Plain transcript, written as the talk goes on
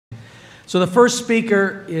So the first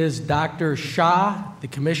speaker is Dr. Shah, the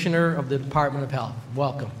Commissioner of the Department of Health.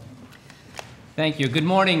 Welcome. Thank you. Good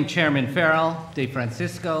morning, Chairman Farrell,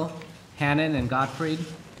 DeFrancisco, Hannan, and Gottfried,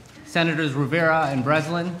 Senators Rivera and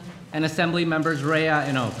Breslin, and Assembly Members Rea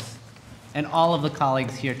and Oaks, and all of the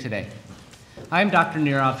colleagues here today. I am Dr.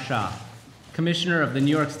 Nirav Shah, Commissioner of the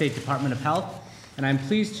New York State Department of Health, and I'm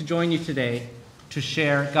pleased to join you today to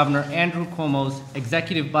share Governor Andrew Cuomo's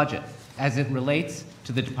executive budget as it relates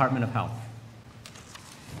to the Department of Health.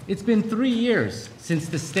 It's been 3 years since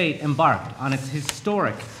the state embarked on its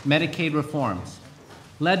historic Medicaid reforms,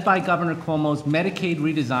 led by Governor Cuomo's Medicaid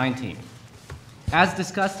redesign team. As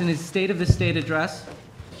discussed in his State of the State address,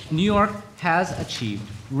 New York has achieved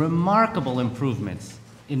remarkable improvements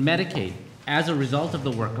in Medicaid as a result of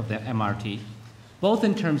the work of the MRT, both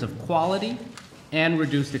in terms of quality and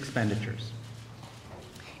reduced expenditures.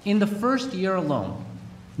 In the first year alone,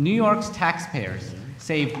 New York's taxpayers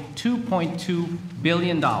saved $2.2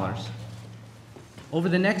 billion. Over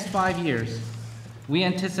the next 5 years, we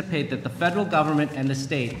anticipate that the federal government and the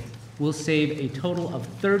state will save a total of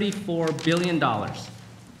 $34 billion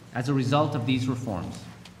as a result of these reforms.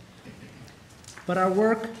 But our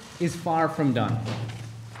work is far from done.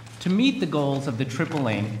 To meet the goals of the triple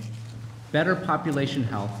aim, better population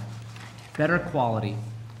health, better quality,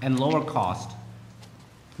 and lower cost,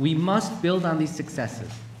 we must build on these successes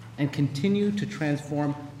and continue to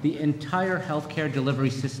transform the entire healthcare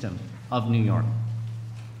delivery system of New York.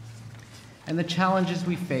 And the challenges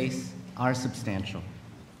we face are substantial.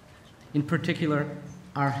 In particular,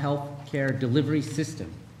 our healthcare delivery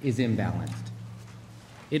system is imbalanced.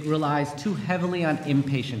 It relies too heavily on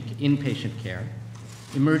inpatient care,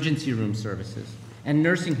 emergency room services, and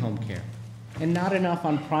nursing home care, and not enough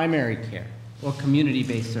on primary care or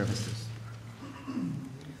community-based services.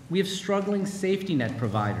 We have struggling safety net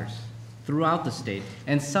providers throughout the state,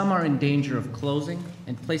 and some are in danger of closing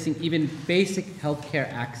and placing even basic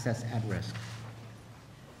healthcare access at risk.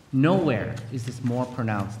 Nowhere is this more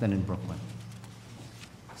pronounced than in Brooklyn.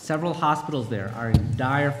 Several hospitals there are in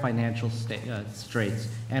dire financial straits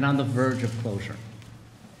and on the verge of closure.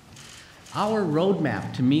 Our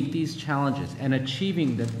roadmap to meet these challenges and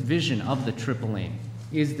achieving the vision of the triple aim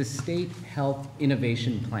is the State Health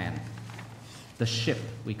Innovation Plan, the SHIP,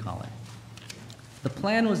 we call it. The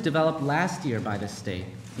plan was developed last year by the state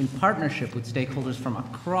in partnership with stakeholders from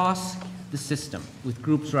across the system, with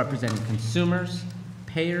groups representing consumers,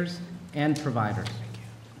 payers, and providers.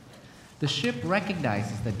 The SHIP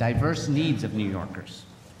recognizes the diverse needs of New Yorkers,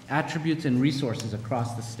 attributes and resources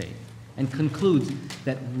across the state, and concludes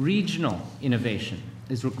that regional innovation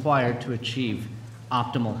is required to achieve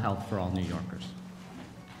optimal health for all New Yorkers.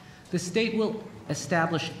 The state will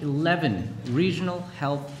establish 11 regional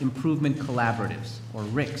health improvement collaboratives, or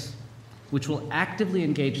RICs, which will actively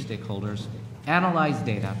engage stakeholders, analyze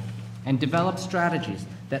data, and develop strategies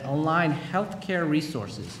that align healthcare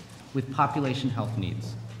resources with population health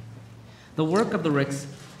needs. The work of the RICs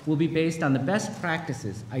will be based on the best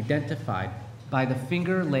practices identified by the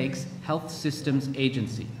Finger Lakes Health Systems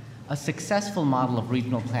Agency, a successful model of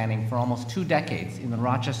regional planning for almost 2 decades in the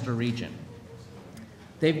Rochester region.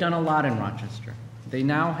 They've done a lot in Rochester. They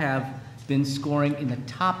now have been scoring in the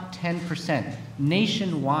top 10%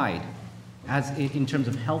 nationwide in terms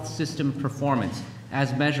of health system performance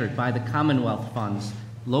as measured by the Commonwealth Fund's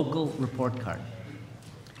local report card.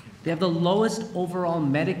 They have the lowest overall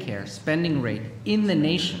Medicare spending rate in the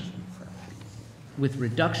nation, with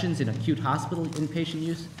reductions in acute hospital inpatient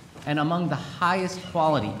use and among the highest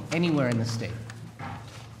quality anywhere in the state.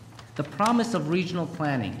 The promise of regional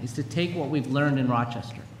planning is to take what we've learned in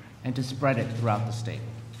Rochester and to spread it throughout the state.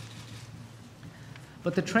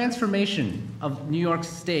 But the transformation of New York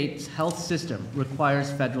State's health system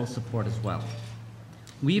requires federal support as well.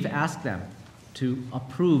 We've asked them to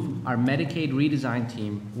approve our Medicaid redesign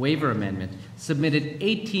team waiver amendment submitted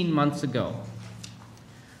 18 months ago.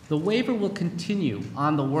 The waiver will continue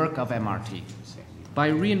on the work of MRT by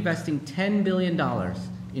reinvesting $10 billion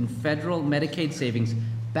in federal Medicaid savings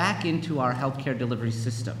back into our healthcare delivery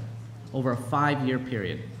system over a 5-year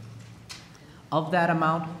period. Of that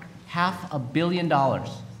amount, $500 million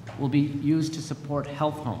will be used to support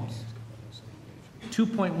health homes.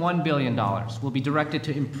 $2.1 billion will be directed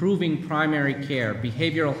to improving primary care,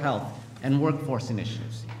 behavioral health, and workforce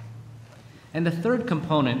initiatives. And the third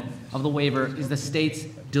component of the waiver is the state's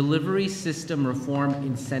Delivery System Reform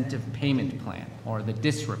Incentive Payment Plan, or the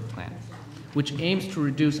DSRIP plan, which aims to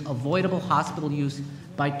reduce avoidable hospital use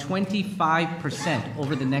by 25%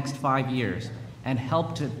 over the next 5 years and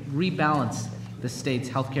help to rebalance the state's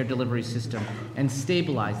healthcare delivery system and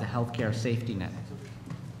stabilize the healthcare safety net.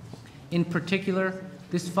 In particular,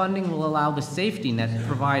 This funding will allow the safety net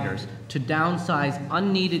providers to downsize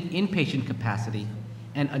unneeded inpatient capacity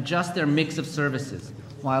and adjust their mix of services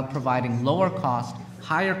while providing lower cost,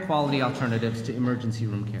 higher quality alternatives to emergency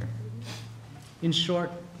room care. In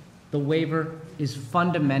short, the waiver is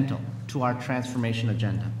fundamental to our transformation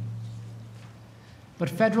agenda. But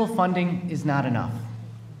federal funding is not enough.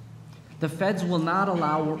 The feds will not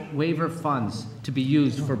allow waiver funds to be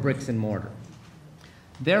used for bricks and mortar.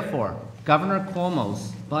 Therefore, Governor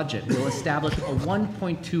Cuomo's budget will establish a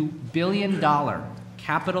 $1.2 billion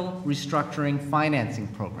capital restructuring financing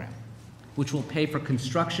program, which will pay for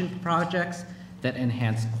construction projects that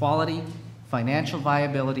enhance quality, financial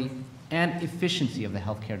viability, and efficiency of the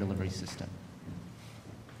healthcare delivery system.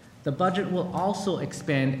 The budget will also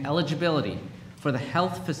expand eligibility for the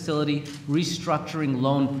health facility restructuring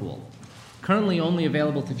loan pool, currently only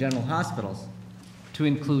available to general hospitals, to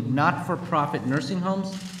include not-for-profit nursing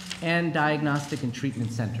homes and diagnostic and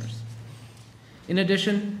treatment centers. In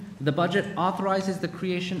addition, the budget authorizes the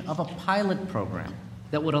creation of a pilot program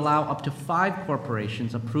that would allow up to 5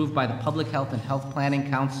 corporations approved by the Public Health and Health Planning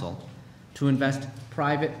Council to invest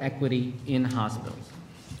private equity in hospitals.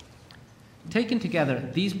 Taken together,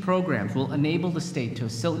 these programs will enable the state to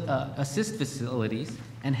assist facilities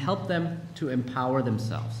and help them to empower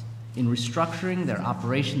themselves in restructuring their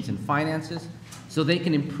operations and finances so they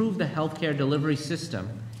can improve the healthcare delivery system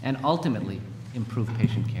and ultimately improve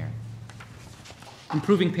patient care.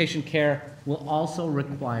 Improving patient care will also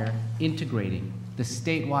require integrating the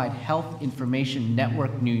statewide Health Information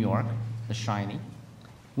Network New York, the SHINY,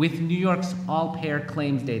 with New York's All-Payer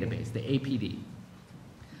Claims Database, the APD.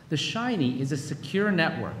 The SHINY is a secure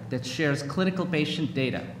network that shares clinical patient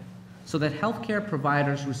data so that healthcare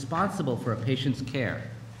providers responsible for a patient's care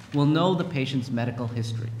will know the patient's medical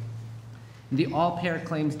history. The All-Payer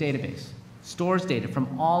Claims Database stores data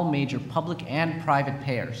from all major public and private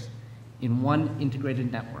payers in one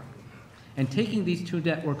integrated network. And taking these two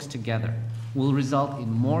networks together will result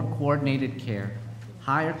in more coordinated care,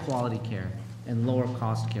 higher quality care, and lower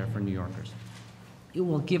cost care for New Yorkers. It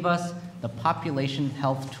will give us the population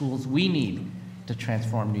health tools we need to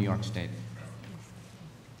transform New York State.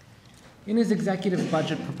 In his executive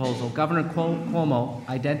budget proposal, Governor Cuomo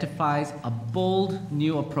identifies a bold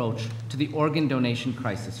new approach to the organ donation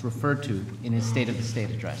crisis referred to in his State of the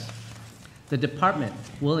State address. The department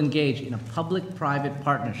will engage in a public-private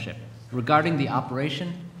partnership regarding the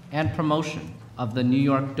operation and promotion of the New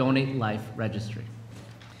York Donate Life Registry.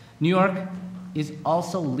 New York is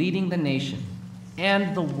also leading the nation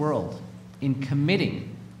and the world in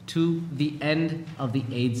committing to the end of the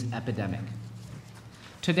AIDS epidemic.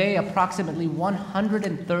 Today, approximately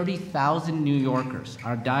 130,000 New Yorkers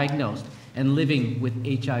are diagnosed and living with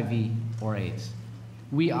HIV or AIDS.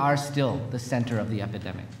 We are still the center of the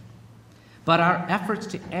epidemic. But our efforts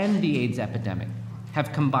to end the AIDS epidemic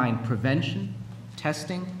have combined prevention,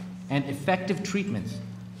 testing, and effective treatments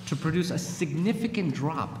to produce a significant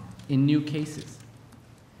drop in new cases.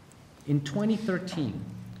 In 2013,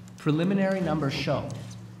 preliminary numbers show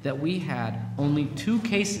that we had only 2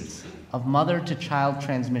 cases of mother-to-child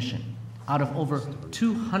transmission out of over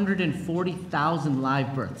 240,000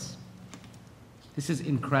 live births. This is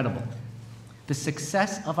incredible. The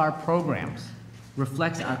success of our programs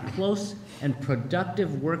reflects our close and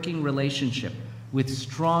productive working relationship with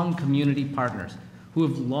strong community partners who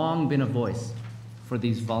have long been a voice for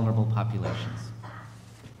these vulnerable populations.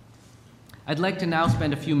 I'd like to now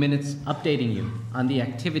spend a few minutes updating you on the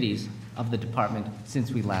activities of the department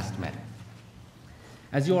since we last met.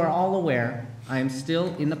 As you are all aware, I am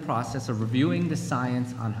still in the process of reviewing the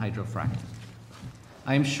science on hydrofracking.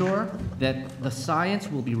 I am sure that the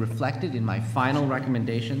science will be reflected in my final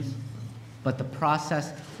recommendations, but the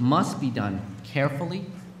process must be done carefully,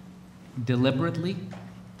 deliberately,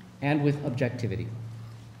 and with objectivity.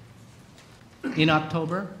 In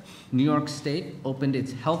October, New York State opened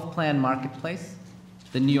its health plan marketplace,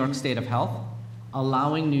 the New York State of Health,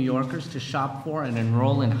 allowing New Yorkers to shop for and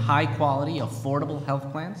enroll in high-quality, affordable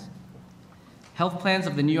health plans. Health plans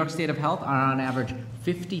of the New York State of Health are on average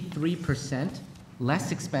 53%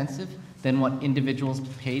 less expensive than what individuals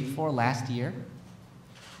paid for last year.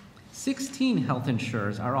 16 health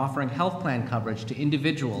insurers are offering health plan coverage to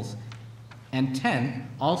individuals, and 10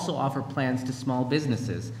 also offer plans to small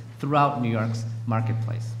businesses throughout New York's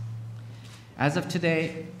marketplace. As of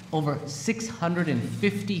today, over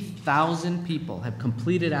 650,000 people have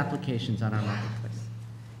completed applications on our marketplace,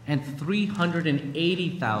 and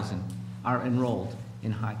 380,000 are enrolled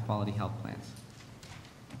in high-quality health plans.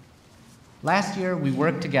 Last year, we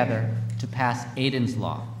worked together to pass Aiden's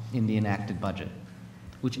Law in the enacted budget,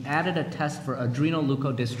 which added a test for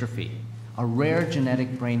adrenoleukodystrophy, a rare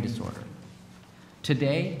genetic brain disorder.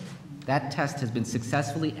 Today, that test has been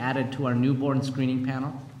successfully added to our newborn screening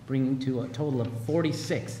panel, bringing to a total of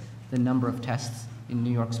 46 the number of tests in New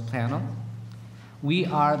York's panel. We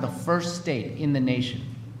are the first state in the nation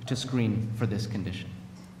to screen for this condition.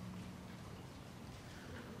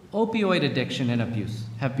 Opioid addiction and abuse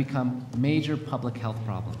have become major public health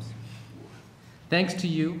problems. Thanks to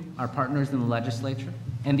you, our partners in the legislature,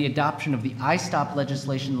 and the adoption of the iStop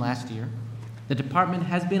legislation last year, the department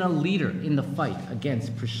has been a leader in the fight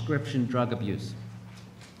against prescription drug abuse.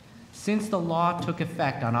 Since the law took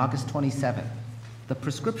effect on August 27th, the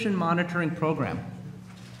prescription monitoring program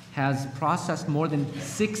has processed more than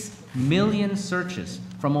 6 million searches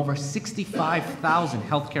from over 65,000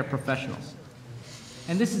 healthcare professionals.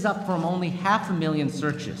 And this is up from only 500,000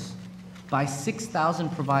 searches by 6,000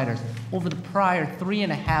 providers over the prior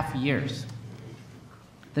 3.5 years.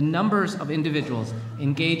 The numbers of individuals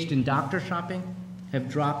engaged in doctor shopping have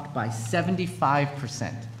dropped by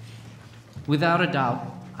 75%. Without a doubt,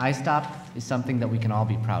 iStop is something that we can all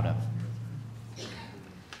be proud of.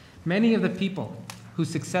 Many of the people who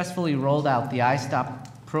successfully rolled out the iStop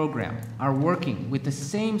program are working with the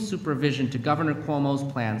same supervision to Governor Cuomo's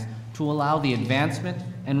plans to allow the advancement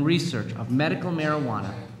and research of medical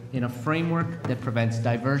marijuana in a framework that prevents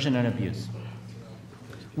diversion and abuse.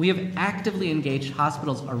 We have actively engaged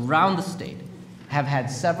hospitals around the state, have had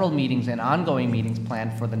several meetings and ongoing meetings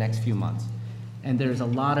planned for the next few months, and there is a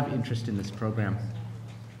lot of interest in this program.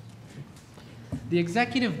 The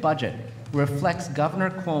executive budget reflects Governor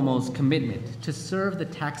Cuomo's commitment to serve the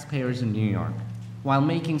taxpayers in New York while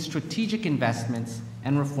making strategic investments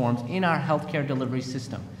and reforms in our healthcare delivery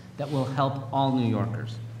system that will help all New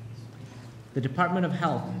Yorkers. The Department of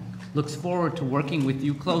Health looks forward to working with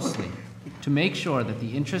you closely to make sure that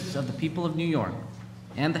the interests of the people of New York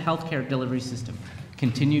and the healthcare delivery system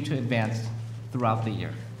continue to advance throughout the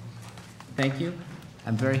year. Thank you.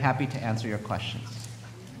 I'm very happy to answer your questions.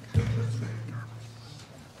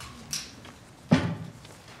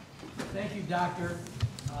 Thank you, Doctor.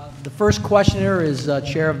 The first questioner is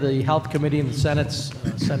Chair of the Health Committee in the Senate,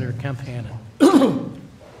 Senator Kemp Hannan.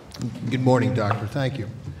 Good morning, Doctor. Thank you.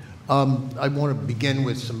 I want to begin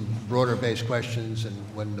with some broader-based questions, and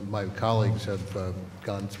when my colleagues have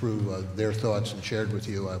gone through their thoughts and shared with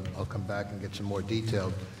you, I'll come back and get some more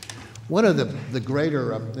detailed. One of the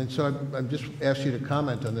greater, and so I've just asked you to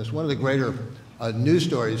comment on this, one of the greater news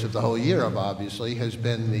stories of the whole year, obviously, has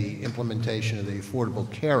been the implementation of the Affordable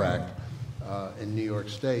Care Act in New York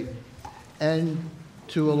State. And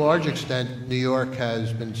to a large extent, New York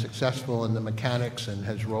has been successful in the mechanics and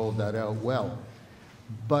has rolled that out well.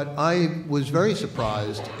 But I was very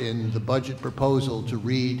surprised in the budget proposal to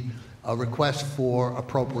read a request for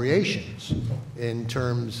appropriations in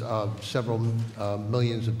terms of several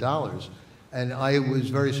millions of dollars. And I was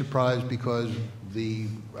very surprised because the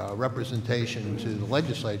representation to the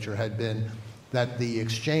legislature had been that the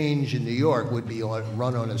exchange in New York would be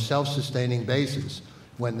run on a self-sustaining basis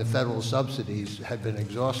when the federal subsidies had been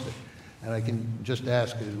exhausted. And I can just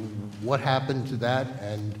ask, what happened to that?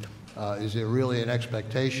 And is there really an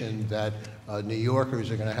expectation that New Yorkers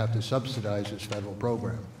are going to have to subsidize this federal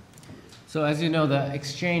program? So as you know, the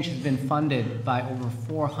exchange has been funded by over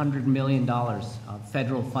 $400 million of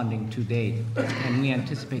federal funding to date, and we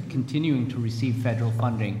anticipate continuing to receive federal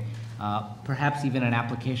funding. Perhaps even an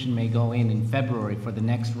application may go in February for the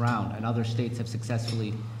next round, and other states have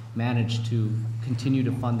successfully managed to continue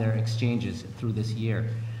to fund their exchanges through this year.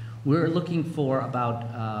 We're looking for about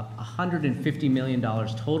 $150 million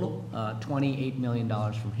total, $28 million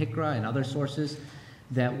from HICRA and other sources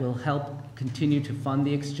that will help continue to fund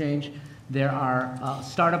the exchange. There are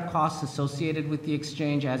startup costs associated with the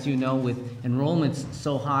exchange. As you know, with enrollments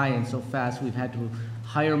so high and so fast, we've had to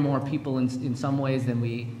hire more people in some ways than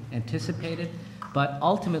we anticipated. But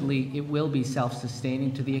ultimately, it will be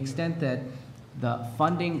self-sustaining to the extent that the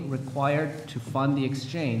funding required to fund the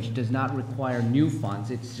exchange does not require new funds.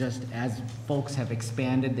 It's just as folks have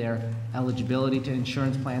expanded their eligibility to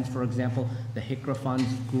insurance plans, for example, the HICRA funds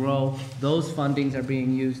grow, those fundings are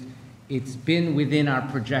being used. It's been within our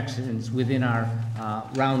projections, within our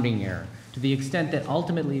rounding error, to the extent that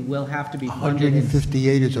ultimately we'll have to be funded.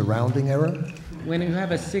 158 is a rounding error? When you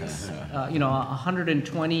have a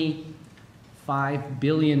 $125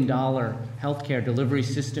 billion healthcare delivery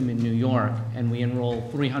system in New York, and we enroll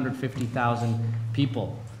 350,000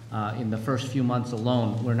 people in the first few months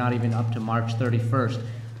alone, we're not even up to March 31st.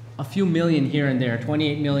 A few million here and there,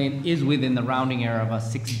 28 million is within the rounding error of a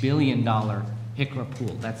 $6 billion HICRA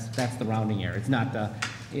pool. That's the rounding error. It's not the,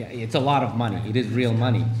 it's a lot of money. It is real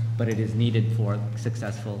money, but it is needed for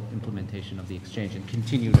successful implementation of the exchange and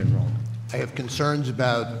continued enrollment. I have concerns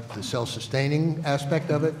about the self-sustaining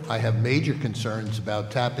aspect of it. I have major concerns about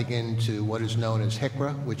tapping into what is known as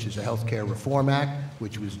HICRA, which is a Healthcare Reform Act,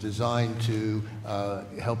 which was designed to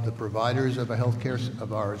help the providers of our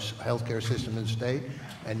healthcare system and state.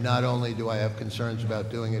 And not only do I have concerns about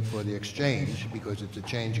doing it for the exchange, because it's a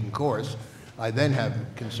change in course, I then have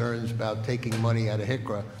concerns about taking money out of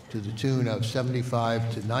HICRA to the tune of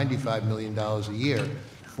 $75 to $95 million a year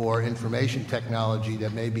for information technology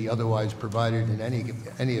that may be otherwise provided in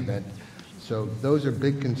any event. So those are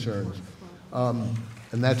big concerns. And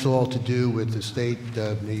that's all to do with the state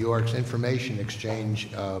of New York's information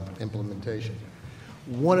exchange implementation.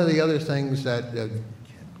 One of the other things that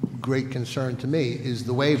great concern to me is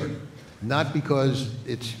the waiver. Not because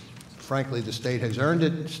it's, frankly, the state has earned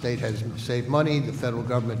it, the state has saved money, the federal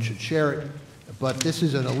government should share it, but this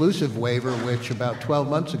is an elusive waiver which about 12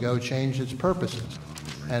 months ago changed its purposes.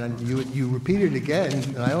 And you repeat it again,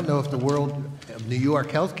 and I don't know if the world of New York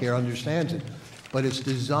healthcare understands it, but it's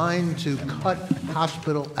designed to cut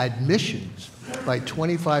hospital admissions by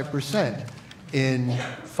 25% in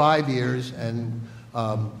 5 years. And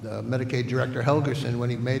Medicaid Director Helgerson, when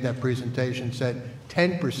he made that presentation, said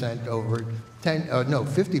 50%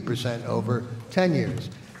 over 10 years.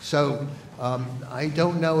 So I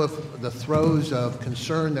don't know if the throes of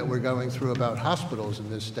concern that we're going through about hospitals in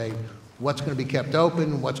this state, what's going to be kept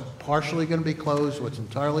open, what's partially going to be closed, what's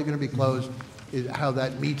entirely going to be closed, is how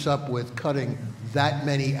that meets up with cutting that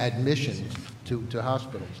many admissions to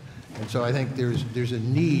hospitals. And so I think there's a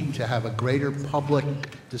need to have a greater public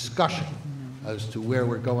discussion as to where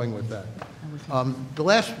we're going with that. The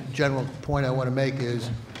last general point I want to make is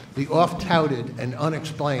the oft-touted and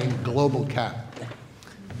unexplained global cap.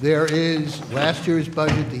 There is last year's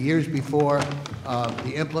budget, the years before,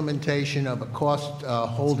 the implementation of a cost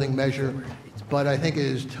holding measure, but I think it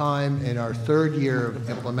is time in our third year of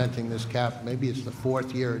implementing this cap, maybe it's the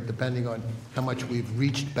fourth year, depending on how much we've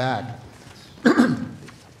reached back,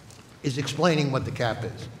 is explaining what the cap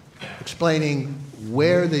is, explaining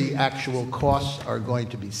where the actual costs are going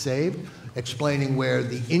to be saved, explaining where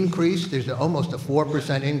the increase, there's almost a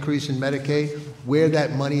 4% increase in Medicaid, where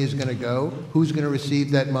that money is going to go, who's going to receive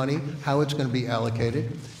that money, how it's going to be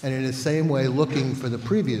allocated, and in the same way looking for the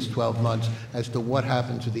previous 12 months as to what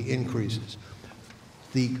happened to the increases.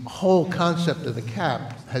 The whole concept of the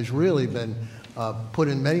cap has really been put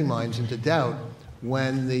in many minds into doubt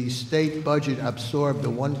when the state budget absorbed a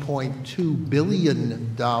 $1.2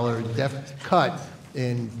 billion cut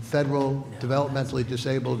in federal developmentally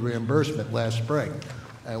disabled reimbursement last spring.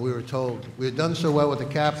 And we were told we had done so well with the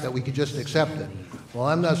cap that we could just accept it. Well,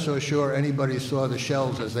 I'm not so sure anybody saw the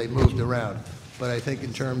shells as they moved around. But I think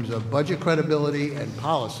in terms of budget credibility and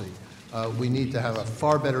policy, we need to have a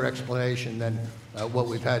far better explanation than what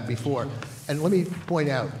we've had before. And let me point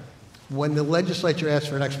out, when the legislature asks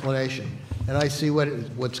for an explanation, and I see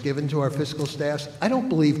what's given to our fiscal staffs, I don't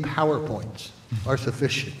believe PowerPoints are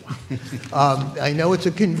sufficient. I know it's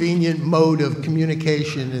a convenient mode of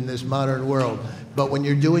communication in this modern world, but when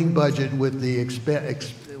you're doing budget with the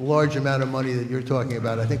large amount of money that you're talking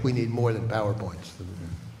about, I think we need more than PowerPoints.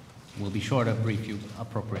 We'll be sure to brief you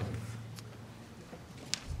appropriately.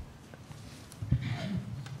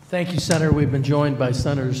 Thank you, Senator. We've been joined by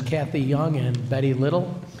Senators Kathy Young and Betty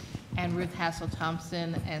Little. And Ruth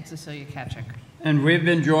Hassel-Thompson and Cecilia Ketchik. And we've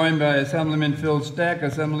been joined by Assemblyman Phil Steck,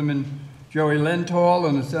 Assemblyman Joey Lentall,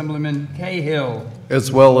 and Assemblyman Cahill.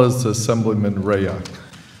 As well as Assemblyman Rea.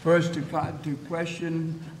 First to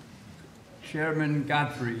question, Chairman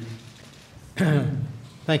Gottfried.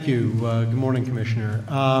 Thank you. Good morning, Commissioner.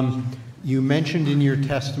 You mentioned in your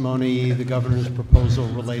testimony the governor's proposal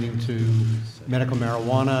relating to medical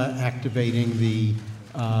marijuana activating the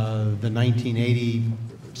 1980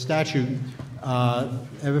 statute. I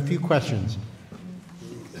have a few questions.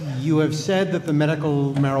 You have said that the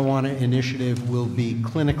medical marijuana initiative will be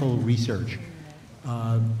clinical research.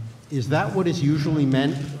 Is that what is usually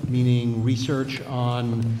meant, meaning research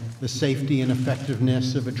on the safety and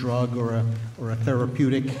effectiveness of a drug or a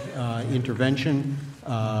therapeutic intervention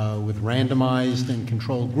with randomized and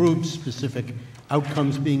controlled groups, specific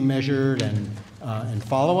outcomes being measured and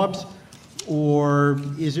follow-ups? Or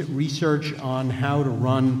is it research on how to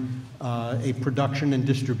run a production and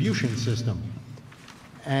distribution system?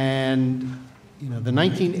 And the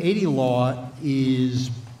 1980 law is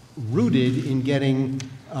rooted in getting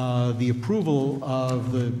the approval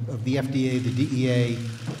of the FDA, the DEA,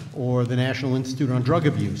 or the National Institute on Drug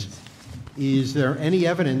Abuse. Is there any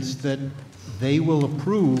evidence that they will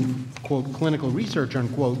approve, quote, clinical research,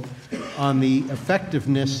 unquote, on the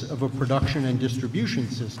effectiveness of a production and distribution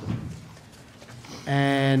system?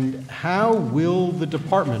 And how will the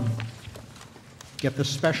department get the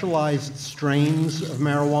specialized strains of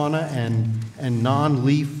marijuana and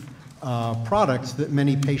non-leaf products that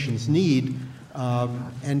many patients need,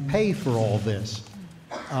 and pay for all this.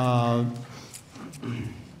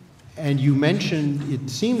 And you mentioned, it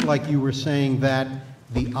seemed like you were saying that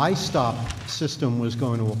the iStop system was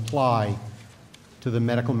going to apply to the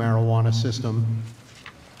medical marijuana system,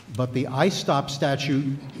 but the iStop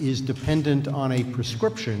statute is dependent on a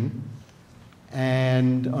prescription,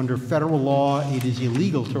 and under federal law, it is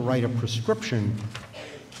illegal to write a prescription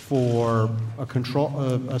for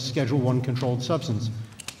a Schedule I controlled substance.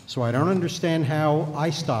 So I don't understand how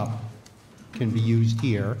iStop can be used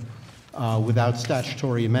here without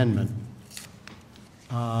statutory amendment.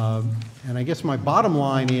 And I guess my bottom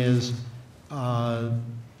line is,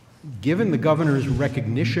 given the governor's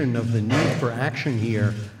recognition of the need for action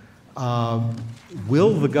here,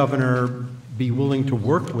 will the governor be willing to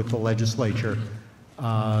work with the legislature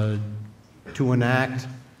to enact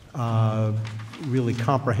really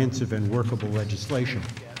comprehensive and workable legislation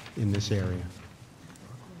in this area?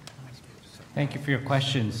 Thank you for your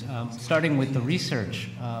questions. Starting with the research.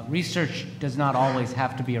 Research does not always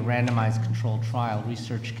have to be a randomized controlled trial.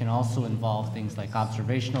 Research can also involve things like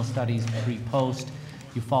observational studies, pre-post.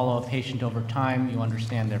 You follow a patient over time, you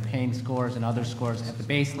understand their pain scores and other scores at the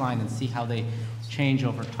baseline and see how they change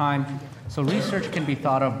over time. So research can be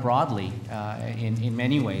thought of broadly in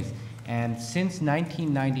many ways. And since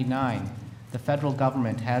 1999, the federal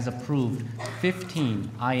government has approved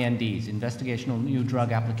 15 INDs, investigational new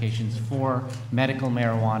drug applications, for medical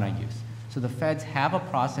marijuana use. So the feds have a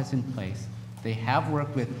process in place. They have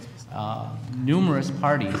worked with numerous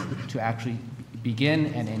parties to actually begin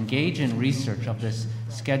and engage in research of this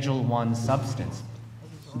Schedule I substance.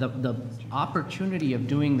 The opportunity of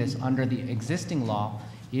doing this under the existing law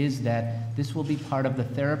is that this will be part of the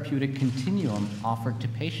therapeutic continuum offered to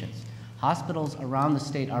patients. Hospitals around the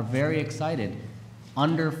state are very excited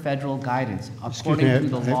under federal guidance, according to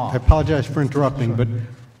the law. I apologize for interrupting, but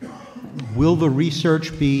will the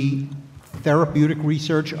research be therapeutic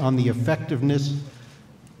research on the effectiveness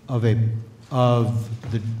of the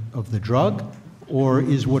drug, or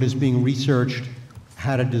is what is being researched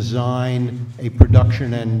how to design a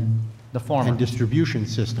production and distribution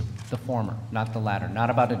system? The former, not the latter.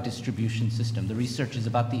 Not about a distribution system. The research is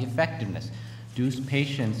about the effectiveness. Do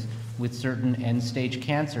patients with certain end-stage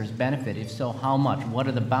cancers benefit? If so, how much? What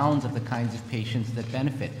are the bounds of the kinds of patients that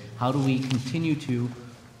benefit? How do we continue to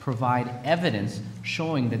provide evidence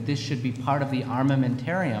showing that this should be part of the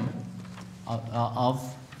armamentarium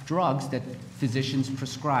of drugs that physicians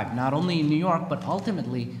prescribe, not only in New York, but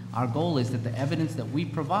ultimately our goal is that the evidence that we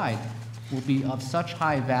provide will be of such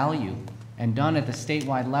high value and done at the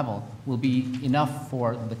statewide level will be enough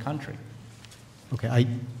for the country. Okay,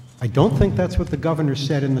 I don't think that's what the governor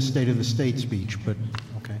said in the State of the State speech, but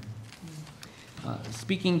okay.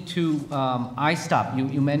 Speaking to iStop,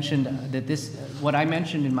 you mentioned that what I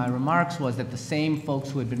mentioned in my remarks was that the same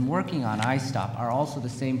folks who had been working on iStop are also the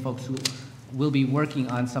same folks who will be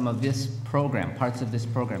working on some of this program, parts of this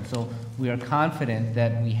program. So we are confident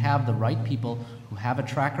that we have the right people who have a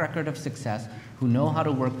track record of success, who know how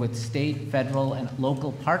to work with state, federal, and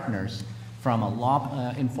local partners from a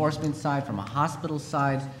law enforcement side, from a hospital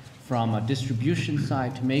side, from a distribution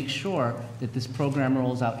side, to make sure that this program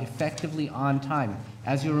rolls out effectively on time.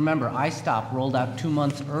 As you remember, iStop rolled out 2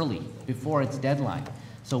 months early, before its deadline.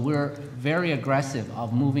 So we're very aggressive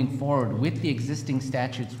of moving forward with the existing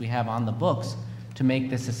statutes we have on the books to make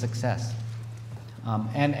this a success.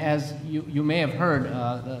 And as you may have heard,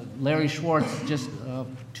 Larry Schwartz just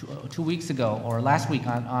 2 weeks ago, or last week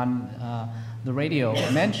on the radio,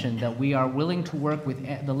 mentioned that we are willing to work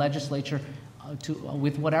with the legislature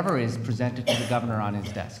with whatever is presented to the governor on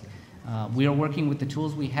his desk. We are working with the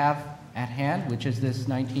tools we have at hand, which is this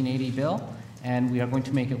 1980 bill, and we are going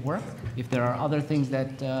to make it work. If there are other things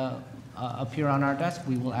that appear on our desk,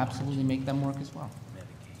 we will absolutely make them work as well.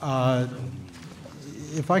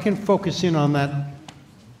 If I can focus in on that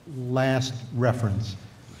last reference,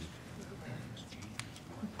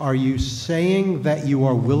 are you saying that you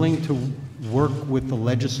are willing to work with the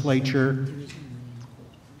legislature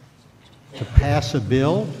to pass a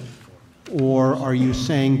bill, or are you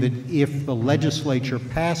saying that if the legislature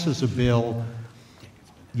passes a bill,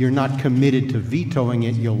 you're not committed to vetoing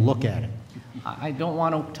it, you'll look at it? I don't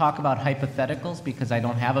want to talk about hypotheticals because I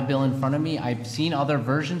don't have a bill in front of me. I've seen other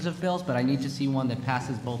versions of bills, but I need to see one that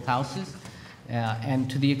passes both houses. And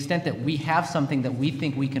to the extent that we have something that we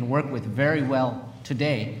think we can work with very well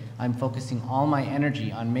today, I'm focusing all my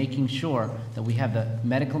energy on making sure that we have the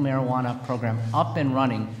medical marijuana program up and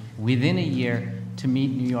running within a year to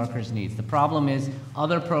meet New Yorkers' needs. The problem is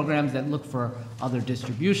other programs that look for other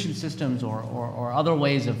distribution systems or other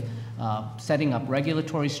ways of setting up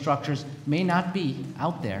regulatory structures may not be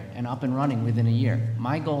out there and up and running within a year.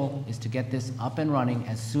 My goal is to get this up and running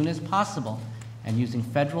as soon as possible, and using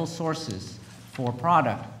federal sources for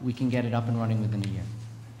product, we can get it up and running within a year.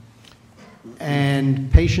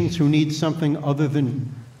 And patients who need something other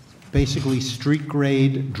than basically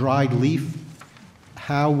street-grade dried leaf,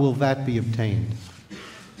 how will that be obtained?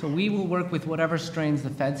 So we will work with whatever strains the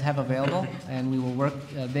feds have available, and we will work,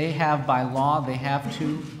 they have by law, they have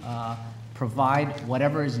to provide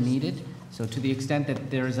whatever is needed. So to the extent that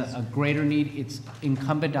there is a greater need, it's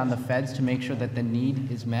incumbent on the feds to make sure that the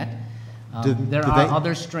need is met. There are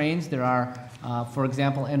other strains. There are, for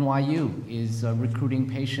example, NYU is recruiting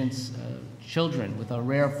patients, children with a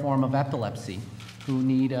rare form of epilepsy who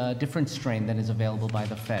need a different strain that is available by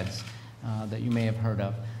the feds that you may have heard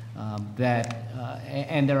of.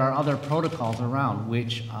 And there are other protocols around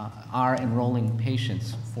which are enrolling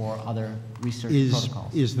patients for other research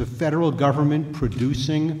protocols. Is the federal government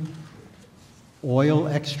producing oil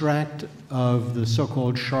extract of the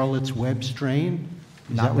so-called Charlotte's Web strain?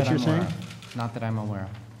 Is that what you're saying? Not that I'm aware of.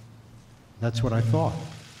 That's what I thought.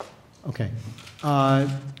 Okay.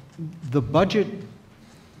 The budget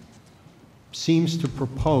seems to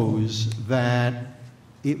propose that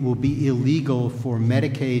it will be illegal for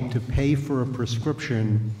Medicaid to pay for a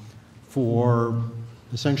prescription for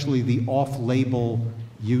essentially the off-label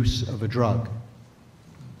use of a drug.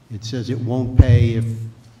 It says it won't pay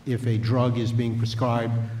if a drug is being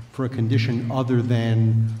prescribed for a condition other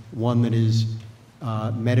than one that is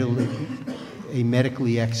a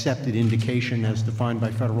medically accepted indication as defined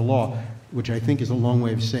by federal law, which I think is a long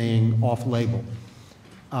way of saying off-label.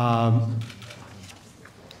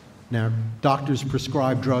 Now, doctors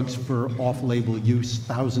prescribe drugs for off-label use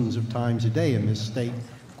thousands of times a day in this state,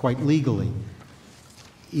 quite legally.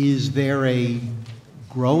 Is there a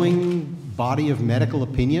growing body of medical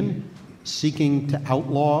opinion seeking to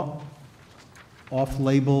outlaw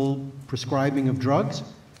off-label prescribing of drugs?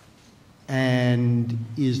 And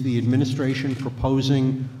is the administration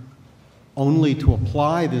proposing only to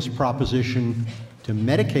apply this proposition to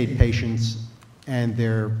Medicaid patients and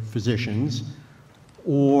their physicians,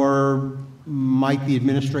 or might the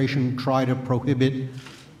administration try to prohibit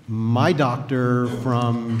my doctor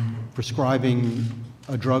from prescribing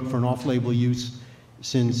a drug for an off-label use,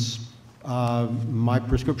 since my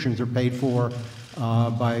prescriptions are paid for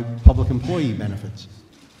by public employee benefits?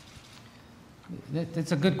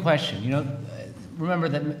 That's a good question. You know, remember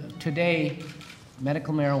that today,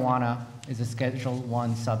 medical marijuana is a Schedule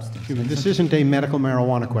I substance. This isn't a medical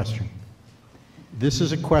marijuana question. This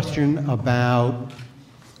is a question about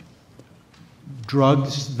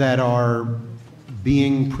drugs that are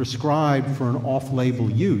being prescribed for an off-label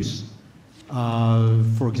use.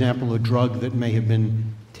 For example, a drug that may have been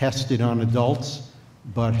tested on adults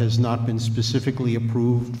but has not been specifically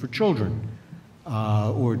approved for children.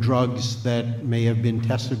 Or drugs that may have been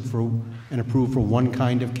tested for and approved for one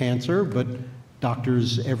kind of cancer, but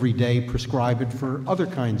doctors every day prescribe it for other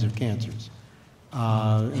kinds of cancers.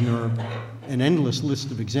 And there are an endless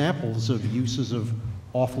list of examples of uses of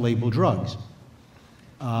off-label drugs.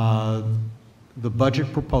 The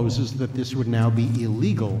budget proposes that this would now be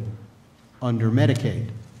illegal under Medicaid.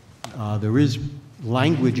 There is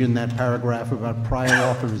language in that paragraph about prior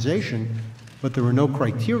authorization, but there are no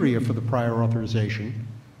criteria for the prior authorization.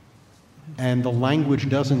 And the language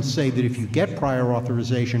doesn't say that if you get prior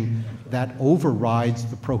authorization, that overrides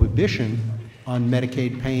the prohibition on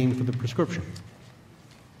Medicaid paying for the prescription.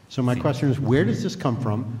 So my question is, where does this come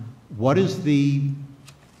from? What is the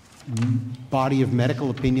body of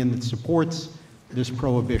medical opinion that supports this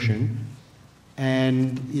prohibition?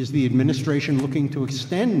 And is the administration looking to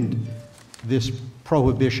extend this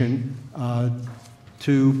prohibition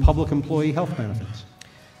to public employee health benefits?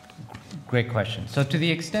 Great question. So to the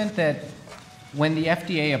extent that when the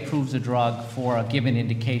FDA approves a drug for a given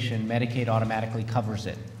indication, Medicaid automatically covers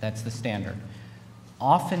it. That's the standard.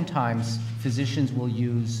 Oftentimes, physicians will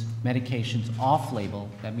use medications off-label.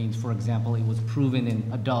 That means, for example, it was proven in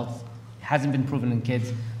adults, hasn't been proven in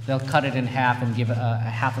kids. They'll cut it in half and give a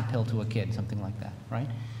half a pill to a kid, something like that, right?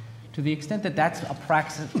 To the extent that that's a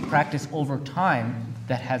practice over time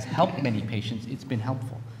that has helped many patients, it's been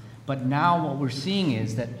helpful. But now what we're seeing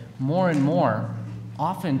is that more and more,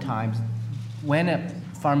 oftentimes, when a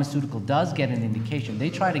pharmaceutical does get an indication, they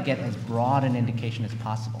try to get as broad an indication as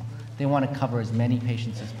possible. They want to cover as many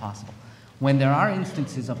patients as possible. When there are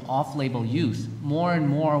instances of off-label use, more and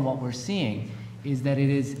more what we're seeing is that it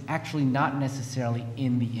is actually not necessarily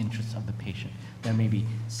in the interests of the patient. There may be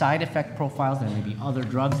side effect profiles, there may be other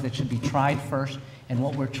drugs that should be tried first, and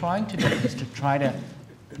what we're trying to do is to try to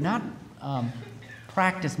not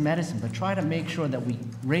practice medicine, but try to make sure that we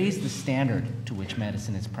raise the standard to which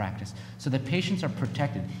medicine is practiced so that patients are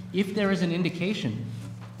protected. If there is an indication,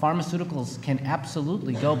 pharmaceuticals can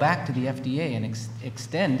absolutely go back to the FDA and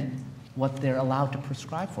extend what they're allowed to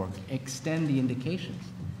prescribe for, extend the indications.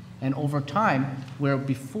 And over time, where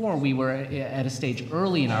before we were at a stage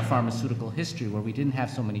early in our pharmaceutical history where we didn't have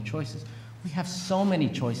so many choices, we have so many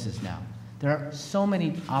choices now. There are so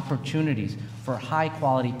many opportunities for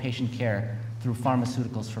high-quality patient care through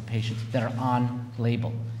pharmaceuticals for patients that are on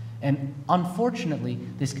label. And unfortunately,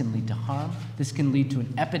 this can lead to harm. This can lead to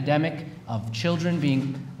an epidemic of children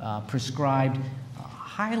being prescribed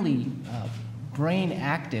highly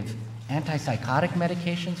brain-active antipsychotic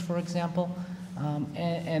medications, for example,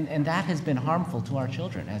 and that has been harmful to our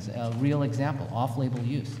children as a real example, off-label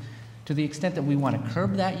use. To the extent that we want to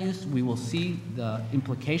curb that use, we will see the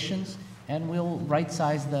implications and we'll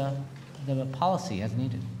right-size the policy as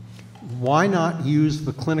needed. Why not use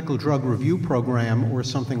the clinical drug review program or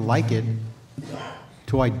something like it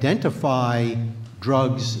to identify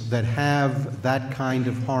drugs that have that kind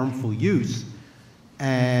of harmful use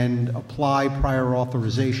and apply prior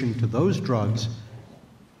authorization to those drugs?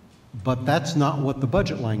 But that's not what the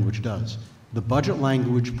budget language does. The budget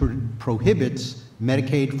language prohibits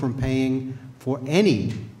Medicaid from paying for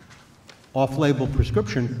any off-label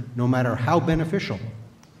prescription, no matter how beneficial.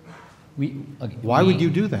 Why would you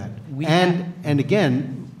do that? And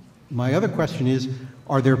again, my other question is,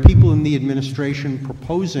 are there people in the administration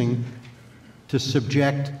proposing to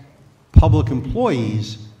subject public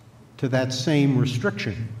employees to that same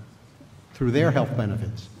restriction through their health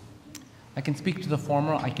benefits? I can speak to the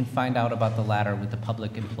former. I can find out about the latter with the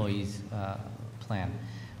public employees plan.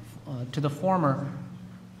 To the former,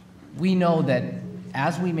 we know that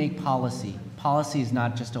as we make policy, policy is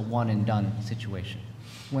not just a one-and-done situation.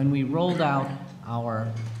 When we rolled out our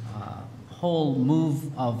whole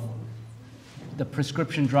move of the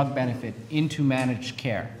prescription drug benefit into managed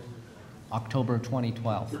care, October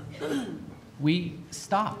 2012, we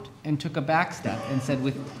stopped and took a back step and said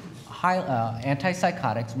with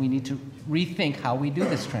antipsychotics, we need to rethink how we do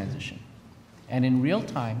this transition. And in real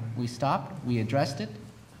time, we stopped, we addressed it,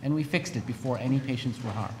 and we fixed it before any patients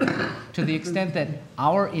were harmed. To the extent that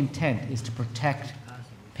our intent is to protect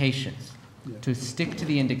patients, to stick to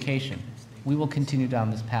the indication, we will continue down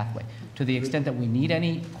this pathway. To the extent that we need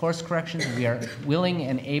any course corrections, we are willing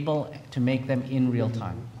and able to make them in real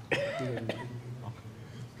time.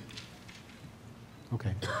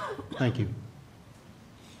 Okay, thank you.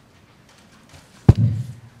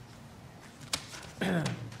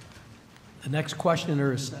 The next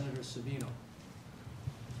questioner is Senator Savino.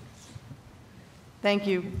 Thank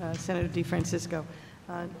you, Senator DeFrancisco.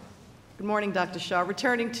 Good morning, Dr. Shah.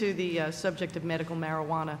 Returning to the subject of medical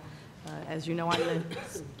marijuana, as you know, I'm the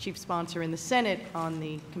chief sponsor in the Senate on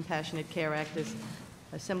the Compassionate Care Act, as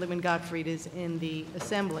Assemblyman Gottfried is in the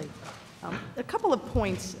Assembly. A couple of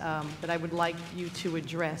points that I would like you to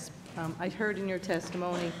address. I heard in your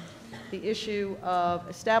testimony the issue of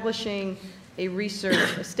establishing a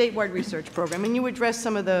statewide research program, and you addressed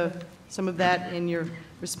some of that in your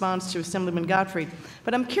response to Assemblyman Gottfried.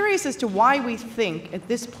 But I'm curious as to why we think at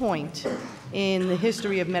this point in the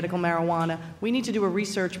history of medical marijuana we need to do a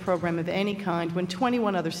research program of any kind when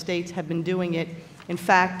 21 other states have been doing it. In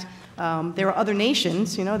fact, there are other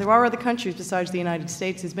nations, there are other countries besides the United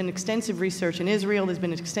States. There's been extensive research in Israel, there's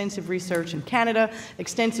been extensive research in Canada,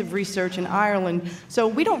 extensive research in Ireland. So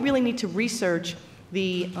we don't really need to research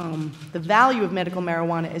the value of medical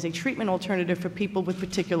marijuana as a treatment alternative for people with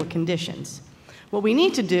particular conditions. What we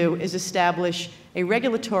need to do is establish a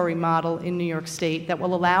regulatory model in New York State that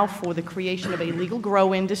will allow for the creation of a legal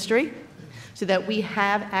grow industry so that we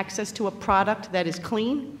have access to a product that is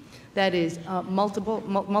clean, that is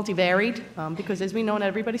multivaried, because as we know, not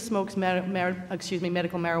everybody smokes medical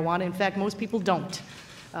marijuana. In fact, most people don't.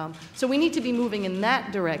 So we need to be moving in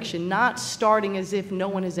that direction, not starting as if no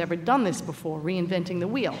one has ever done this before, reinventing the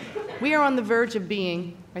wheel. We are on the verge of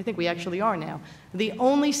being, I think we actually are now, the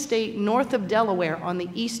only state north of Delaware on the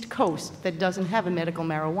East Coast that doesn't have a medical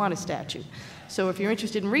marijuana statute. So if you're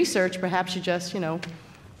interested in research, perhaps you just,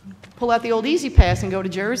 pull out the old Easy Pass and go to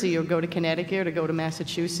Jersey or go to Connecticut or go to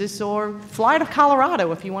Massachusetts or fly to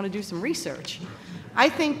Colorado if you want to do some research. I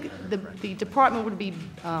think the department would be,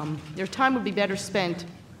 their time would be better spent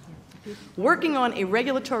working on a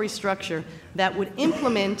regulatory structure that would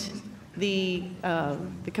implement the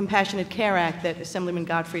Compassionate Care Act that Assemblyman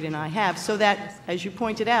Gottfried and I have, so that, as you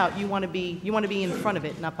pointed out, you want to be in front of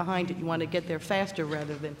it, not behind it. You want to get there faster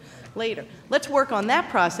rather than later. Let's work on that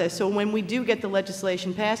process so when we do get the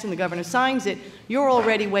legislation passed and the governor signs it, you're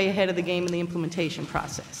already way ahead of the game in the implementation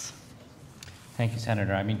process. Thank you,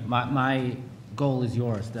 Senator. I mean, my goal is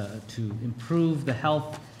yours, to improve the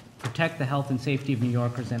health, protect the health and safety of New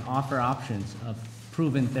Yorkers, and offer options of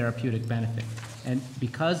proven therapeutic benefit. And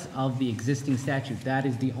because of the existing statute, that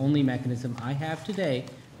is the only mechanism I have today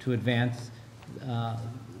to advance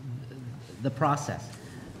the process.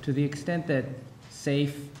 To the extent that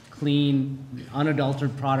safe, clean,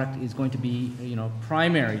 unadulterated product is going to be,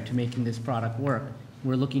 primary to making this product work,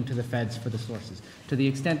 we're looking to the feds for the sources. To the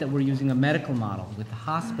extent that we're using a medical model with the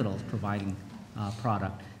hospitals providing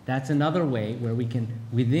product, that's another way where we can,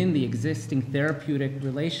 within the existing therapeutic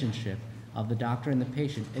relationship of the doctor and the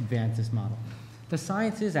patient, advance this model. The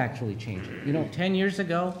science is actually changing. 10 years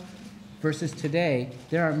ago versus today,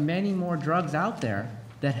 there are many more drugs out there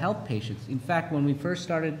that help patients. In fact, when we first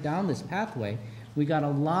started down this pathway, we got a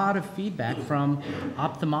lot of feedback from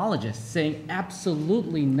ophthalmologists saying,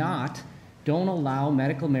 absolutely not, don't allow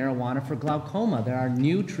medical marijuana for glaucoma. There are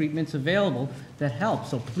new treatments available that help,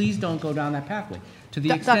 so please don't go down that pathway. To the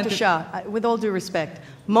extent Dr. Shah, with all due respect,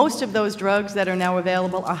 most of those drugs that are now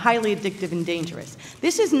available are highly addictive and dangerous.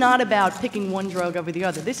 This is not about picking one drug over the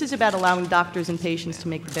other. This is about allowing doctors and patients to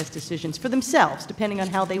make the best decisions for themselves, depending on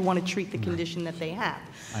how they want to treat the condition that they have.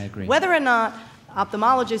 I agree. Whether or not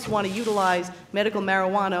ophthalmologists want to utilize medical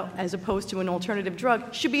marijuana as opposed to an alternative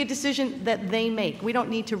drug should be a decision that they make. We don't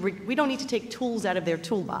need to take tools out of their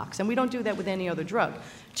toolbox, and we don't do that with any other drug.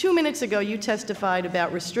 2 minutes ago, you testified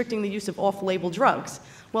about restricting the use of off-label drugs.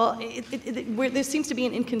 Well, there seems to be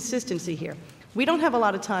an inconsistency here. We don't have a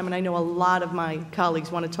lot of time, and I know a lot of my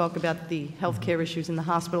colleagues want to talk about the healthcare issues and the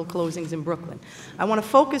hospital closings in Brooklyn. I want to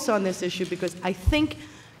focus on this issue because I think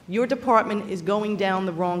your department is going down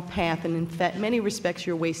the wrong path, and in many respects,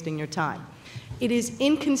 you're wasting your time. It is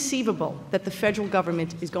inconceivable that the federal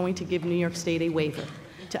government is going to give New York State a waiver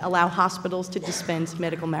to allow hospitals to dispense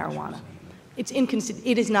medical marijuana. It's inconceivable.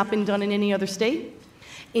 It has not been done in any other state.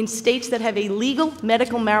 In states that have a legal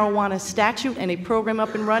medical marijuana statute and a program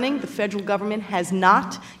up and running, the federal government has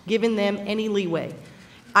not given them any leeway.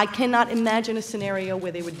 I cannot imagine a scenario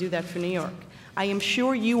where they would do that for New York. I am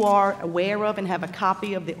sure you are aware of and have a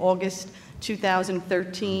copy of the August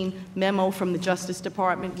 2013 memo from the Justice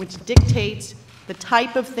Department, which dictates the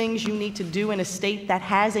type of things you need to do in a state that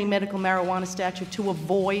has a medical marijuana statute to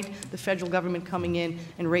avoid the federal government coming in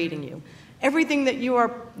and raiding you. Everything that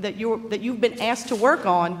you've been asked to work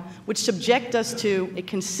on would subject us to a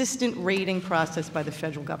consistent raiding process by the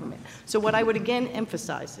federal government. So what I would again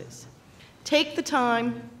emphasize is, take the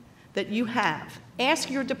time that you have. Ask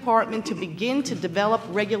your department to begin to develop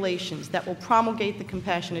regulations that will promulgate the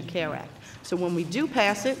Compassionate Care Act. So when we do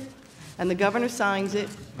pass it and the governor signs it,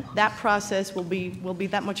 that process will be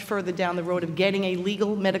that much further down the road of getting a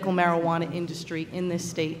legal medical marijuana industry in this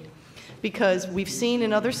state. Because we've seen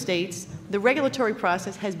in other states, the regulatory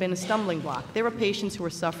process has been a stumbling block. There are patients who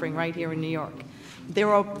are suffering right here in New York.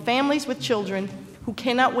 There are families with children who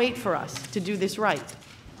cannot wait for us to do this right.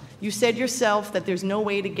 You said yourself that there's no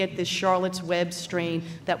way to get this Charlotte's Web strain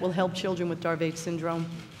that will help children with Dravet syndrome.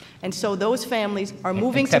 And so those families are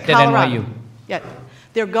moving to Colorado. NYU. Yeah,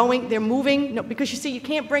 they're moving, no, because you see, you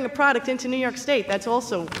can't bring a product into New York State. That's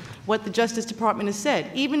also what the Justice Department has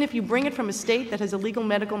said, even if you bring it from a state that has a legal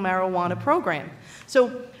medical marijuana program.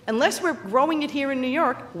 So unless we're growing it here in New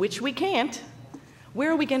York, which we can't,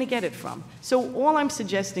 where are we going to get it from? So all I'm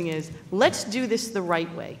suggesting is, let's do this the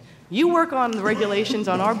right way. You work on the regulations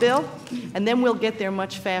on our bill, and then we'll get there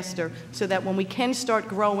much faster so that when we can start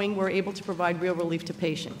growing, we're able to provide real relief to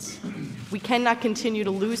patients. We cannot continue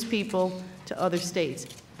to lose people to other states.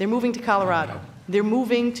 They're moving to Colorado. They're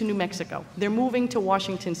moving to New Mexico. They're moving to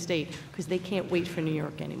Washington State because they can't wait for New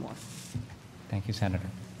York anymore. Thank you, Senator.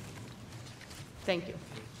 Thank you.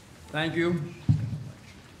 Thank you.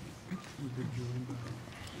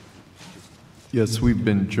 Yes, we've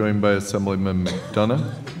been joined by Assemblyman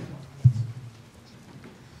McDonough.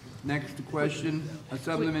 Next question,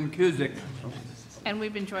 Assemblyman Cusick. And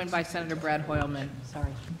we've been joined by Senator Brad Hoylman.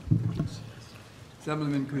 Sorry.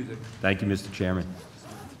 Assemblyman Cusick. Thank you, Mr. Chairman.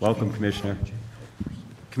 Welcome, Commissioner.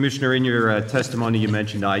 Commissioner, in your testimony, you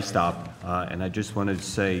mentioned ISTOP, and I just wanted to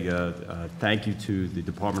say thank you to the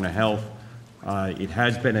Department of Health. It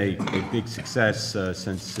has been a big success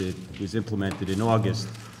since it was implemented in August.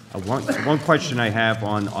 One question I have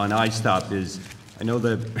on ISTOP is, I know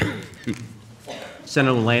that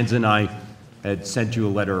Senator Lanza and I had sent you a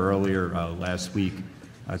letter earlier last week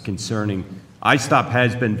concerning. ISTOP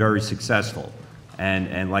has been very successful,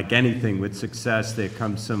 and like anything with success, there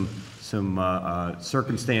comes some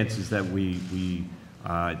circumstances that we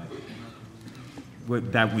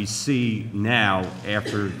see now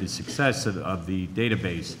after the success of the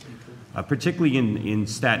database, particularly in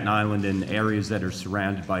Staten Island and areas that are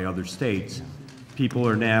surrounded by other states. People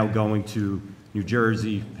are now going to New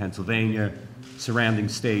Jersey, Pennsylvania, surrounding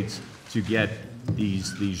states to get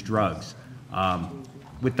these drugs.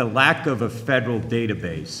 With the lack of a federal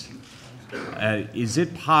database, is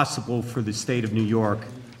it possible for the state of New York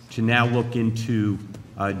to now look into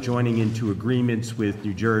joining into agreements with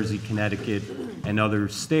New Jersey, Connecticut, and other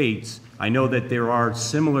states? I know that there are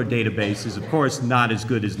similar databases, of course not as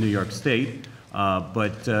good as New York State,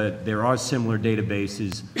 but there are similar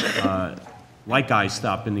databases like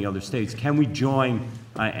ISTOP in the other states. Can we join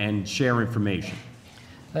and share information?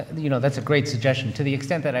 You know, that's a great suggestion. To the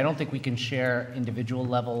extent that I don't think we can share individual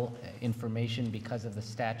level information because of the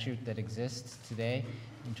statute that exists today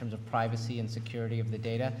in terms of privacy and security of the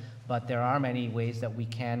data, but there are many ways that we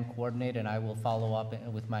can coordinate, and I will follow up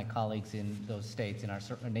with my colleagues in those states, in our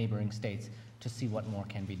neighboring states, to see what more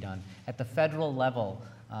can be done. At the federal level,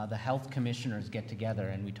 the health commissioners get together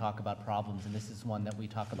and we talk about problems, and this is one that we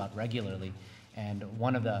talk about regularly. And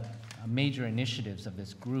one of the major initiatives of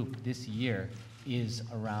this group this year is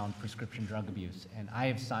around prescription drug abuse. And I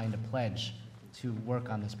have signed a pledge to work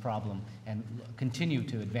on this problem and continue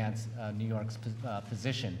to advance New York's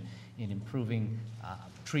position in improving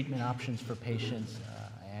treatment options for patients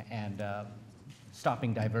and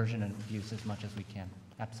stopping diversion and abuse as much as we can.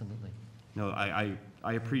 Absolutely. No, I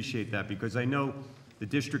appreciate that, because I know the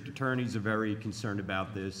district attorneys are very concerned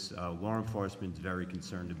about this. Law enforcement is very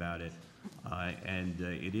concerned about it. And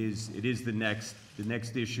it is the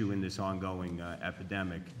next issue in this ongoing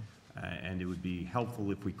epidemic, and it would be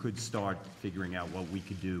helpful if we could start figuring out what we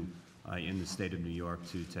could do in the state of New York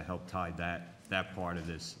to help tide that part of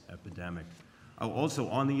this epidemic. Also,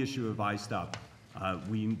 on the issue of ISTOP,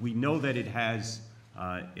 we know that it has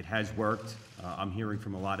worked. I'm hearing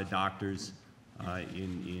from a lot of doctors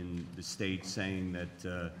in the state saying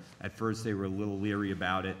that at first they were a little leery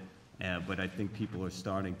about it. But I think people are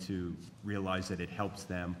starting to realize that it helps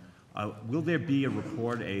them. Will there be a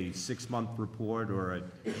report, a 6-month report, or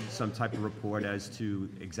some type of report as to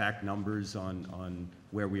exact numbers on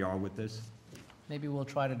where we are with this? Maybe we'll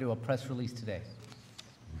try to do a press release today.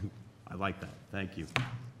 I like that. Thank you.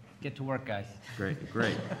 Get to work, guys. Great,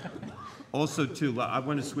 great. Also, too, I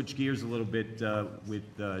want to switch gears a little bit with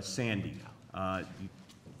Sandy.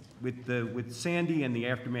 With Sandy and the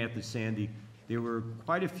aftermath of Sandy, there were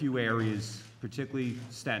quite a few areas, particularly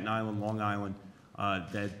Staten Island, Long Island,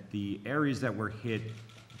 that the areas that were hit,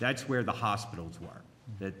 that's where the hospitals were.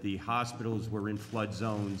 That the hospitals were in flood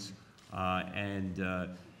zones, has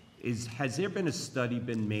there been a study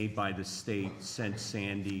been made by the state since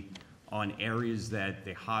Sandy on areas that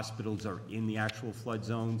the hospitals are in the actual flood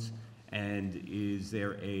zones? And is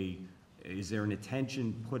there an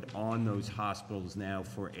attention put on those hospitals now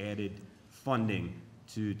for added funding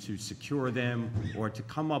to secure them, or to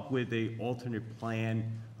come up with a alternate plan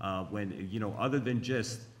when, other than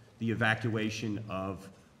just the evacuation of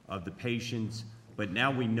the patients, but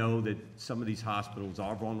now we know that some of these hospitals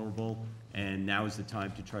are vulnerable, and now is the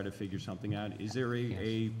time to try to figure something out. Is there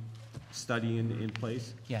a study in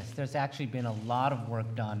place? Yes, there's actually been a lot of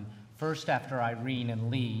work done, first after Irene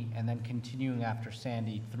and Lee, and then continuing after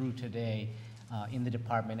Sandy through today in the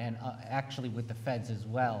department, and actually with the feds as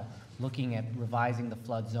well, looking at revising the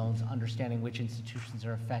flood zones, understanding which institutions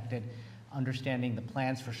are affected, understanding the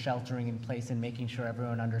plans for sheltering in place and making sure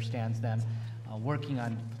everyone understands them, working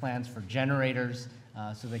on plans for generators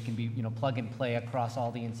so they can be plug and play across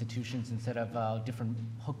all the institutions instead of different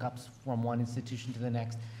hookups from one institution to the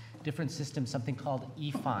next, different systems, something called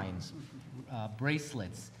e-fines,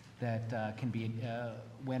 bracelets that can be,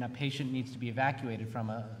 when a patient needs to be evacuated from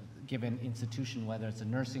a given institution, whether it's a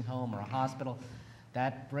nursing home or a hospital,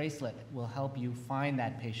 that bracelet will help you find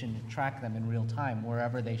that patient and track them in real time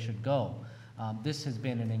wherever they should go. This has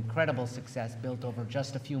been an incredible success built over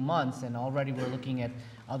just a few months, and already we're looking at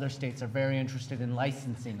other states are very interested in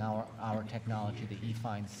licensing our technology, the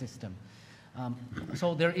e-fine system.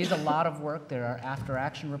 So there is a lot of work. There are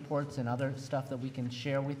after-action reports and other stuff that we can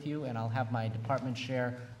share with you, and I'll have my department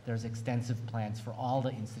share. There's extensive plans for all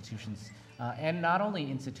the institutions, and not only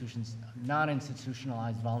institutions,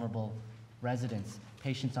 non-institutionalized vulnerable residents,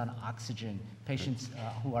 patients on oxygen, patients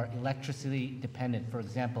who are electricity dependent. For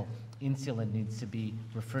example, insulin needs to be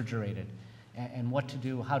refrigerated. And what to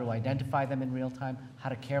do, how to identify them in real time, how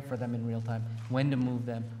to care for them in real time, when to move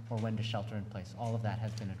them, or when to shelter in place. All of that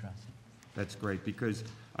has been addressed. That's great, because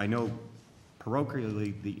I know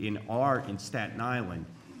parochially, in Staten Island,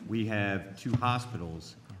 we have 2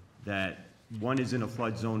 hospitals that one is in a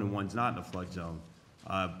flood zone and one's not in a flood zone,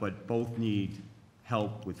 but both need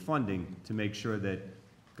help with funding to make sure that,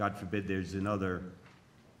 God forbid, there's another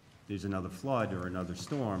flood or another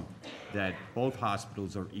storm, that both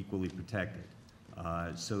hospitals are equally protected.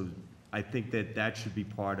 So I think that should be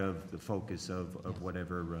part of the focus of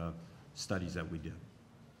whatever studies that we do.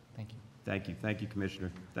 Thank you. Thank you. Thank you,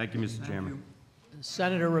 Commissioner. Thank you, Mr. Chairman.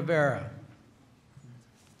 Senator Rivera.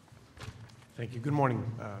 Thank you. Good morning,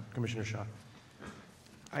 Commissioner Shah.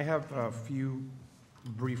 I have a few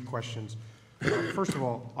brief questions. First of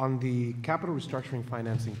all, on the capital restructuring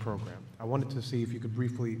financing program, I wanted to see if you could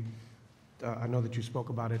briefly, I know that you spoke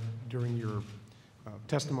about it during your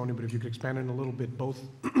testimony, but if you could expand on it a little bit, both,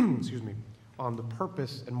 excuse me, on the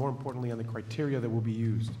purpose and more importantly on the criteria that will be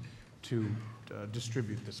used to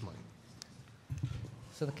distribute this money.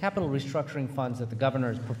 So the capital restructuring funds that the governor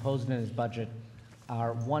has proposed in his budget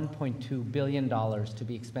are $1.2 billion to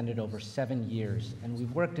be expended over 7 years. And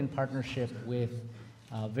we've worked in partnership with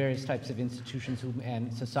various types of institutions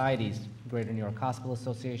and societies, Greater New York Hospital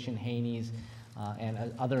Association, Haney's, and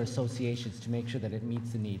other associations to make sure that it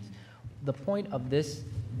meets the needs. The point of this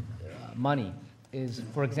money is,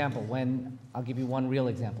 for example, I'll give you one real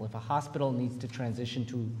example. If a hospital needs to transition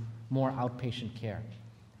to more outpatient care,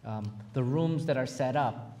 the rooms that are set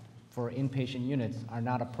up for inpatient units are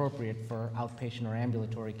not appropriate for outpatient or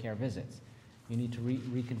ambulatory care visits. You need to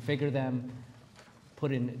reconfigure them,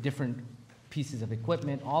 put in different pieces of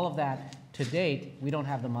equipment, all of that. To date, we don't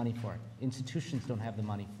have the money for it. Institutions don't have the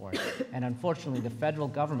money for it. And unfortunately, the federal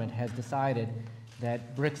government has decided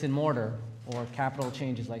that bricks and mortar or capital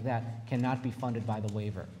changes like that cannot be funded by the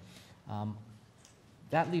waiver.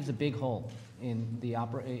 That leaves a big hole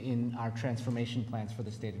in our transformation plans for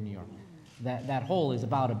the state of New York. That hole is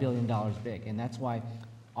about $1 billion big, and that's why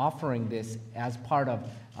offering this as part of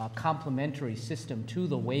a complementary system to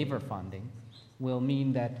the waiver funding will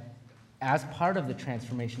mean that as part of the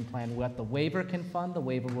transformation plan, what the waiver can fund, the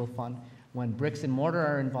waiver will fund. When bricks and mortar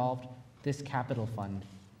are involved, this capital fund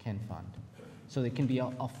can fund. So it can be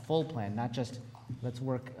a full plan, not just let's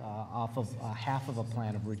work off of half of a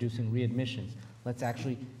plan of reducing readmissions. Let's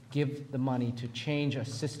actually give the money to change a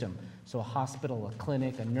system so a hospital, a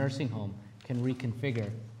clinic, a nursing home can reconfigure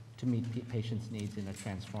to meet patients' needs in a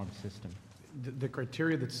transformed system. The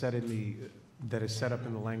criteria that's set in that is set up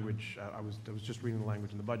in the language, I was just reading the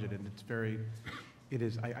language in the budget, and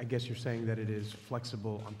I guess you're saying that it is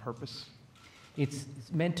flexible on purpose? It's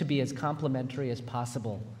meant to be as complementary as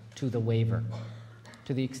possible to the waiver.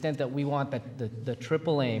 To the extent that we want that the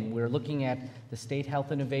triple aim, we're looking at the State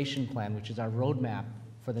Health Innovation Plan, which is our roadmap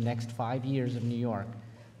for the next 5 years of New York.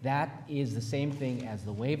 That is the same thing as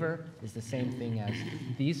the waiver, is the same thing as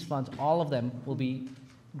these funds. All of them will be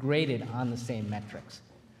graded on the same metrics.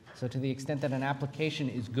 So to the extent that an application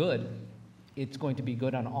is good, it's going to be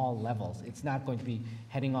good on all levels. It's not going to be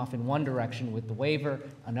heading off in one direction with the waiver,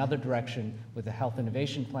 another direction with the Health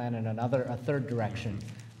Innovation Plan, and a third direction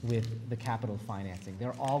with the capital financing.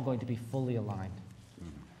 They're all going to be fully aligned.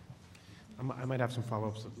 I might have some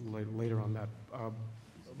follow-ups later on that.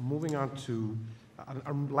 Moving on to,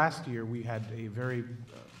 last year we had a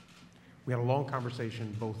long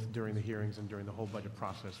conversation both during the hearings and during the whole budget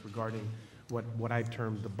process regarding what I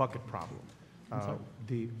termed the bucket problem.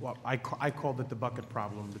 I called it the bucket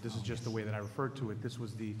problem, but this is just the way that I referred to it. This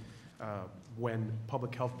was when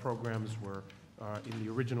public health programs were in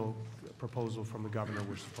the original proposal from the governor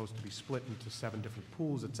were supposed to be split into 7 different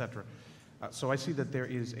pools, et cetera. So I see that there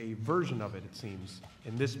is a version of it, it seems,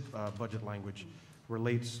 in this budget language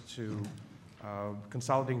relates to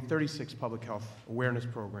consolidating 36 public health awareness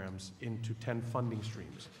programs into 10 funding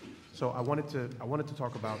streams. So I wanted to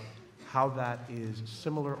talk about how that is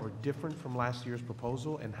similar or different from last year's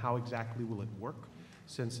proposal, and how exactly will it work,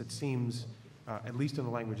 since it seems, at least in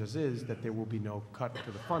the language as is, that there will be no cut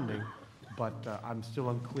to the funding, but I'm still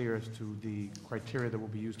unclear as to the criteria that will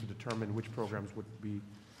be used to determine which programs would be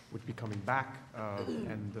coming back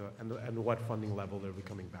and what funding level they'll be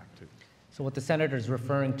coming back to. So what the senator is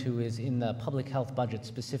referring to is in the public health budget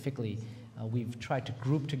specifically, we've tried to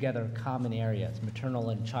group together common areas, maternal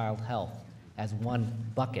and child health, as one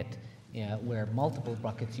bucket, where multiple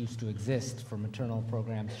buckets used to exist for maternal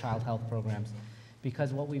programs, child health programs,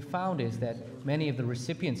 because what we found is that many of the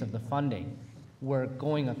recipients of the funding were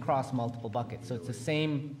going across multiple buckets. So it's the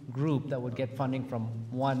same group that would get funding from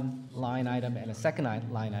one line item and a second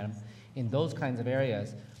line item. In those kinds of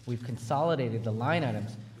areas, we've consolidated the line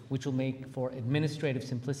items, which will make for administrative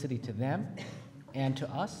simplicity to them, and to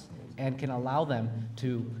us, and can allow them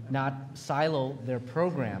to not silo their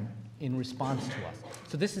program in response to us.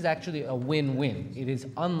 So this is actually a win-win. It is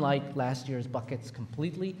unlike last year's buckets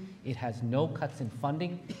completely. It has no cuts in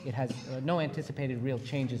funding. It has no anticipated real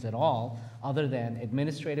changes at all, other than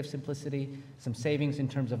administrative simplicity, some savings in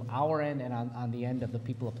terms of our end and on the end of the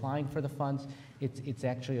people applying for the funds. It's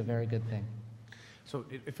actually a very good thing. So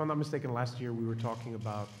if I'm not mistaken, last year we were talking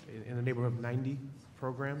about in the neighborhood of 90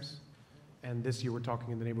 programs, and this year we're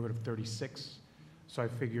talking in the neighborhood of 36. So I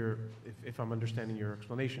figure, if I'm understanding your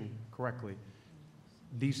explanation correctly,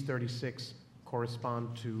 these 36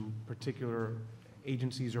 correspond to particular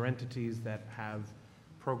agencies or entities that have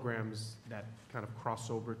programs that kind of cross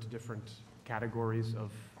over to different categories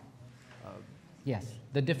of... Yes,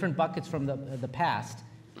 the different buckets from the past,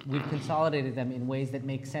 we've consolidated them in ways that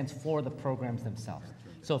make sense for the programs themselves.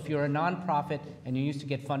 So if you're a nonprofit and you used to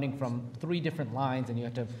get funding from 3 different lines and you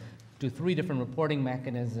have to do 3 different reporting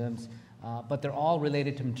mechanisms, but they're all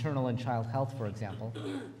related to maternal and child health, for example,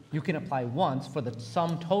 you can apply once for the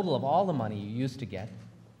sum total of all the money you used to get,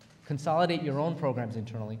 consolidate your own programs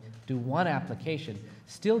internally, do one application,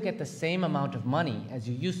 still get the same amount of money as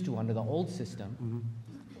you used to under the old system,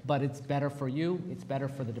 but it's better for you, it's better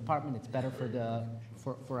for the department, it's better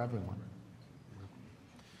for everyone.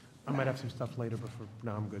 I might have some stuff later, but for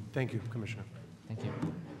now I'm good. Thank you, Commissioner. Thank you.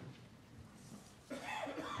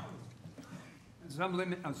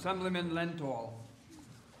 Assemblyman Lenthal.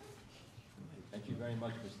 Thank you very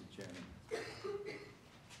much, Mr. Chairman.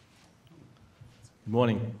 Good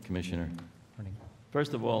morning, Commissioner. Morning.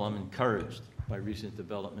 First of all, I'm encouraged by recent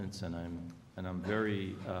developments, and I'm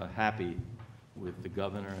very happy with the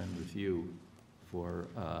governor and with you for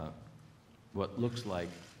what looks like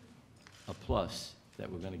a plus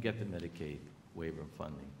that we're going to get the Medicaid waiver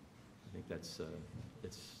funding. I think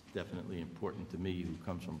it's definitely important to me, who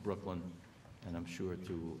comes from Brooklyn, and I'm sure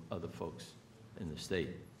to other folks in the state.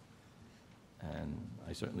 And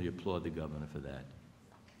I certainly applaud the governor for that.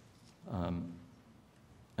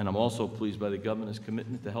 And I'm also pleased by the governor's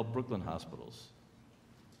commitment to help Brooklyn hospitals.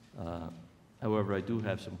 However, I do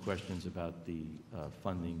have some questions about the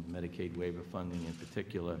funding, Medicaid waiver funding in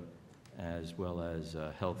particular, as well as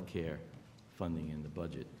health care funding in the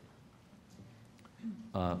budget.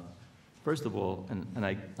 First of all, and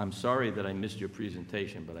I'm sorry that I missed your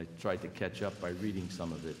presentation, but I tried to catch up by reading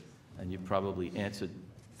some of it, and you probably answered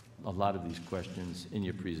a lot of these questions in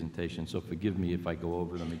your presentation, so forgive me if I go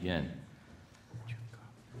over them again.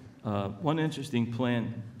 One interesting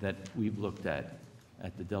plan that we've looked at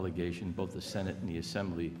the delegation, both the Senate and the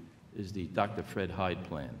Assembly, is the Dr. Fred Hyde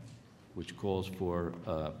plan, which calls for,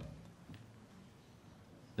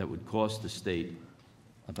 that would cost the state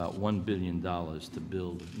about $1 billion to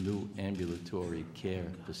build new ambulatory care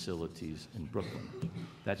facilities in Brooklyn.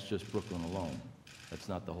 That's just Brooklyn alone. That's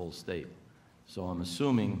not the whole state. So I'm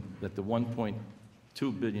assuming that the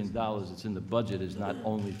 $1.2 billion that's in the budget is not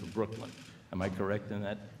only for Brooklyn. Am I correct in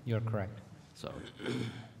that? You're correct. So,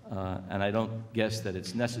 and I don't guess that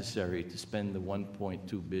it's necessary to spend the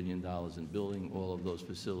 $1.2 billion in building all of those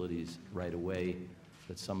facilities right away,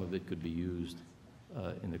 that some of it could be used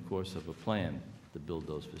in the course of a plan to build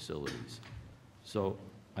those facilities. So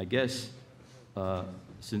I guess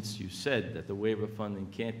since you said that the waiver funding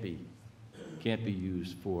can't be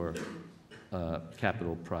used for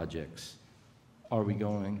capital projects, are we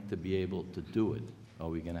going to be able to do it? Are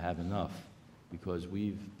we going to have enough? Because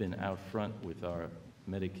we've been out front with our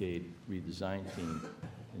Medicaid redesign team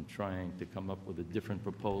in trying to come up with a different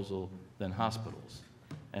proposal than hospitals.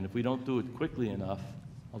 And if we don't do it quickly enough,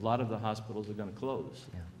 a lot of the hospitals are going to close.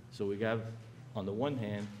 Yeah. So we have, on the one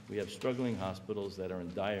hand, we have struggling hospitals that are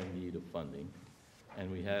in dire need of funding, and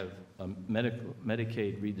we have a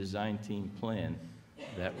Medicaid redesign team plan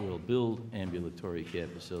that will build ambulatory care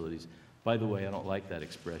facilities. By the way, I don't like that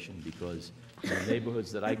expression, because in the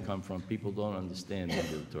neighborhoods that I come from, people don't understand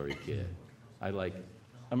ambulatory care. I like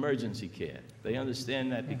emergency care. They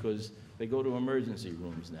understand that because they go to emergency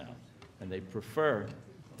rooms now, and they prefer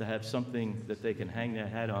to have something that they can hang their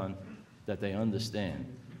hat on that they understand.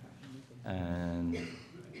 And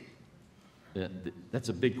that's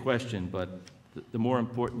a big question, but the more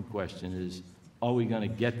important question is, are we going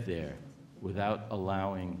to get there without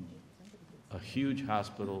allowing a huge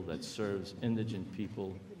hospital that serves indigent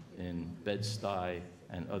people in Bed-Stuy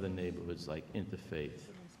and other neighborhoods like Interfaith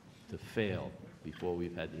to fail before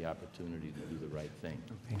we've had the opportunity to do the right thing?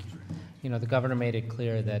 You know, the governor made it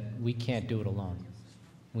clear that we can't do it alone.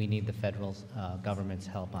 We need the federal government's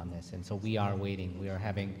help on this, and so we are waiting. We are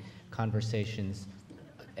having conversations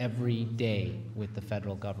every day with the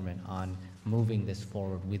federal government on moving this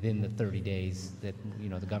forward within the 30 days that, you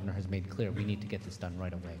know, the governor has made clear. We need to get this done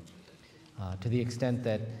right away. To the extent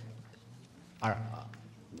that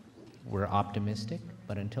we're optimistic,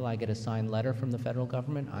 but until I get a signed letter from the federal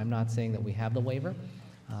government, I'm not saying that we have the waiver.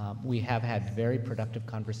 We have had very productive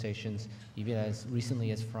conversations, even as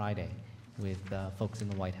recently as Friday, with folks in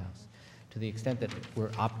the White House. To the extent that we're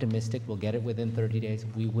optimistic we'll get it within 30 days,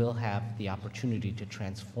 we will have the opportunity to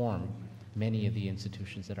transform many of the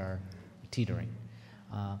institutions that are teetering.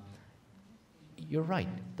 You're right,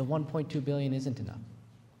 the $1.2 billion isn't enough,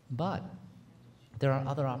 but there are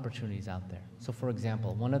other opportunities out there. So for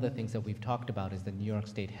example, one of the things that we've talked about is the New York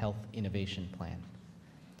State Health Innovation Plan.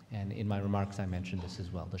 And in my remarks I mentioned this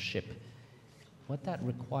as well, the SHIP. What that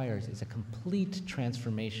requires is a complete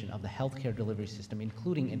transformation of the healthcare delivery system,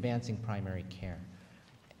 including advancing primary care.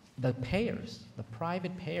 The payers, the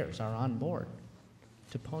private payers, are on board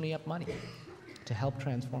to pony up money to help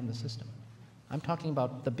transform the system. I'm talking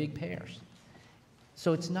about the big payers.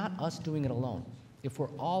 So it's not us doing it alone. If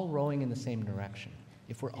we're all rowing in the same direction,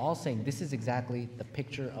 if we're all saying this is exactly the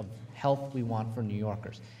picture of health we want for New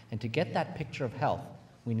Yorkers, and to get that picture of health,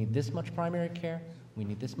 we need this much primary care, we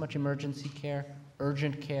need this much emergency care,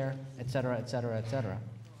 urgent care, et cetera, et cetera, et cetera.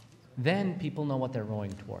 Then people know what they're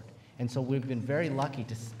rowing toward. And so we've been very lucky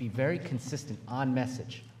to be very consistent on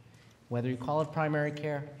message. Whether you call it primary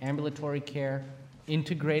care, ambulatory care,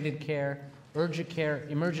 integrated care, urgent care,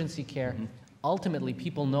 emergency care, ultimately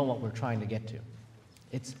people know what we're trying to get to.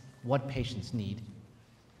 It's what patients need,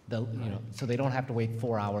 so they don't have to wait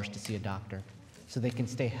 4 hours to see a doctor, so they can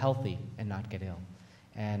stay healthy and not get ill.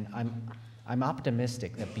 And I'm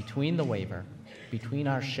optimistic that between the waiver, between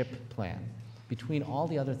our SHIP plan, between all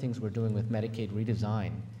the other things we're doing with Medicaid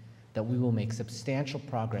redesign, that we will make substantial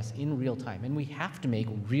progress in real time. And we have to make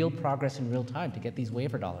real progress in real time to get these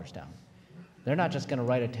waiver dollars down. They're not just going to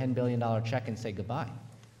write a $10 billion check and say goodbye.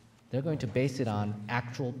 They're going to base it on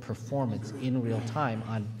actual performance in real time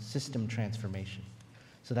on system transformation.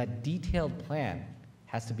 So that detailed plan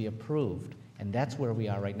has to be approved, and that's where we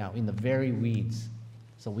are right now, in the very weeds,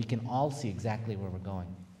 so we can all see exactly where we're going.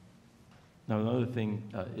 Now, another thing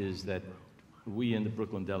is that we in the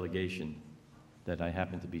Brooklyn delegation, that I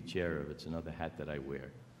happen to be chair of, it's another hat that I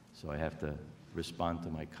wear, so I have to respond to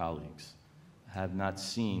my colleagues, have not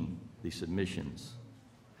seen the submissions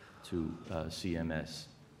to CMS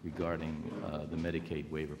regarding the Medicaid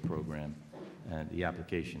waiver program and the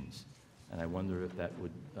applications. And I wonder if that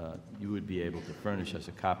would, you would be able to furnish us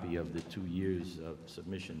a copy of the 2 years of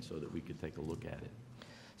submission so that we could take a look at it.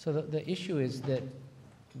 So the issue is that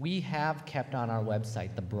we have kept on our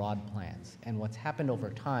website the broad plans. And what's happened over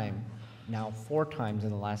time, now 4 times in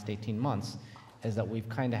the last 18 months, is that we've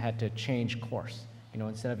kind of had to change course. You know,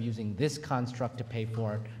 instead of using this construct to pay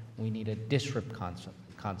for it, we need a disrupt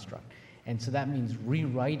construct. And so that means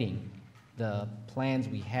rewriting the plans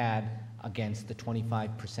we had against the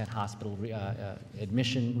 25% hospital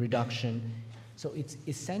admission reduction. So it's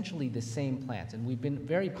essentially the same plans, and we've been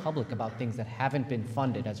very public about things that haven't been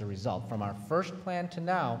funded as a result. From our first plan to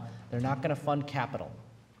now, they're not going to fund capital.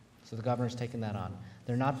 So the governor's taken that on.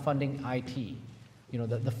 They're not funding IT. You know,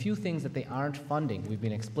 the few things that they aren't funding, we've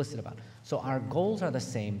been explicit about. So our goals are the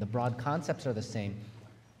same, the broad concepts are the same.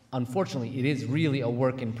 Unfortunately, it is really a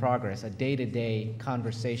work in progress, a day-to-day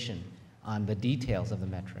conversation on the details of the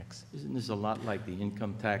metrics. Isn't this a lot like the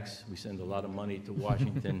income tax? We send a lot of money to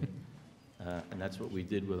Washington, and that's what we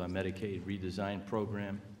did with our Medicaid redesign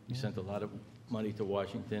program. We sent a lot of money to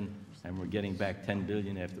Washington, and we're getting back $10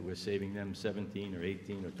 billion after we're saving them 17 or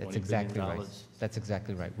 18 or 20 That's exactly billion right. dollars. That's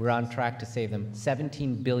exactly right. We're on track to save them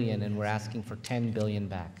 $17 billion, and we're asking for $10 billion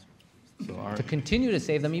back. So to continue to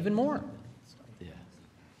save them even more. yeah.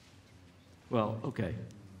 Well, okay.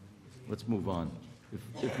 Let's move on.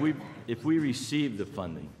 If we receive the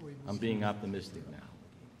funding, I'm being optimistic now,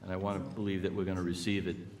 and I want to believe that we're going to receive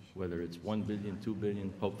it, whether it's $1 billion, $2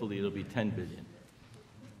 billion, hopefully it'll be $10 billion.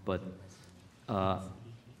 But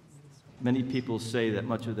many people say that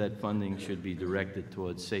much of that funding should be directed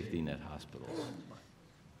towards safety net hospitals.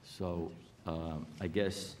 So I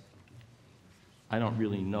guess I don't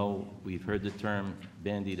really know. We've heard the term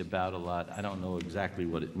bandied about a lot. I don't know exactly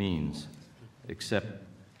what it means, except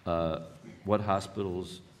what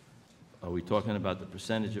hospitals, are we talking about the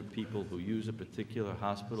percentage of people who use a particular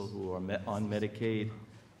hospital who are on Medicaid?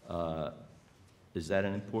 Is that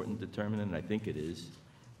an important determinant? I think it is.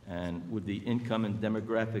 And would the income and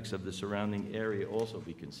demographics of the surrounding area also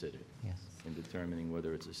be considered in determining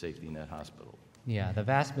whether it's a safety net hospital? Yeah, the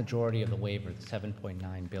vast majority of the waiver, the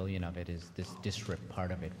 $7.9 billion of it, is this disrupt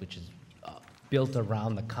part of it, which is built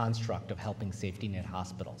around the construct of helping safety net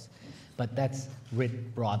hospitals. But that's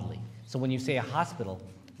writ broadly. So when you say a hospital,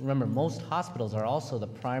 remember, most hospitals are also the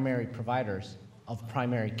primary providers of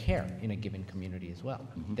primary care in a given community as well.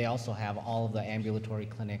 They also have all of the ambulatory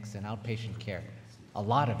clinics and outpatient care. A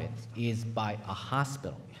lot of it is by a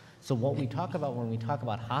hospital. So what we talk about when we talk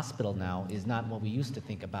about hospital now is not what we used to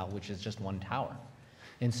think about, which is just one tower.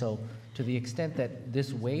 And so to the extent that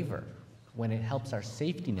this waiver, when it helps our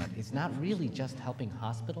safety net, it's not really just helping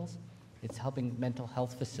hospitals, it's helping mental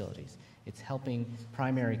health facilities, it's helping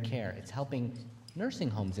primary care, it's helping nursing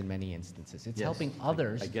homes in many instances. It's Yes, helping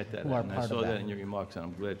others I get that, who are and part I saw of that that. in your remarks, and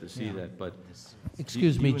I'm glad to see that, but...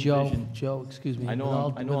 Excuse do me, you Joe, envision- excuse me. I know With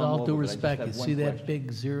all, I know with I'm all over, due but I just respect, have you one see that question.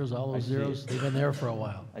 big zeros, all I those see it. zeros? They've been there for a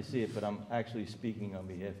while. I see it, but I'm actually speaking on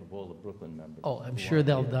behalf of all the Brooklyn members. Oh, I'm who sure aren't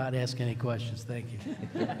they'll here. not ask any questions. Thank you.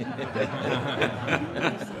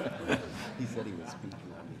 He said he was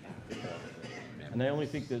speaking on behalf of And I only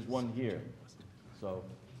think there's one here, so...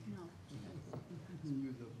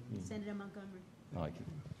 Senator Montgomery. Oh, I can,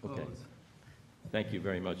 okay. Thank you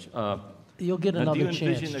very much. You'll get now, another do you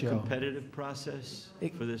chance, envision a Joe. competitive process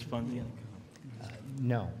for this funding?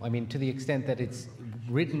 No, I mean, to the extent that it's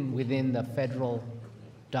written within the federal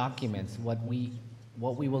documents, what we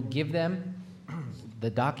will give them, the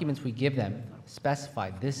documents we give them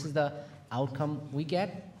specify this is the outcome we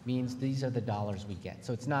get, means these are the dollars we get.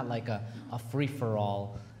 So it's not like a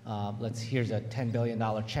free-for-all, here's a $10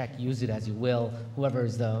 billion check, use it as you will. Whoever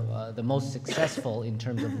is the most successful in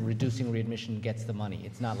terms of reducing readmission gets the money.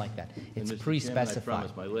 It's not like that. It's And Mr. Chairman, pre-specified. I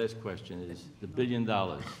promise, my last question is, the $1 billion,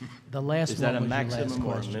 The last is that one a was your last maximum or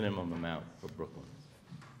a question. minimum amount for Brooklyn?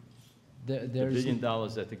 The $1 There's billion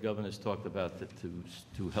that the governor's talked about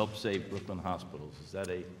to help save Brooklyn hospitals, is that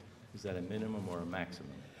a minimum or a maximum?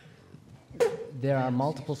 There are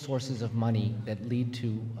multiple sources of money that lead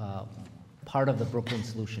to part of the Brooklyn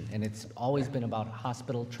solution, and it's always been about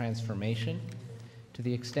hospital transformation. To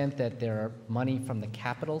the extent that there are money from the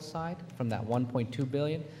capital side, from that $1.2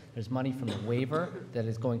 billion, there's money from the waiver that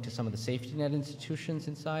is going to some of the safety net institutions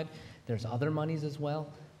inside. There's other monies as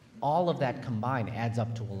well. All of that combined adds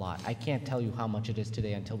up to a lot. I can't tell you how much it is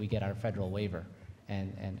today until we get our federal waiver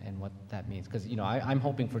and what that means, because I'm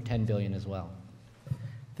hoping for $10 billion as well.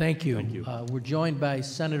 Thank you. Thank you. We're joined by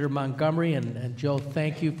Senator Montgomery, and Joe,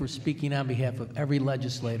 thank you for speaking on behalf of every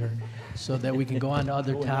legislator so that we can go on to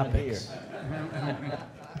other Going on topics.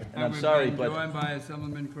 And I'm we've sorry, been but... joined by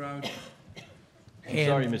Assemblyman Crouch. I'm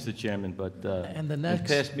sorry, Mr. Chairman, but and the in next-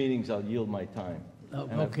 past meetings, I'll yield my time. Oh,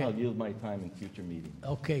 And okay. I'll yield my time in future meetings.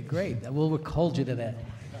 Okay, great. We'll hold you to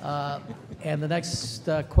that. And the next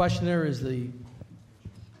questioner is the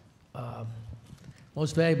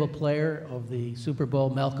most valuable player of the Super Bowl,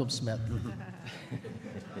 Malcolm Smith.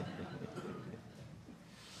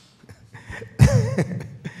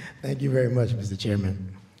 Thank you very much, Mr.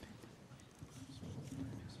 Chairman.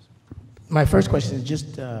 My first question is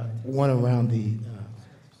just one around the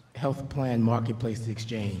health plan marketplace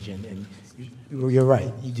exchange. And you're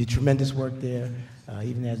right, you did tremendous work there.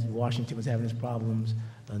 Even as Washington was having its problems,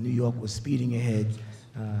 New York was speeding ahead,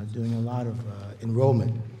 doing a lot of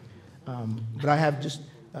enrollment. But I have just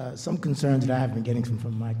some concerns that I have been getting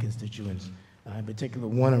from my constituents, in particular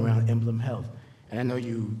one around Emblem Health. And I know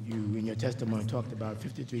you in your testimony talked about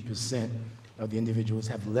 53% of the individuals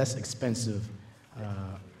have less expensive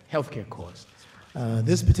healthcare costs.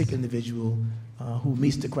 This particular individual who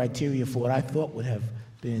meets the criteria for what I thought would have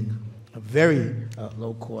been a very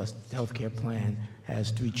low-cost healthcare plan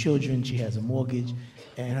has 3 children, she has a mortgage,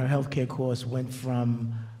 and her healthcare costs went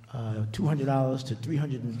from $200 to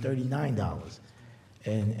 $339.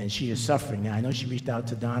 And she is suffering. Now, I know she reached out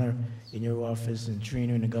to Donna in your office and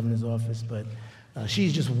Trina in the governor's office, but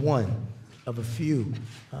she's just one of a few.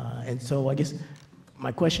 And so I guess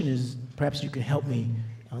my question is, perhaps you can help me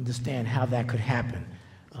understand how that could happen.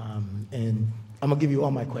 And I'm gonna give you all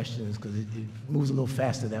my questions because it moves a little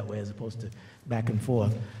faster that way as opposed to back and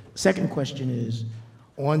forth. Second question is,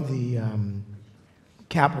 on the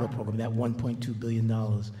capital program, that $1.2 billion,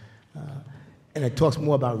 and it talks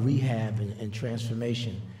more about rehab and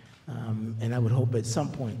transformation. And I would hope at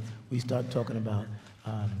some point we start talking about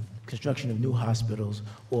construction of new hospitals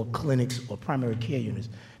or clinics or primary care units.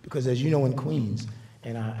 Because as you know, in Queens,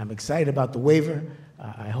 and I'm excited about the waiver,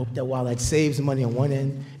 I hope that while that saves money on one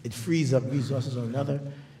end, it frees up resources on another.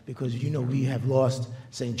 Because you know we have lost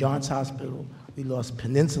St. John's Hospital, we lost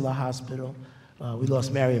Peninsula Hospital, we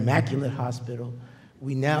lost Mary Immaculate Hospital.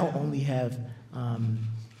 We now only have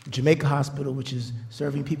Jamaica Hospital, which is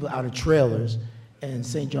serving people out of trailers, and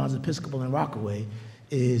St. John's Episcopal in Rockaway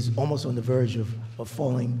is almost on the verge of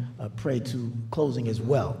falling prey to closing as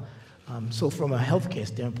well. So from a healthcare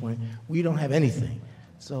standpoint, we don't have anything.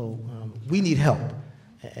 So we need help.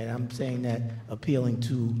 And I'm saying that appealing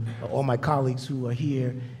to all my colleagues who are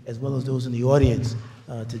here, as well as those in the audience,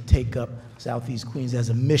 to take up Southeast Queens as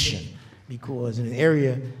a mission. Because in an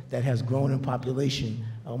area that has grown in population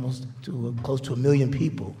almost to close to 1 million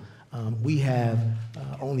people, we have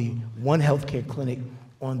only one healthcare clinic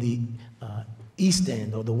on the east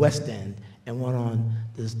end or the west end, and one on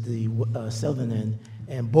the southern end,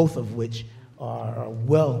 and both of which are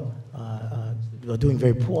are doing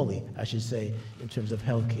very poorly, I should say, in terms of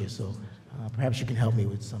healthcare. So perhaps you can help me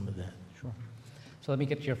with some of that. Sure. So let me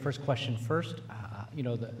get to your first question first. You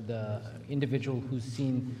know, the individual who's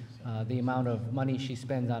seen the amount of money she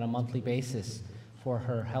spends on a monthly basis for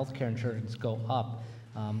her health care insurance go up,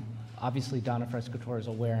 obviously Donna Frescatore is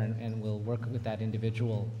aware and will work with that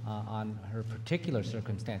individual on her particular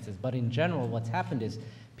circumstances. But in general, what's happened is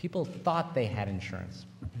people thought they had insurance,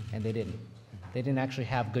 and they didn't. They didn't actually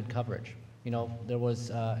have good coverage. You know, there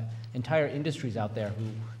was entire industries out there who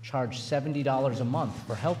charged $70 a month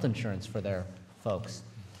for health insurance for their folks.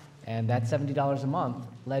 And that $70 a month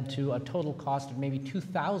led to a total cost of maybe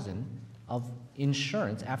 $2,000 of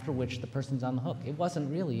insurance, after which the person's on the hook. It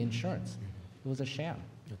wasn't really insurance. It was a sham.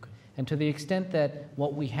 Okay. And to the extent that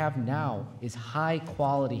what we have now is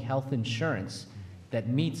high-quality health insurance that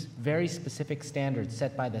meets very specific standards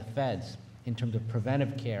set by the feds in terms of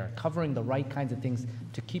preventive care, covering the right kinds of things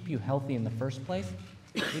to keep you healthy in the first place,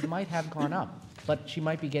 it might have gone up. But she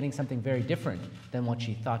might be getting something very different than what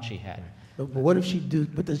she thought she had. But what does she do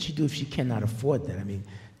if she cannot afford that? I mean,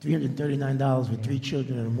 $339 with 3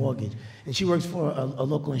 children and a mortgage. And she works for a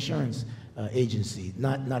local insurance agency,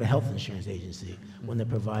 not a health insurance agency, one that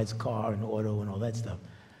provides car and auto and all that stuff.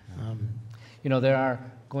 You know, there are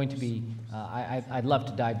going to be, I'd love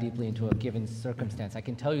to dive deeply into a given circumstance. I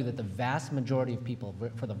can tell you that the vast majority of people,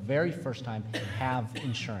 for the very first time, have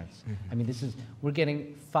insurance. I mean, we're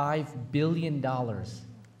getting $5 billion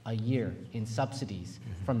a year in subsidies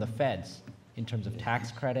from the feds in terms of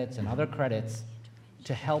tax credits and other credits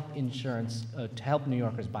to help to help New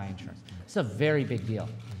Yorkers buy insurance. It's a very big deal.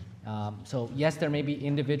 So yes, there may be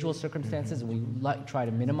individual circumstances, and we try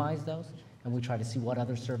to minimize those, and we try to see what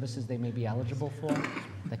other services they may be eligible for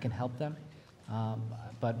that can help them.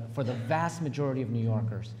 But for the vast majority of New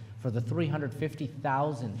Yorkers, for the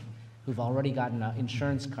 350,000 who've already gotten an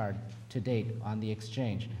insurance card to date on the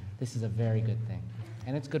exchange, this is a very good thing.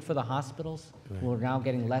 And it's good for the hospitals, who are now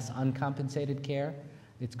getting less uncompensated care.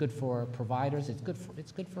 It's good for providers. It's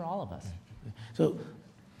good for all of us. So,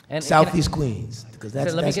 Southeast Queens, because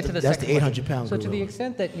that's the 800-pound. So to the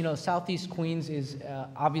extent that, you know, Southeast Queens is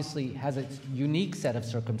obviously has its unique set of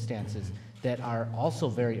circumstances that are also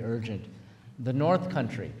very urgent. The North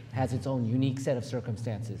Country has its own unique set of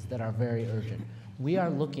circumstances that are very urgent. We are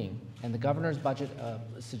looking, and the governor's budget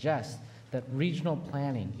suggests that regional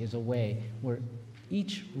planning is a way where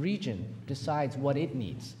each region decides what it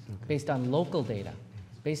needs based on local data,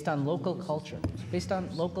 based on local culture, based on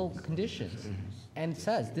local conditions, and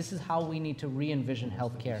says this is how we need to re-envision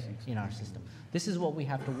healthcare in our system. This is what we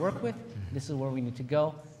have to work with. This is where we need to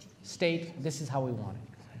go. State, this is how we want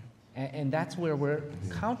it. And that's where we're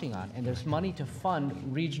counting on. And there's money to fund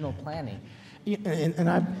regional planning. Yeah,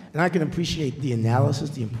 and I can appreciate the analysis,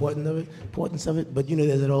 the importance of it, but you know,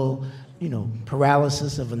 there's an old, you know,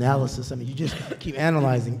 paralysis of analysis. I mean, you just keep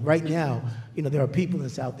analyzing. Right now, you know, there are people in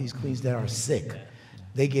Southeast Queens that are sick.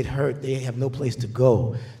 They get hurt. They have no place to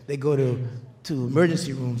go. They go to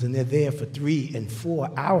emergency rooms, and they're there for 3 and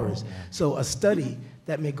 4 hours. So a study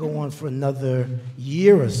that may go on for another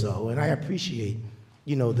year or so, and I appreciate,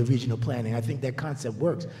 you know, the regional planning. I think that concept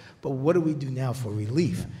works. But what do we do now for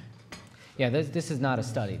relief? Yeah, this is not a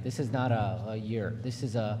study. This is not a year. This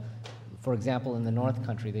is for example, in the North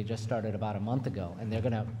Country, they just started about a month ago, and they're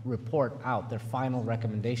going to report out their final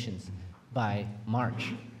recommendations by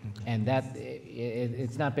March. And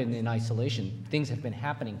it's not been in isolation. Things have been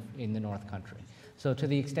happening in the North Country. So to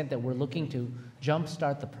the extent that we're looking to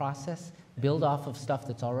jumpstart the process, build off of stuff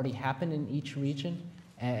that's already happened in each region,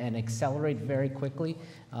 and accelerate very quickly,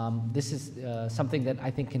 this is something that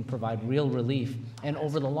I think can provide real relief, and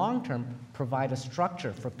over the long term, provide a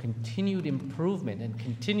structure for continued improvement and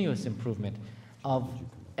continuous improvement of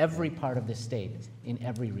every part of the state in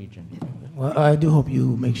every region. Well, I do hope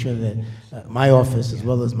you make sure that my office, as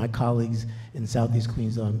well as my colleagues in Southeast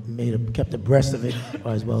Queens, are kept abreast of it,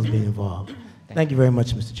 as well as being involved. Thank you very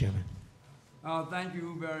much, Mr. Chairman. Thank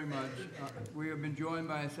you very much. We have been joined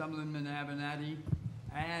by Assemblyman Avenatti,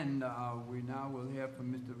 and we now will hear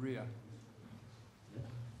from Mr. Rhea.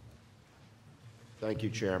 Thank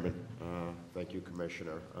you, Chairman. Thank you,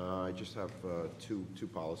 Commissioner. I just have two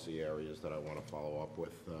policy areas that I want to follow up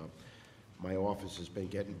with. My office has been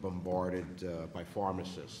getting bombarded by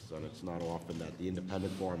pharmacists, and it's not often that the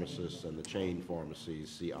independent pharmacists and the chain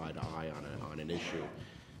pharmacies see eye to eye on an issue.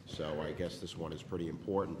 So I guess this one is pretty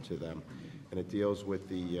important to them, and it deals with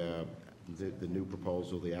the new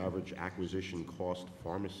proposal, the average acquisition cost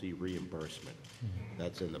pharmacy reimbursement.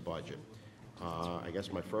 That's in the budget. I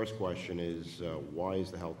guess my first question is, why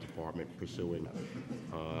is the Health Department pursuing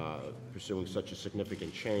such a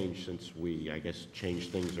significant change since we, I guess,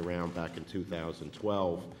 changed things around back in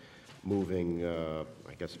 2012, moving,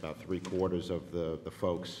 I guess, about 3/4 of the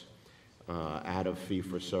folks out of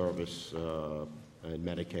fee-for-service and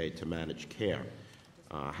Medicaid to managed care?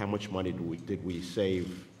 How much money did we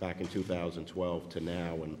save back in 2012 to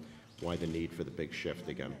now, and why the need for the big shift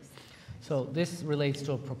again? So this relates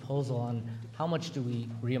to a proposal on how much do we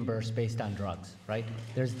reimburse based on drugs, right?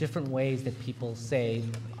 There's different ways that people say,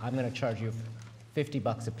 I'm going to charge you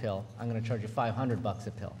 $50 a pill, I'm going to charge you $500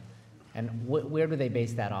 a pill. And where do they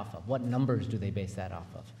base that off of? What numbers do they base that off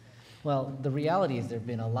of? Well, the reality is there have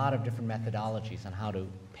been a lot of different methodologies on how to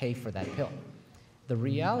pay for that pill. The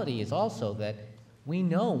reality is also that we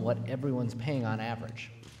know what everyone's paying on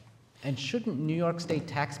average. And shouldn't New York State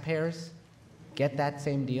taxpayers get that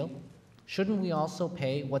same deal? Shouldn't we also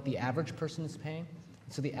pay what the average person is paying?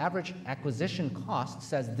 So the average acquisition cost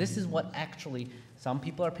says this is what actually, some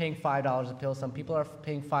people are paying $5 a pill, some people are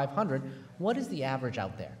paying $500. What is the average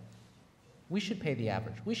out there? We should pay the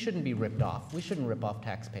average. We shouldn't be ripped off. We shouldn't rip off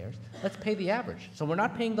taxpayers. Let's pay the average. So we're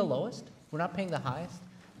not paying the lowest, we're not paying the highest.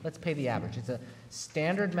 Let's pay the average. It's a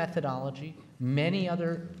standard methodology.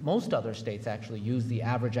 Most other states actually use the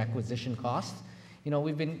average acquisition cost. You know,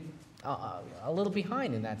 we've been a little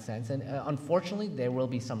behind in that sense, and unfortunately there will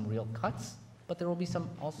be some real cuts, but there will be some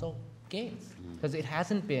also gains, because it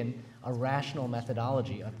hasn't been a rational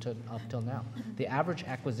methodology up till now. The average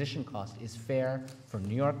acquisition cost is fair for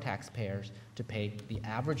New York taxpayers to pay the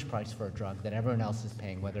average price for a drug that everyone else is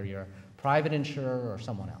paying, whether you're a private insurer or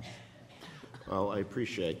someone else. Well, I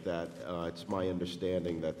appreciate that. It's my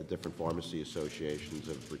understanding that the different pharmacy associations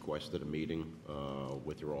have requested a meeting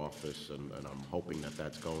with your office, and I'm hoping that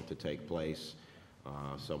that's going to take place.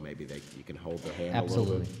 So maybe you can hold their hand a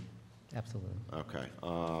little bit. Absolutely. Okay.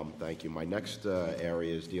 Thank you. My next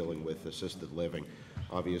area is dealing with assisted living.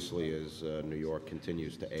 Obviously, as New York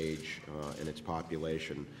continues to age in its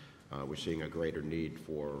population, we're seeing a greater need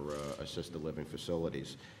for assisted living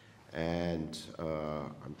facilities. And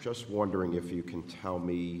I'm just wondering if you can tell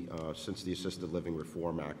me, since the Assisted Living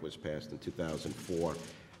Reform Act was passed in 2004,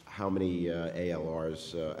 how many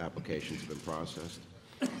ALRs applications have been processed?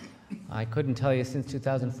 I couldn't tell you since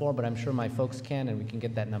 2004, but I'm sure my folks can, and we can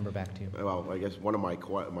get that number back to you. Well, I guess one of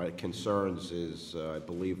my concerns is I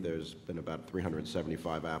believe there's been about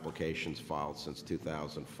 375 applications filed since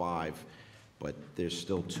 2005, but there's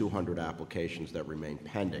still 200 applications that remain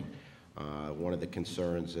pending. One of the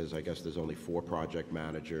concerns is, I guess there's only 4 project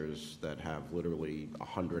managers that have literally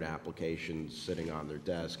 100 applications sitting on their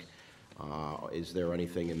desk. Is there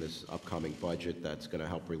anything in this upcoming budget that's going to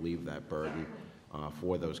help relieve that burden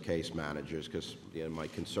for those case managers? Because my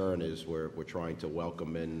concern is we're trying to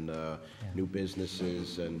welcome in new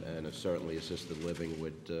businesses, and certainly assisted living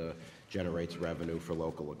would generates revenue for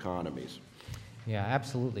local economies. Yeah,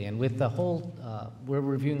 absolutely. And with the whole, we're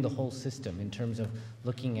reviewing the whole system in terms of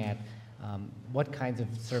looking at what kinds of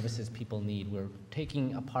services people need. We're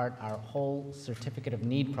taking apart our whole certificate of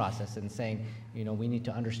need process and saying, you know, we need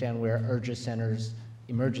to understand where urgent centers,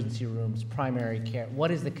 emergency rooms, primary care,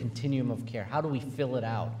 what is the continuum of care? How do we fill it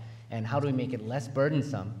out? And how do we make it less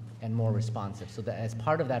burdensome and more responsive? So that as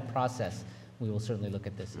part of that process, we will certainly look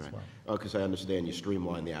at this as well. Because I understand you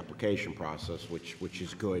streamlined the application process, which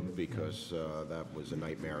is good, because that was a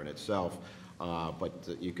nightmare in itself. But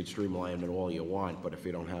you could streamline it all you want, but if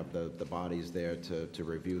you don't have the bodies there to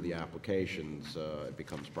review the applications, it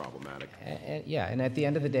becomes problematic. Yeah, and at the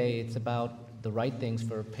end of the day, it's about the right things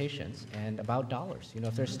for patients and about dollars. You know,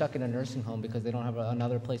 if they're stuck in a nursing home because they don't have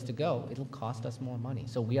another place to go, it'll cost us more money.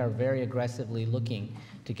 So we are very aggressively looking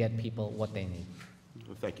to get people what they need.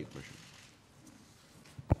 Well, thank you, Commissioner.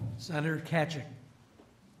 Senator Kachik.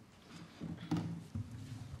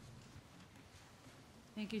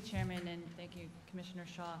 Thank you, Chairman, and thank you, Commissioner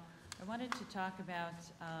Shaw. I wanted to talk about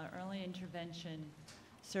early intervention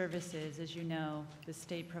services. As you know, the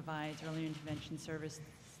state provides early intervention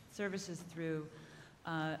services through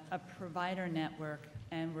a provider network,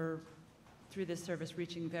 and we're, through this service,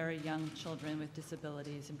 reaching very young children with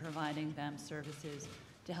disabilities and providing them services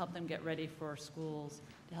to help them get ready for schools,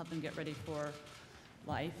 to help them get ready for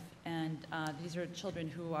life, and these are children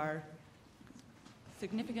who are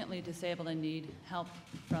significantly disabled and need help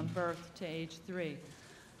from birth to age 3.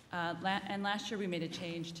 And last year we made a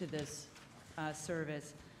change to this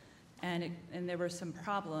service, and there were some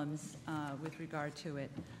problems with regard to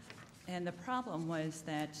it. And the problem was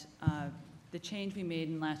that the change we made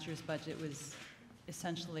in last year's budget was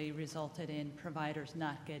essentially resulted in providers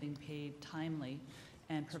not getting paid timely,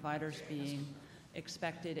 and providers being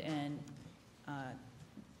expected and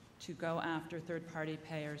to go after third-party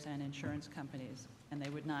payers and insurance companies, and they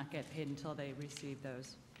would not get paid until they received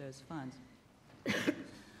those funds.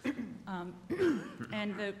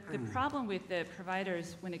 And the problem with the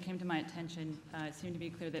providers, when it came to my attention, it seemed to be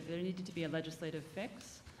clear that there needed to be a legislative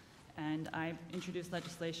fix. And I introduced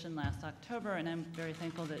legislation last October, and I'm very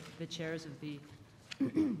thankful that the chairs of the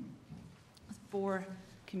 4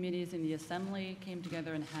 committees in the Assembly came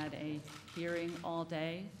together and had a hearing all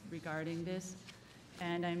day regarding this.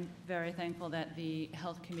 And I'm very thankful that the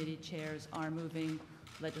Health Committee chairs are moving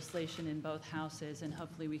legislation in both houses, and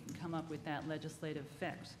hopefully we can come up with that legislative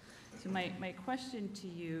fix. So my question to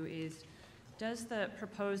you is, does the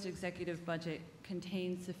proposed executive budget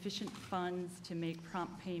contain sufficient funds to make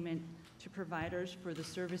prompt payment to providers for the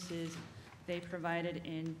services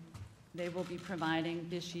they will be providing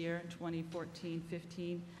this year,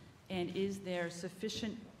 2014-15? And is there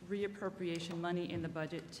sufficient reappropriation money in the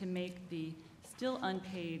budget to make the still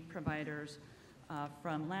unpaid providers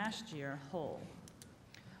from last year whole?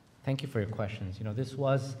 Thank you for your questions. You know, this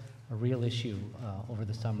was a real issue over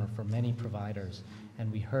the summer for many providers,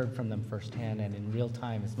 and we heard from them firsthand, and in real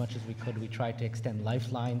time, as much as we could, we tried to extend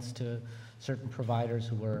lifelines to certain providers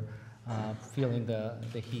who were feeling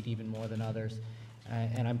the heat even more than others.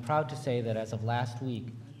 And I'm proud to say that as of last week,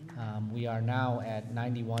 we are now at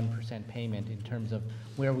 91% payment in terms of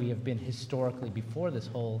where we have been historically before this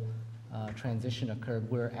whole transition occurred.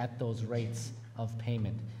 We're at those rates of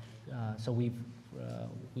payment. So we've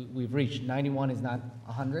reached 91 is not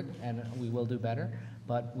 100, and we will do better,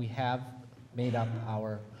 but we have made up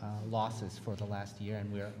our losses for the last year,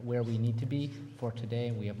 and we're where we need to be for today,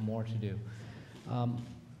 and we have more to do.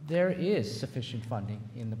 There is sufficient funding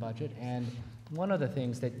in the budget, and one of the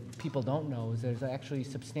things that people don't know is there's actually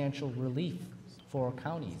substantial relief for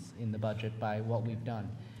counties in the budget by what we've done.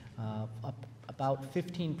 About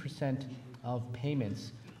 15% of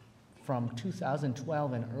payments from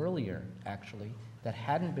 2012 and earlier, actually, that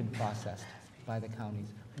hadn't been processed by the counties,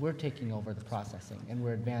 we're taking over the processing, and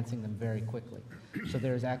we're advancing them very quickly. So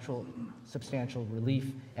there's actual substantial relief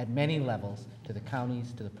at many levels to the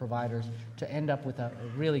counties, to the providers, to end up with a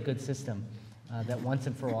really good system that once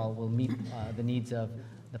and for all will meet the needs of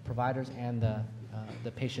the providers and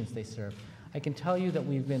the patients they serve. I can tell you that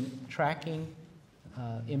we've been tracking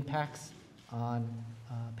impacts on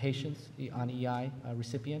patients, on EI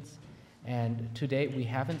recipients, and to date we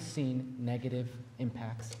haven't seen negative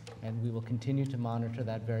impacts, and we will continue to monitor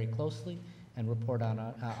that very closely and report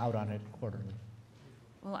out on it quarterly.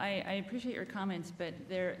 Well, I appreciate your comments, but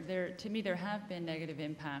to me there have been negative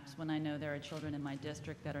impacts when I know there are children in my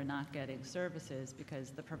district that are not getting services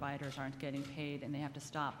because the providers aren't getting paid, and they have to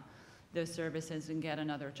stop those services and get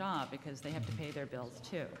another job because they have to pay their bills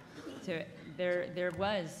too. So there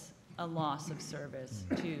was a loss of service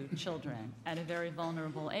to children at a very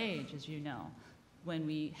vulnerable age, as you know. When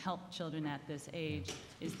we help children at this age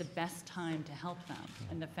is the best time to help them.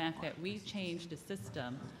 And the fact that we changed a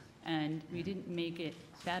system and we didn't make it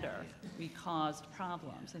better, we caused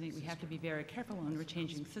problems. I think we have to be very careful when we're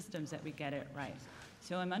changing systems that we get it right.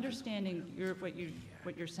 So I'm understanding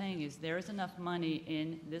what you're saying is there is enough money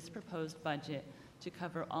in this proposed budget to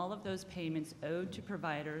cover all of those payments owed to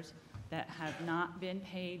providers that have not been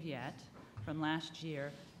paid yet from last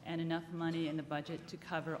year, and enough money in the budget to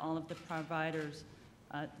cover all of the providers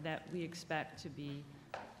that we expect to be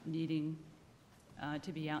needing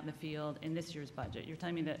to be out in the field in this year's budget. You're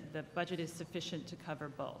telling me that the budget is sufficient to cover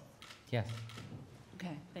both? Yes.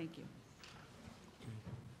 Okay, thank you.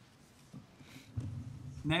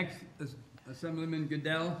 Next, Assemblyman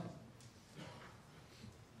Goodell.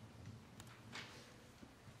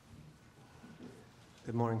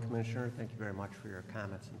 Good morning, Commissioner. Thank you very much for your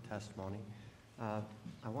comments and testimony.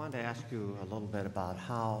 I wanted to ask you a little bit about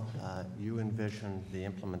how you envision the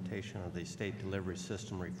implementation of the state delivery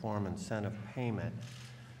system reform incentive payment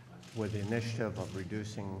with the initiative of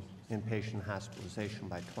reducing inpatient hospitalization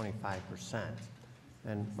by 25%.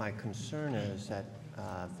 And my concern is that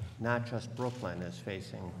not just Brooklyn is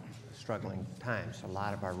facing struggling times, a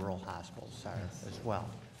lot of our rural hospitals are as well.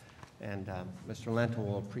 And Mr. Lento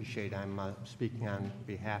will appreciate I'm speaking on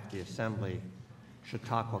behalf of the Assembly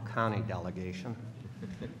Chautauqua County delegation.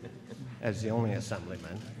 as the only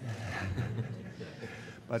assemblyman.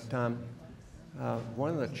 But one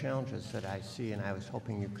of the challenges that I see, and I was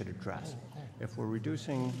hoping you could address, if we're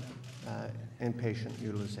reducing inpatient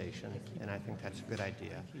utilization, and I think that's a good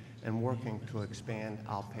idea, and working to expand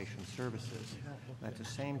outpatient services, at the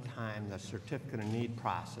same time, the certificate of need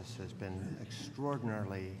process has been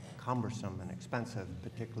extraordinarily cumbersome and expensive,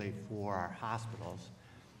 particularly for our hospitals.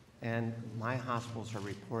 And my hospitals are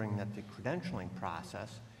reporting that the credentialing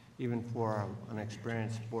process, even for an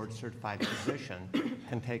experienced board-certified physician,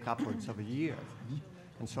 can take upwards of a year.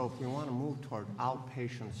 And so if we want to move toward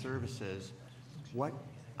outpatient services, what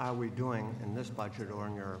are we doing in this budget or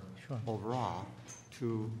in your overall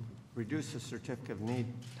to reduce the certificate of need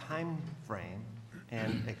time frame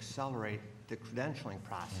and accelerate the credentialing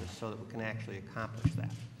process so that we can actually accomplish that?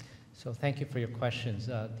 So thank you for your questions.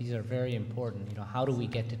 These are very important. You know, how do we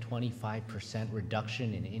get to 25%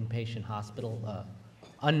 reduction in inpatient hospital,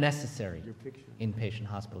 unnecessary inpatient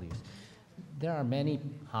hospital use? There are many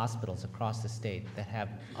hospitals across the state that have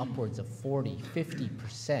upwards of 40,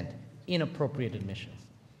 50% inappropriate admissions.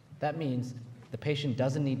 That means the patient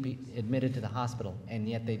doesn't need to be admitted to the hospital, and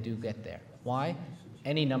yet they do get there. Why?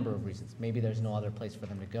 Any number of reasons. Maybe there's no other place for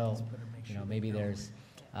them to go. You know, maybe there's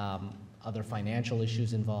other financial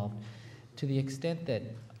issues involved. To the extent that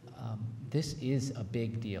this is a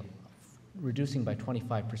big deal, reducing by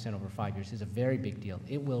 25% over 5 years is a very big deal.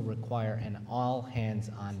 It will require an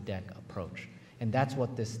all-hands-on-deck approach. And that's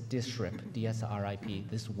what this DSRIP, DSRIP,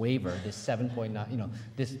 this waiver, this 7.9, you know,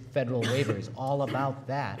 this federal waiver is all about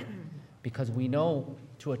that, because we know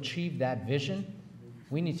to achieve that vision,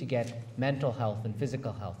 we need to get mental health and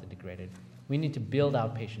physical health integrated. We need to build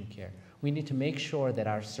outpatient care. We need to make sure that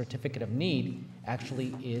our certificate of need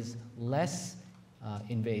actually is less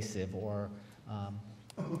invasive or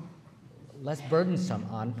less burdensome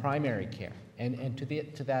on primary care. And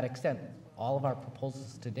to that extent, all of our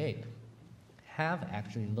proposals to date have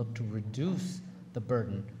actually looked to reduce the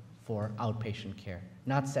burden for outpatient care,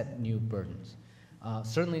 not set new burdens.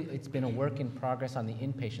 Certainly, it's been a work in progress on the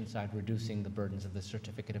inpatient side, reducing the burdens of the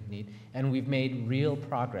certificate of need, and we've made real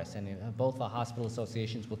progress, and both the hospital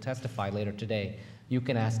associations will testify later today. You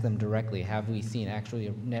can ask them directly, have we seen actually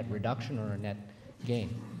a net reduction or a net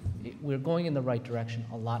gain? We're going in the right direction.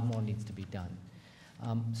 A lot more needs to be done.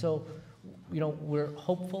 So, you know, we're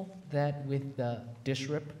hopeful that with the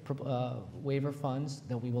DSRIP waiver funds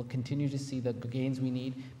that we will continue to see the gains we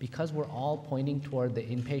need, because we're all pointing toward the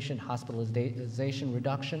inpatient hospitalization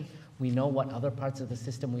reduction. We know what other parts of the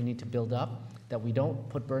system we need to build up, that we don't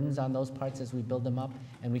put burdens on those parts as we build them up,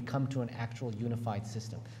 and we come to an actual unified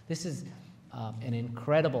system. This is an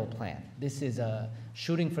incredible plan. This is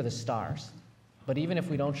shooting for the stars. But even if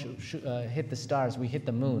we don't hit the stars, we hit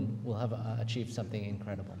the moon, we'll have achieved something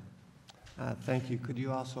incredible. Thank you. Could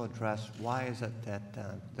you also address why is it that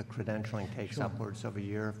the credentialing takes upwards of a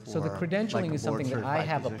year for So the credentialing is something that I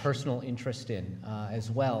have physician? a personal interest in as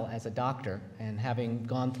well as a doctor, and having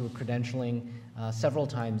gone through credentialing several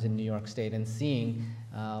times in New York State and seeing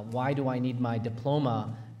why do I need my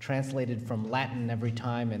diploma translated from Latin every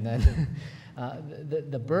time, and then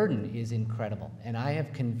the burden is incredible. And I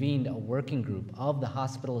have convened a working group of the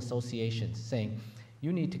hospital associations saying,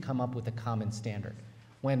 you need to come up with a common standard.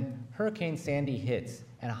 When Hurricane Sandy hits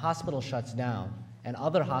and a hospital shuts down and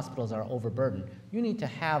other hospitals are overburdened, you need to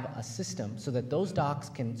have a system so that those docs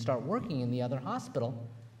can start working in the other hospital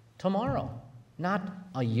tomorrow, not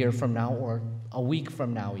a year from now or a week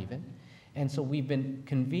from now even. And so we've been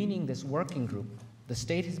convening this working group. The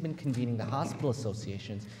state has been convening the hospital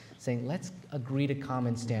associations, saying let's agree to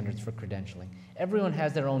common standards for credentialing. Everyone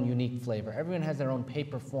has their own unique flavor. Everyone has their own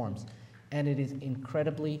paper forms. And it is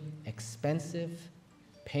incredibly expensive,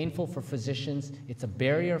 painful for physicians. It's a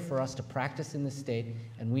barrier for us to practice in the state,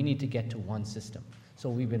 and we need to get to one system. So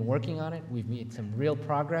we've been working on it. We've made some real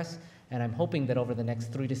progress, and I'm hoping that over the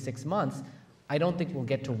next 3 to 6 months, I don't think we'll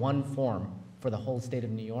get to one form for the whole state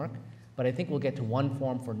of New York, but I think we'll get to one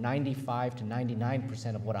form for 95 to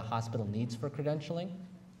 99% of what a hospital needs for credentialing.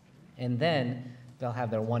 And then they'll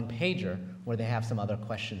have their one pager where they have some other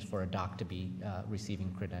questions for a doc to be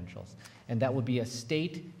receiving credentials. And that would be a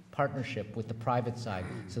state partnership with the private side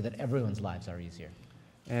so that everyone's lives are easier.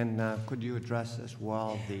 And could you address as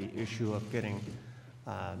well the issue of getting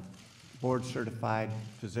board-certified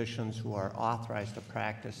physicians who are authorized to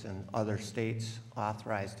practice in other states,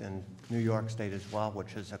 authorized in New York State as well,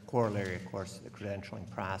 which is a corollary, of course, to the credentialing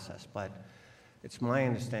process. But it's my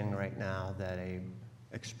understanding right now that a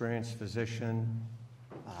experienced physician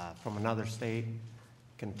from another state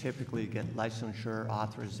can typically get licensure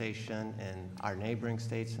authorization in our neighboring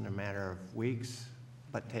states in a matter of weeks,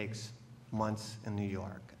 but takes months in New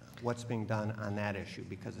York. what's being done on that issue,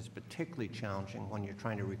 because it's particularly challenging when you're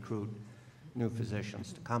trying to recruit new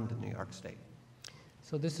physicians to come to New York State.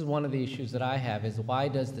 So this is one of the issues that I have, is why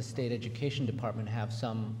does the state education department have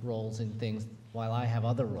some roles in things while I have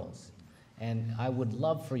other roles? And I would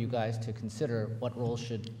love for you guys to consider what roles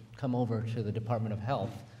should come over to the Department of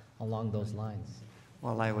Health along those lines.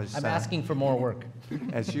 Well, I'm asking for more work.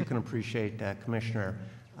 As you can appreciate, Commissioner,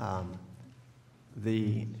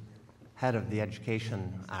 the head of the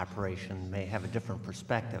education operation may have a different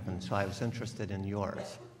perspective, and so I was interested in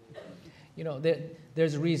yours. You know,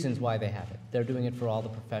 there's reasons why they have it. They're doing it for all the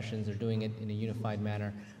professions. They're doing it in a unified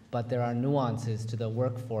manner. But there are nuances to the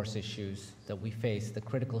workforce issues that we face, the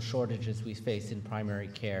critical shortages we face in primary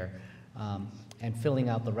care, and filling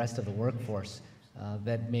out the rest of the workforce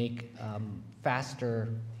that make faster,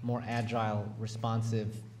 more agile,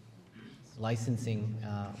 responsive licensing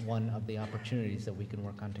one of the opportunities that we can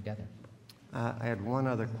work on together. I had one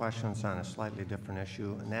other question on a slightly different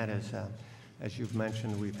issue, and that is, as you've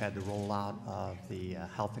mentioned, we've had the rollout of the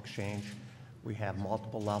health exchange. We have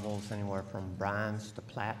multiple levels, anywhere from bronze to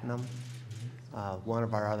platinum. One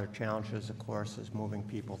of our other challenges, of course, is moving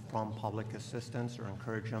people from public assistance or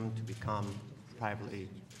encourage them to become privately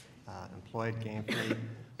employed gainfully.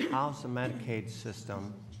 How's the Medicaid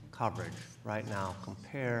system coverage right now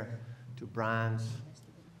compare to bronze,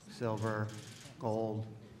 silver, gold,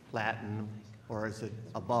 platinum, or is it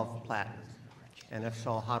above platinum? And if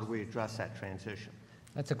so, how do we address that transition?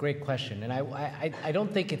 That's a great question, and I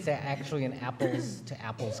don't think it's actually an apples to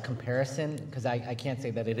apples comparison, because I can't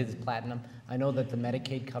say that it is platinum. I know that the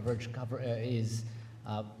Medicaid coverage is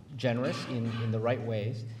generous in the right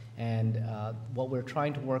ways, and what we're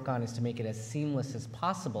trying to work on is to make it as seamless as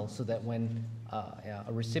possible so that when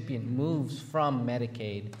a recipient moves from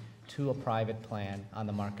Medicaid to a private plan on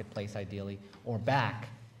the marketplace ideally, or back,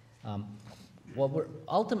 what we're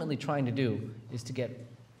ultimately trying to do is to get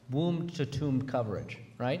womb to tomb coverage,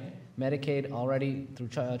 right? Medicaid already, through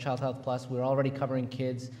Child Health Plus, we're already covering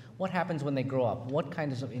kids. What happens when they grow up? What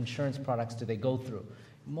kinds of insurance products do they go through?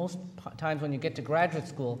 Most times when you get to graduate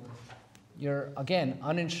school, you're, again,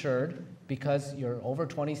 uninsured because you're over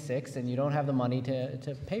 26 and you don't have the money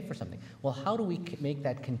to pay for something. Well, how do we make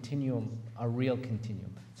that continuum a real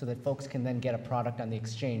continuum so that folks can then get a product on the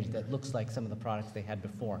exchange that looks like some of the products they had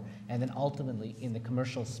before, and then ultimately in the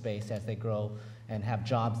commercial space as they grow and have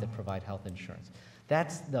jobs that provide health insurance?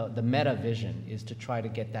 That's the meta vision, is to try to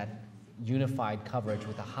get that unified coverage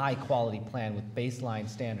with a high quality plan with baseline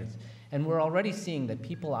standards. And we're already seeing that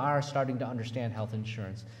people are starting to understand health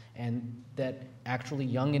insurance, and that actually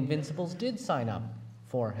young invincibles did sign up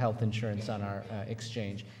for health insurance on our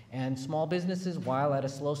exchange. And small businesses, while at a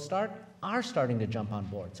slow start, are starting to jump on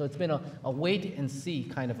board. So it's been a wait and see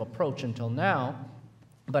kind of approach until now.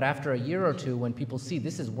 But after a year or two, when people see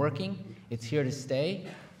this is working, it's here to stay,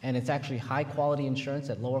 and it's actually high quality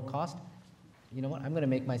insurance at lower cost, you know what, I'm going to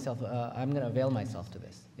make myself, I'm going to avail myself to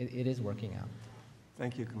this. It is working out.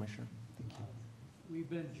 Thank you, Commissioner. Thank you. We've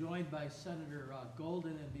been joined by Senator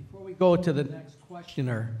Golden, and before we go to the next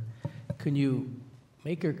questioner, can you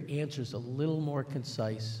make your answers a little more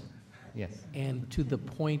concise? Yes. And to the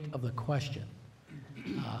point of the question,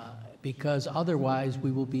 because otherwise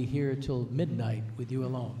we will be here till midnight with you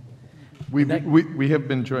alone. We have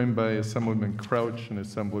been joined by Assemblyman Crouch and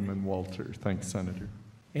Assemblyman Walter. Thanks, Senator.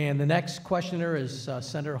 And the next questioner is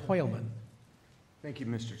Senator Hoylman. Thank you,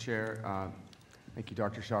 Mr. Chair. Thank you,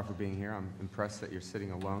 Dr. Shah, for being here. I'm impressed that you're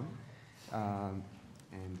sitting alone, and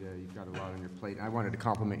you've got a lot on your plate. I wanted to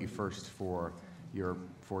compliment you first for your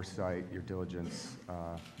foresight, your diligence,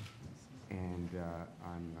 and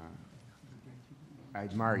I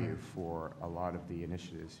admire you for a lot of the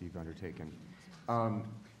initiatives you've undertaken.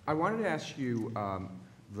 I wanted to ask you,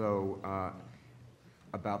 though,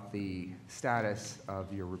 about the status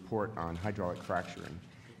of your report on hydraulic fracturing,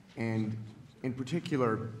 and in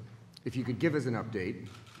particular, if you could give us an update,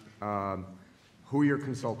 who you're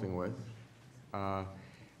consulting with,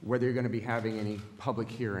 whether you're going to be having any public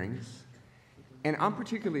hearings, and I'm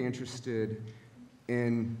particularly interested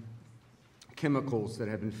in chemicals that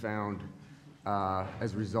have been found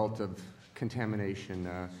as a result of contamination.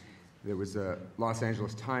 There was a Los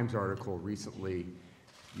Angeles Times article recently,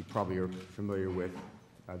 you probably are familiar with,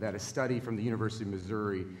 that a study from the University of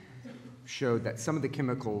Missouri showed that some of the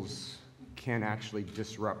chemicals can actually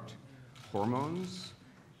disrupt hormones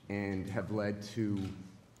and have led to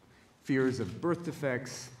fears of birth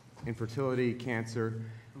defects, infertility, cancer,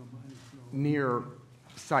 near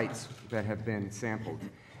sites that have been sampled.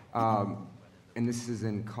 And this is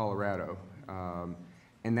in Colorado.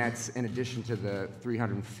 And that's in addition to the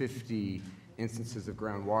 350 instances of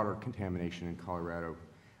groundwater contamination in Colorado.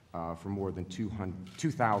 for more than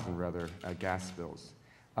 2,000 gas spills.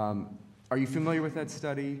 Are you familiar with that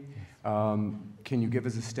study? Can you give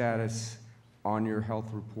us a status on your health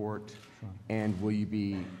report? Sure. And will you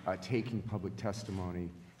be taking public testimony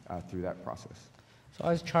through that process? So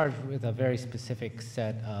I was charged with a very specific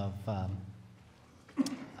set of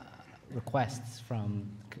requests from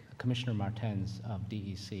Commissioner Martens of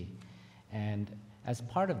DEC. And as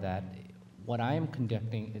part of that, what I am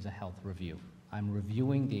conducting is a health review. I'm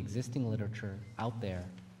reviewing the existing literature out there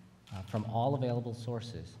from all available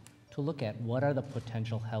sources to look at what are the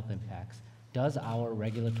potential health impacts. Does our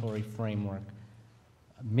regulatory framework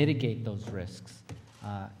mitigate those risks?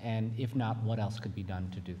 And if not, what else could be done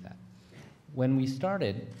to do that? When we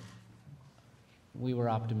started, we were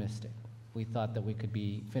optimistic. We thought that we could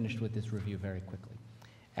be finished with this review very quickly.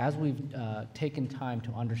 As we've taken time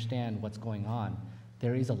to understand what's going on,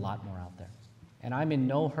 there is a lot more out there. And I'm in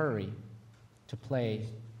no hurry to play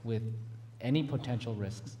with any potential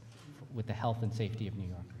risks with the health and safety of New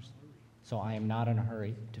Yorkers. So I am not in a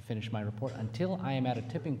hurry to finish my report until I am at a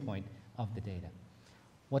tipping point of the data.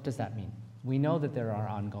 What does that mean? We know that there are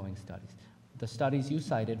ongoing studies. The studies you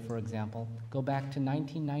cited, for example, go back to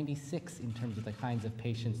 1996 in terms of the kinds of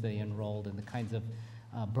patients they enrolled and the kinds of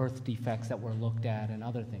birth defects that were looked at and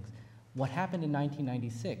other things. What happened in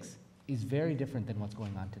 1996 is very different than what's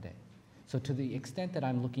going on today. So to the extent that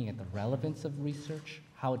I'm looking at the relevance of research,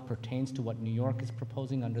 how it pertains to what New York is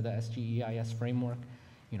proposing under the SGEIS framework,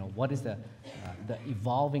 you know, what is the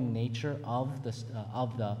evolving nature of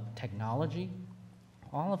the technology,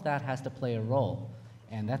 all of that has to play a role.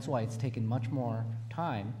 And that's why it's taken much more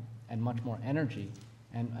time and much more energy,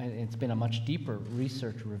 and it's been a much deeper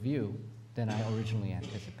research review than I originally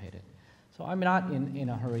anticipated. So I'm not in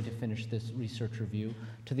a hurry to finish this research review.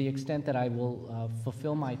 To the extent that I will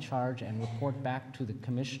fulfill my charge and report back to the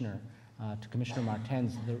commissioner, to Commissioner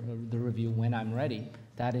Martens, the review when I'm ready,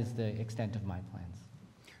 that is the extent of my plans.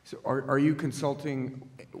 So are you consulting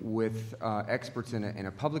with experts in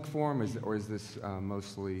a public forum, or is this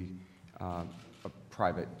mostly a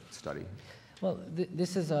private study? Well,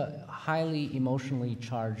 this is a highly emotionally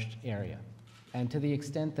charged area. And to the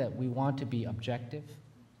extent that we want to be objective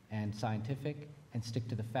and scientific and stick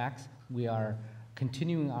to the facts, we are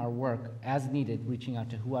continuing our work as needed, reaching out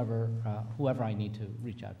to whoever I need to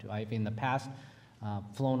reach out to. I've in the past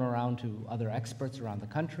flown around to other experts around the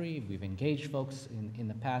country. We've engaged folks in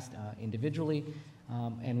the past individually,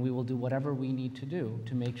 and we will do whatever we need to do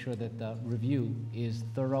to make sure that the review is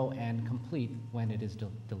thorough and complete when it is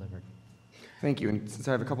delivered. Thank you. And since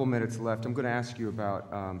I have a couple minutes left, I'm going to ask you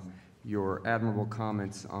about your admirable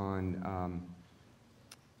comments on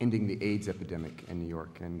ending the AIDS epidemic in New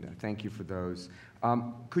York, and thank you for those.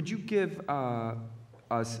 Could you give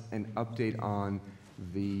us an update on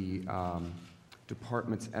the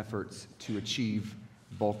department's efforts to achieve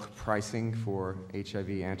bulk pricing for HIV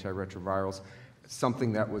antiretrovirals,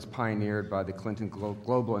 something that was pioneered by the Clinton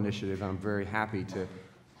Global Initiative? I'm very happy to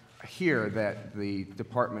hear that the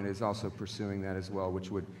department is also pursuing that as well,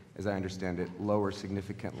 which would, as I understand it, lower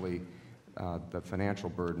significantly the financial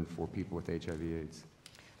burden for people with HIV/AIDS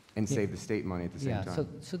and save the state money at the same time.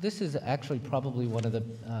 So this is actually probably one of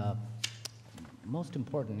the most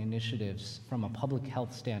important initiatives from a public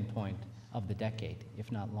health standpoint of the decade, if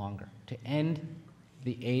not longer, to end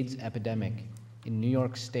the AIDS epidemic in New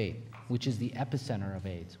York State, which is the epicenter of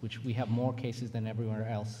AIDS, which we have more cases than everywhere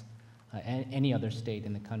else, any other state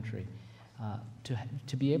in the country.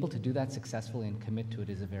 To be able to do that successfully and commit to it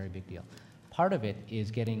is a very big deal. Part of it is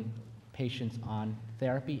getting patients on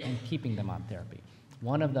therapy and keeping them on therapy.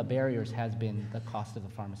 One of the barriers has been the cost of the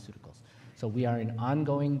pharmaceuticals. So we are in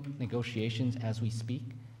ongoing negotiations as we speak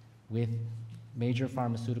with major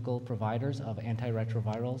pharmaceutical providers of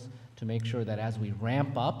antiretrovirals to make sure that as we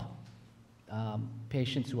ramp up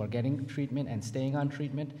patients who are getting treatment and staying on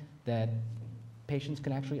treatment, that patients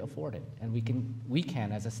can actually afford it, and we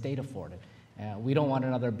can as a state afford it. We don't want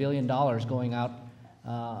another $1 billion going out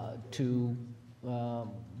to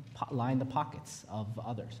line the pockets of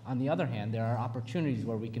others. On the other hand, there are opportunities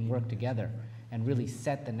where we can work together and really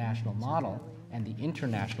set the national model and the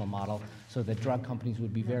international model so that drug companies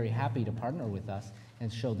would be very happy to partner with us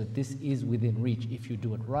and show that this is within reach if you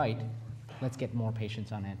do it right. Let's get more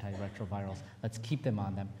patients on antiretrovirals. Let's keep them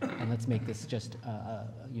on them, and let's make this just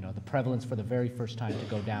the prevalence for the very first time to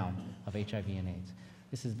go down of HIV and AIDS.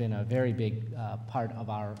 This has been a very big part of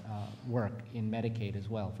our work in Medicaid as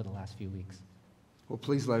well for the last few weeks. Well,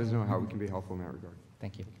 please let us know how we can be helpful in that regard.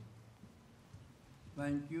 Thank you.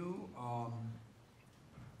 Thank you.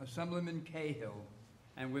 Assemblyman Cahill,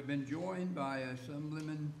 and we've been joined by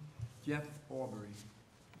Assemblyman Jeff Aubrey.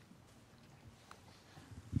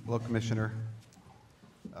 Hello, Commissioner.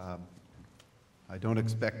 I don't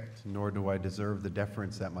expect, nor do I deserve, the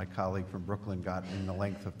deference that my colleague from Brooklyn got in the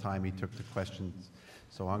length of time he took to questions,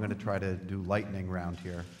 so I'm going to try to do lightning round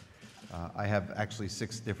here. I have actually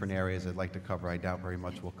 6 different areas I'd like to cover. I doubt very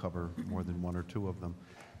much we'll cover more than 1 or 2 of them.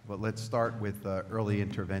 But let's start with early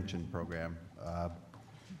intervention program.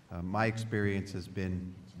 My experience has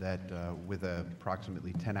been that with a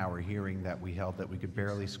approximately 10-hour hearing that we held, that we could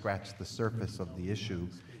barely scratch the surface of the issue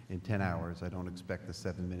in 10 hours. I don't expect the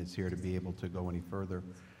 7 minutes here to be able to go any further.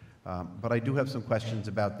 But I do have some questions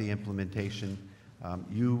about the implementation.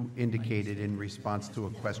 You indicated in response to a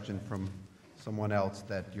question from someone else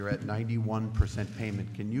that you're at 91%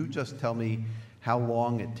 payment. Can you just tell me how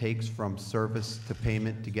long it takes from service to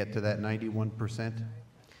payment to get to that 91%?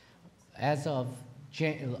 As of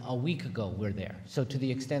a week ago, we're there. So to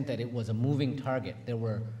the extent that it was a moving target,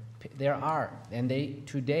 there are, and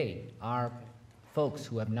today are folks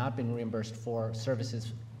who have not been reimbursed for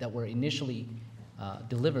services that were initially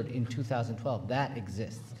delivered in 2012. That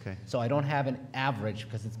exists. Okay. So I don't have an average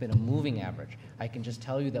because it's been a moving average. I can just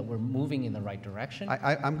tell you that we're moving in the right direction.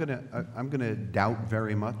 I'm gonna doubt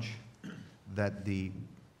very much that the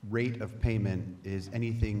rate of payment is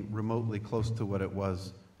anything remotely close to what it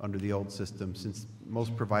was under the old system, since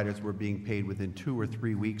most providers were being paid within 2 or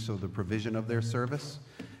 3 weeks of the provision of their service.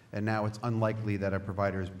 And now it's unlikely that a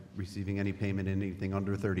provider is receiving any payment in anything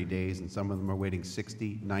under 30 days, and some of them are waiting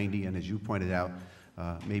 60, 90, and as you pointed out,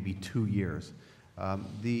 maybe 2 years.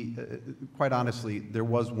 Quite honestly, there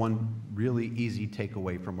was one really easy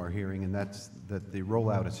takeaway from our hearing, and that's that the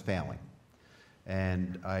rollout is failing.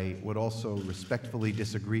 And I would also respectfully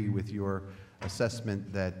disagree with your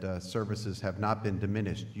assessment that services have not been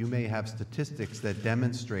diminished. You may have statistics that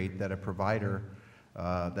demonstrate that a provider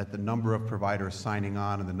that the number of providers signing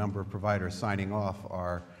on and the number of providers signing off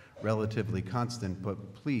are relatively constant,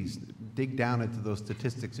 but please dig down into those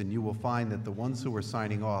statistics and you will find that the ones who are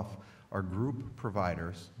signing off are group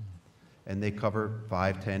providers, and they cover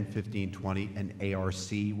 5, 10, 15, 20, and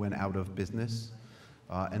ARC went out of business.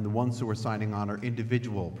 And the ones who are signing on are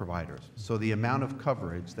individual providers. So the amount of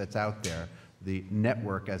coverage that's out there, the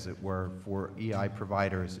network, as it were, for EI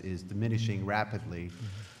providers is diminishing rapidly,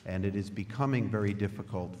 and it is becoming very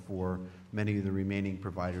difficult for many of the remaining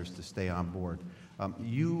providers to stay on board.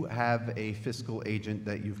 You have a fiscal agent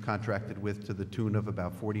that you've contracted with to the tune of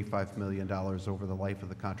about $45 million over the life of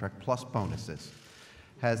the contract, plus bonuses.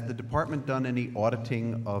 Has the department done any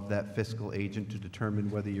auditing of that fiscal agent to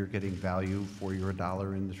determine whether you're getting value for your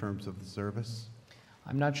dollar in terms of the service?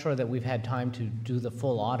 I'm not sure that we've had time to do the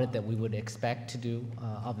full audit that we would expect to do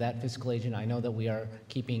of that fiscal agent. I know that we are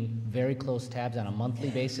keeping very close tabs on a monthly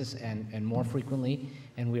basis and more frequently,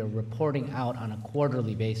 and we are reporting out on a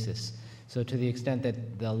quarterly basis. So to the extent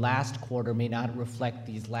that the last quarter may not reflect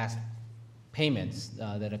these last payments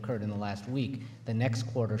that occurred in the last week, the next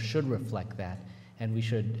quarter should reflect that, and we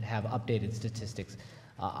should have updated statistics.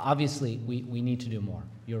 Obviously, we need to do more.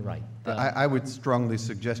 You're right. I would strongly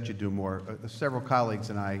suggest you do more. Several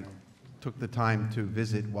colleagues and I took the time to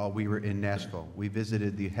visit while we were in Nashville. We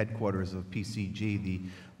visited the headquarters of PCG, the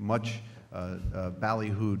much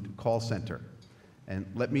ballyhooed call center. And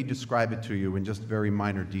let me describe it to you in just very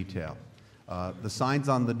minor detail. The signs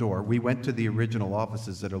on the door, we went to the original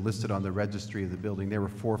offices that are listed on the registry of the building. They were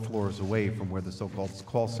 4 floors away from where the so-called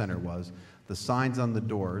call center was. The signs on the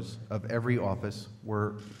doors of every office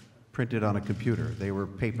were printed on a computer. They were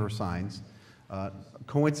paper signs.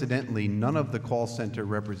 Coincidentally, none of the call center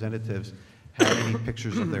representatives had any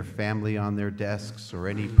pictures of their family on their desks or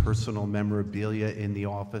any personal memorabilia in the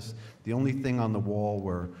office. The only thing on the wall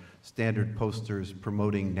were standard posters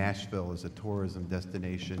promoting Nashville as a tourism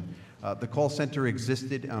destination. The call center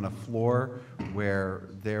existed on a floor where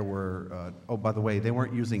there were, oh, by the way, they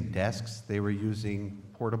weren't using desks, they were using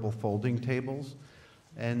portable folding tables,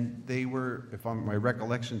 and they were, if my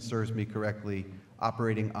recollection serves me correctly,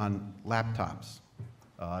 operating on laptops,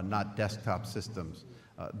 not desktop systems.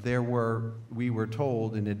 We were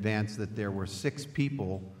told in advance that there were 6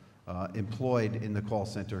 people employed in the call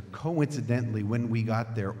center. Coincidentally, when we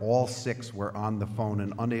got there, all 6 were on the phone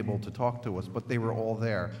and unable to talk to us, but they were all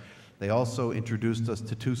there. They also introduced us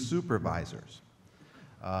to 2 supervisors.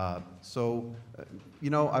 You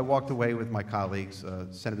know, I walked away with my colleagues,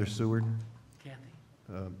 Senator Seward,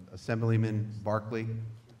 Assemblyman Barkley,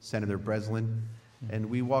 Senator Breslin, and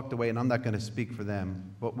we walked away, and I'm not going to speak for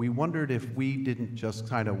them, but we wondered if we didn't just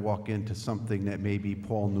kind of walk into something that maybe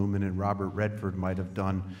Paul Newman and Robert Redford might have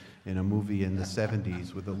done in a movie in the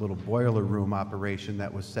 70s with a little boiler room operation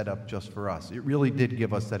that was set up just for us. It really did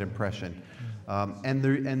give us that impression. And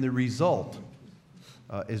the result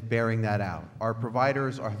is bearing that out. Our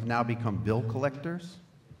providers have now become bill collectors.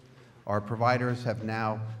 Our providers have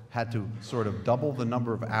now had to sort of double the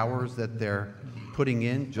number of hours that they're putting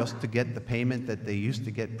in just to get the payment that they used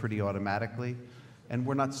to get pretty automatically, and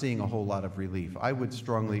we're not seeing a whole lot of relief. I would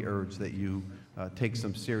strongly urge that you take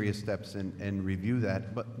some serious steps and review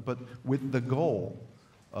that, but with the goal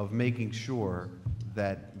of making sure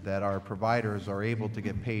that our providers are able to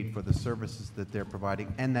get paid for the services that they're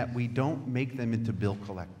providing, and that we don't make them into bill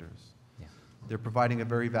collectors. Yeah. They're providing a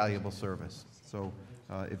very valuable service. So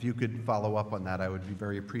if you could follow up on that, I would be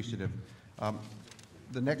very appreciative.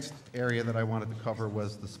 The next area that I wanted to cover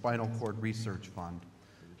was the Spinal Cord Research Fund.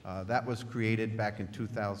 That was created back in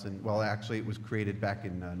 2000, well actually it was created back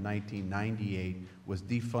in 1998, was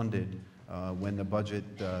defunded when the budget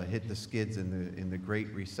hit the skids in the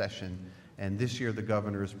Great Recession, and this year the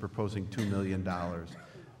governor is proposing $2 million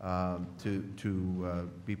to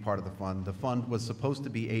be part of the fund. The fund was supposed to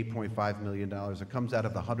be $8.5 million. It comes out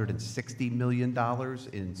of the $160 million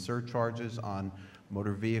in surcharges on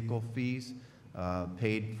motor vehicle fees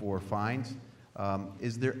paid for fines.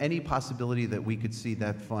 Is there any possibility that we could see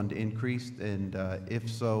that fund increased? And if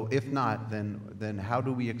so, if not, then how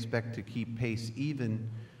do we expect to keep pace even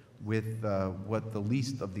with what the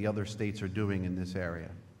least of the other states are doing in this area?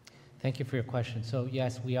 Thank you for your question. So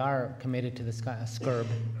yes, we are committed to the SCRB,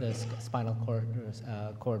 the Spinal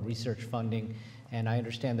Cord Research Funding, and I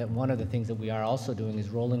understand that one of the things that we are also doing is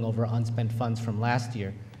rolling over unspent funds from last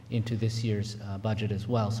year into this year's budget as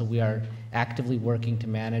well. So we are actively working to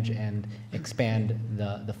manage and expand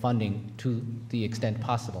the funding to the extent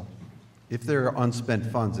possible. If there are unspent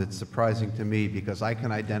funds, it's surprising to me because I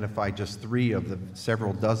can identify just 3 of the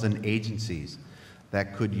several dozen agencies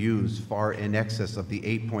that could use far in excess of the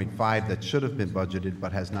 8.5 that should have been budgeted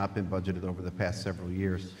but has not been budgeted over the past several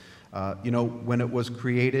years. You know, when it was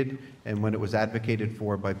created and when it was advocated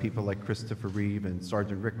for by people like Christopher Reeve and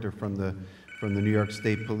Sergeant Richter from the New York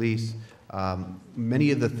State Police,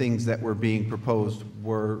 many of the things that were being proposed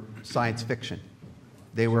were science fiction.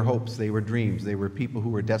 They were hopes, they were dreams, they were people who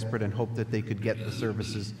were desperate and hoped that they could get the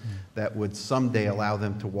services that would someday allow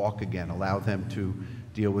them to walk again, allow them to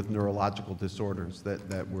deal with neurological disorders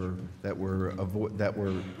that were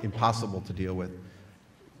impossible to deal with.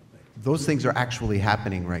 Those things are actually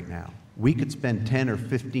happening right now. We could spend $10 or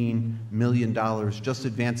 $15 million just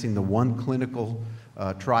advancing the one clinical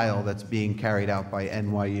trial that's being carried out by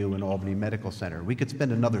NYU and Albany Medical Center. We could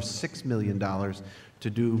spend another $6 million to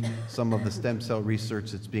do some of the stem cell research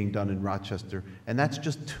that's being done in Rochester, and that's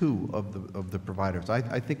just 2 of the providers.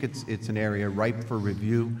 I think it's an area ripe for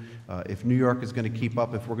review. If New York is going to keep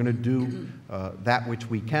up, if we're going to do that which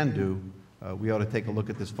we can do, we ought to take a look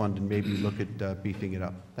at this fund and maybe look at beefing it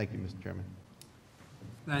up. Thank you, Mr. Chairman.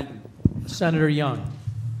 Thank you. Senator Young.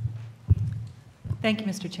 Thank you,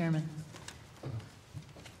 Mr. Chairman.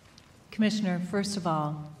 Commissioner, first of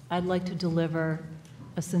all, I'd like to deliver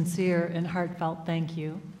a sincere and heartfelt thank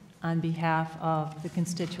you on behalf of the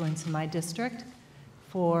constituents in my district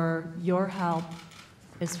for your help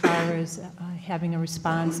as far as having a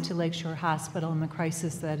response to Lakeshore Hospital and the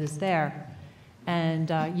crisis that is there.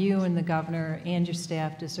 And you and the governor and your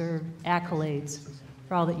staff deserve accolades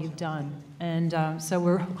for all that you've done. And so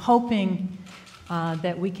we're hoping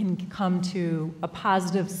that we can come to a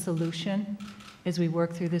positive solution as we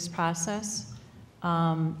work through this process.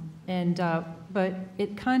 But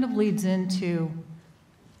it kind of leads into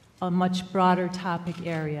a much broader topic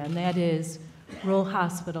area, and that is rural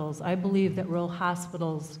hospitals. I believe that rural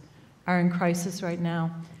hospitals are in crisis right now.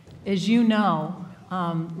 As you know,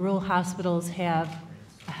 rural hospitals have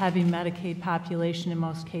a heavy Medicaid population in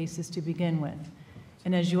most cases to begin with.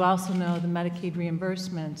 And as you also know, the Medicaid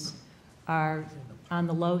reimbursements are on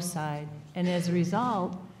the low side. And as a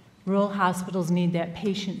result, rural hospitals need that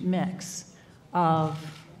patient mix of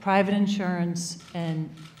private insurance and,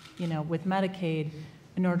 with Medicaid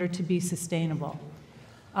in order to be sustainable.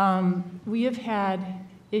 We have had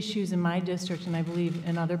issues in my district, and I believe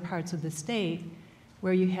in other parts of the state,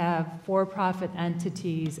 where you have for-profit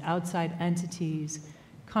entities, outside entities,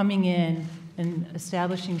 coming in and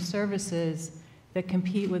establishing services that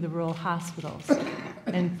compete with the rural hospitals.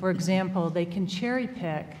 And for example, they can cherry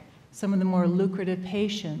pick some of the more lucrative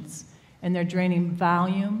patients, and they're draining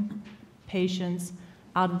volume patients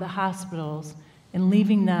out of the hospitals and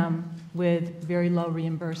leaving them with very low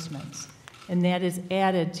reimbursements. And that is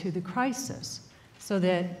added to the crisis so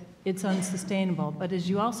that it's unsustainable. But as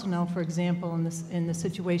you also know, for example, in the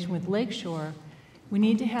situation with Lakeshore, we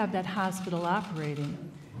need to have that hospital operating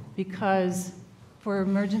because for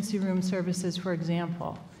emergency room services, for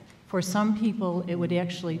example, for some people, it would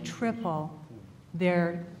actually triple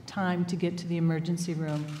their time to get to the emergency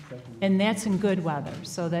room. And that's in good weather,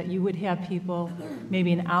 so that you would have people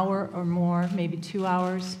maybe an hour or more, maybe 2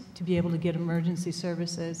 hours, to be able to get emergency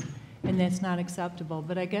services, and that's not acceptable.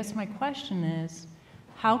 But I guess my question is,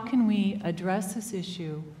 how can we address this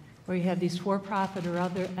issue where you have these for-profit or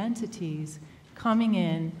other entities coming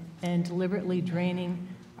in and deliberately draining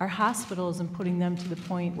our hospitals and putting them to the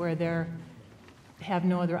point where they have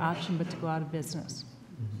no other option but to go out of business?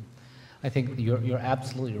 I think you're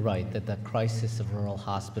absolutely right that the crisis of rural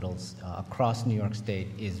hospitals across New York State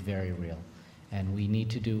is very real. And we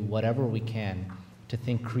need to do whatever we can to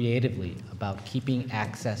think creatively about keeping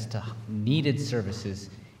access to needed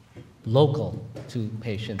services local to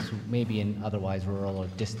patients who may be in otherwise rural or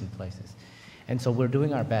distant places. And so we're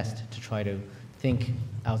doing our best to try to think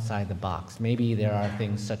outside the box. Maybe there are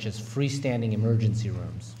things such as freestanding emergency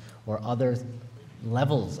rooms or other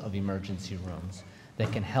levels of emergency rooms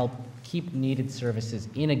that can help keep needed services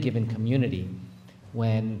in a given community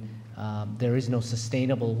when there is no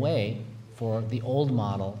sustainable way for the old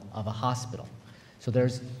model of a hospital. So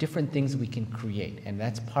there's different things we can create, and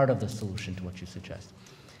that's part of the solution to what you suggest.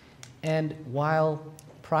 And while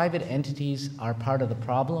private entities are part of the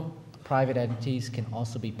problem, private entities can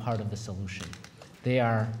also be part of the solution. They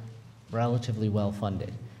are relatively well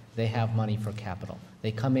funded. They have money for capital.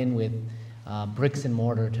 They come in with bricks and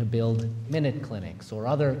mortar to build minute clinics or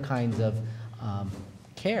other kinds of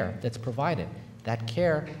care that's provided. That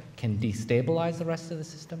care can destabilize the rest of the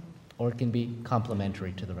system, or it can be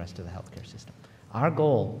complementary to the rest of the healthcare system. Our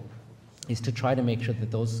goal is to try to make sure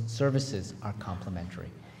that those services are complementary.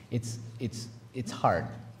 It's hard.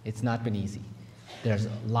 It's not been easy. There's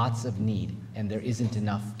lots of need, and there isn't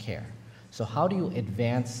enough care. So how do you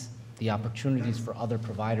advance the opportunities for other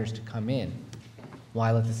providers to come in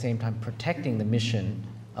while at the same time protecting the mission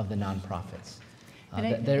of the nonprofits?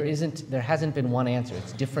 There hasn't been one answer.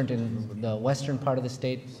 It's different in the western part of the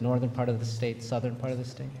state, northern part of the state, southern part of the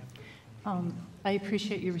state. I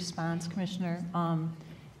appreciate your response, Commissioner.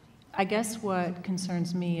 I guess what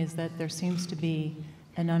concerns me is that there seems to be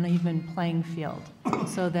an uneven playing field,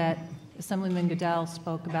 so that Assemblyman Goodell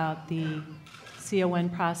spoke about the CON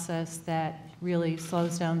process that really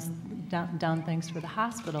slows down things for the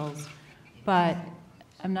hospitals, but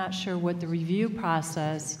I'm not sure what the review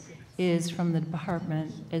process is from the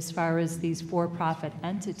department as far as these for-profit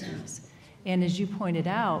entities. And as you pointed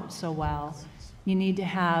out so well, you need to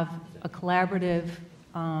have a collaborative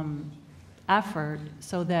effort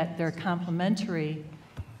so that they're complementary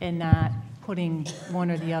and not putting one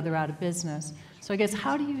or the other out of business. So I guess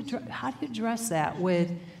how do you address that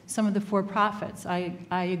with some of the for-profits? I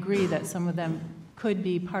agree that some of them could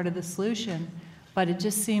be part of the solution, but it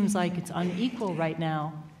just seems like it's unequal right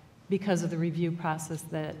now because of the review process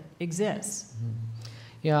that exists.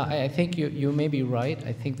 Yeah, I think you may be right.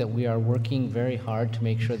 I think that we are working very hard to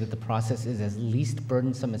make sure that the process is as least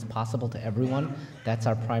burdensome as possible to everyone. That's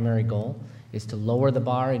our primary goal, is to lower the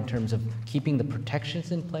bar in terms of keeping the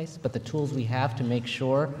protections in place, but the tools we have to make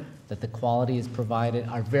sure that the quality is provided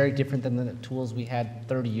are very different than the tools we had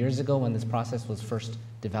 30 years ago when this process was first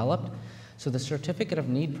developed. So the certificate of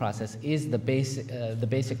need process is the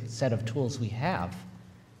basic set of tools we have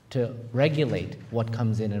to regulate what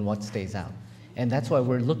comes in and what stays out. And that's why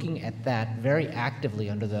we're looking at that very actively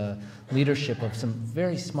under the leadership of some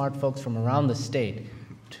very smart folks from around the state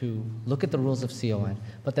to look at the rules of CON,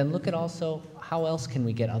 but then look at also how else can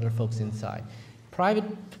we get other folks inside. Private,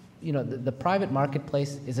 the private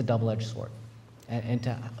marketplace is a double-edged sword. And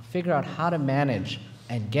to figure out how to manage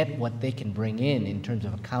and get what they can bring in terms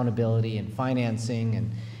of accountability and financing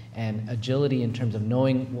and agility in terms of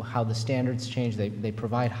knowing how the standards change. They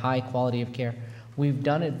provide high quality of care. We've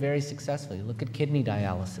done it very successfully. Look at kidney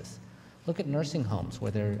dialysis. Look at nursing homes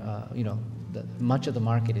where much of the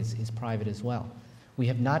market is private as well. We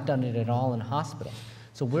have not done it at all in hospitals.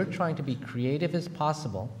 So we're trying to be creative as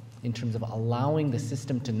possible in terms of allowing the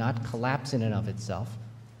system to not collapse in and of itself,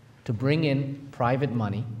 to bring in private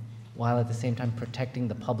money, while at the same time protecting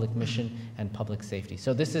the public mission and public safety.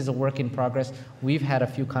 So this is a work in progress. We've had a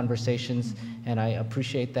few conversations, and I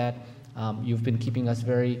appreciate that. You've been keeping us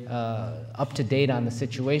very up to date on the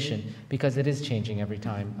situation because it is changing every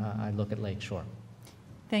time I look at Lake Shore.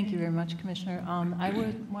 Thank you very much, Commissioner. I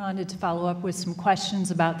wanted to follow up with some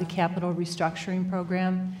questions about the capital restructuring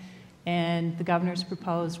program. And the governor's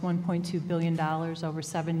proposed $1.2 billion over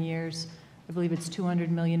 7 years. I believe it's $200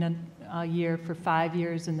 million a year for 5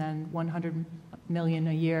 years and then $100 million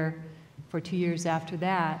a year for 2 years after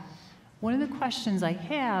that. One of the questions I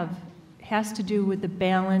have has to do with the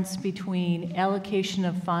balance between allocation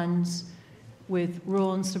of funds with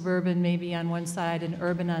rural and suburban maybe on one side and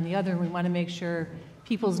urban on the other. We want to make sure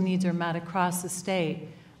people's needs are met across the state,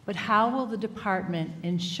 but how will the department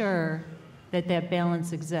ensure that that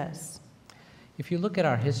balance exists? If you look at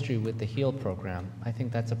our history with the HEAL program, I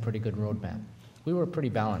think that's a pretty good roadmap. We were pretty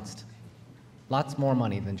balanced. Lots more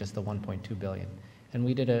money than just the $1.2 billion. And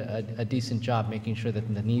we did a decent job making sure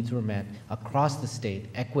that the needs were met across the state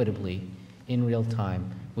equitably in real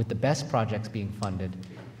time with the best projects being funded.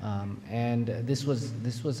 And this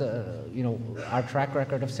was our track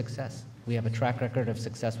record of success. We have a track record of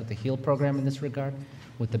success with the HEAL program in this regard,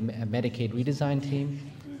 with the Medicaid redesign team,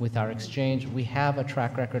 with our exchange. We have a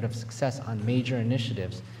track record of success on major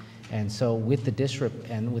initiatives. And so with the district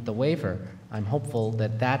and with the waiver, I'm hopeful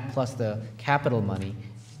that that plus the capital money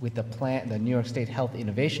with the plan, the New York State Health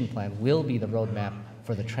Innovation Plan, will be the roadmap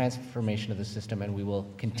for the transformation of the system, and we will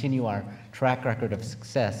continue our track record of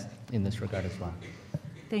success in this regard as well.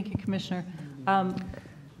 Thank you, Commissioner.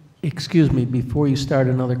 Excuse me, before you start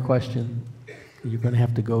another question, you're going to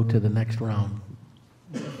have to go to the next round.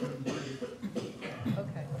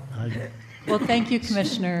 Okay. Well, thank you,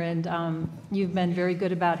 Commissioner, and you've been very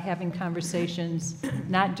good about having conversations,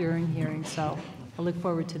 not during hearings, so I look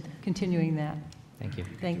forward to continuing that. Thank you.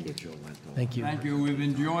 Thank you. Thank you. Thank you. We've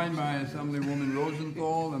been joined by Assemblywoman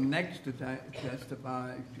Rosenthal, and next to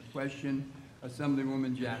testify to question,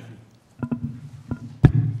 Assemblywoman Jaffe.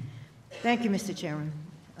 Thank you, Mr. Chairman.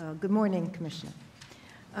 Good morning, Commissioner.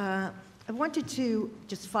 I wanted to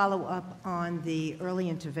just follow up on the early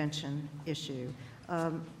intervention issue.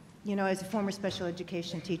 You know, as a former special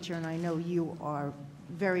education teacher, and I know you are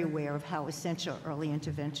very aware of how essential early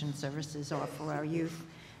intervention services are for our youth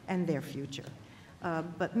and their future.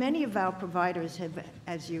 But many of our providers have,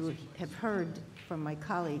 as you have heard from my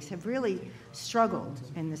colleagues, have really struggled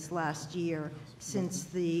in this last year since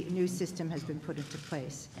the new system has been put into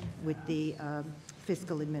place with the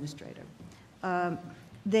fiscal administrator.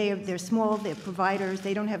 They're small, they're providers,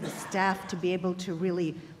 they don't have the staff to be able to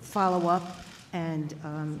really follow up and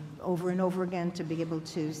over again to be able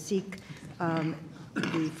to seek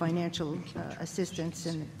the financial assistance,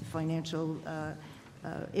 and the financial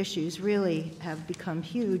issues really have become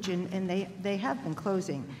huge, and they have been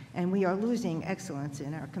closing, and we are losing excellence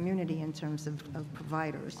in our community in terms of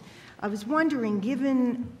providers. I was wondering,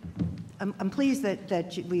 given, I'm pleased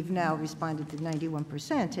that we've now responded to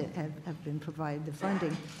 91% have been provided the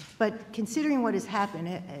funding, but considering what has happened,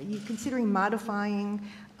 are you considering modifying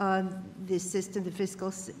this system, the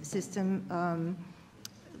fiscal system,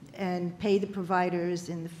 and pay the providers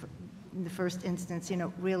in the first instance, you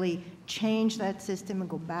know, really change that system and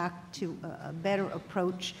go back to a better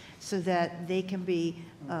approach so that they can be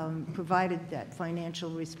provided that financial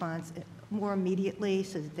response more immediately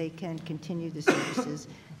so that they can continue the services,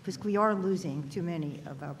 because we are losing too many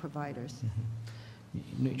of our providers.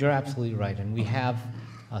 Mm-hmm. You're absolutely right, and we have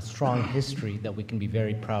a strong history that we can be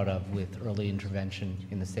very proud of with early intervention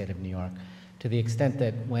in the state of New York, to the extent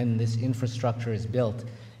that when this infrastructure is built,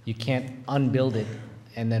 you can't unbuild it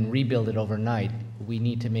and then rebuild it overnight. We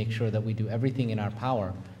need to make sure that we do everything in our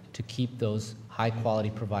power to keep those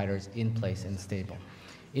high-quality providers in place and stable.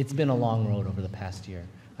 It's been a long road over the past year.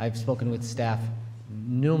 I've spoken with staff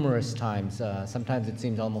numerous times, sometimes it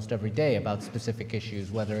seems almost every day, about specific issues,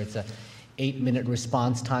 whether it's a 8-minute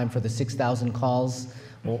response time for the 6,000 calls,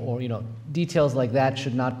 or you know, details like that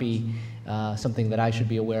should not be something that I should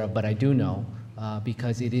be aware of, but I do know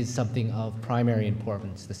because it is something of primary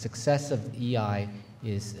importance. The success of EI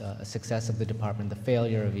is a success of the department. The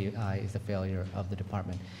failure of EI is the failure of the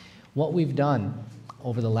department. What we've done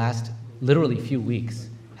over the last literally few weeks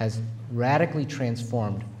has radically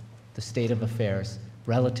transformed the state of affairs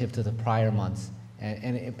relative to the prior months.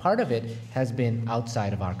 And part of it has been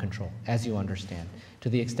outside of our control, as you understand, to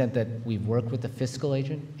the extent that we've worked with the fiscal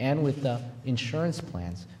agent and with the insurance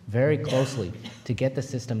plans very closely to get the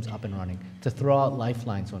systems up and running, to throw out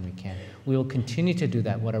lifelines when we can. We will continue to do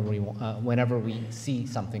that whenever we see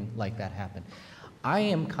something like that happen. I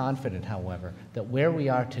am confident, however, that where we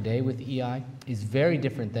are today with EI is very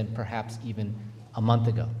different than perhaps even a month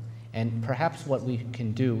ago. And perhaps what we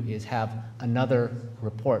can do is have another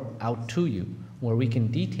report out to you where we can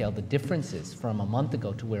detail the differences from a month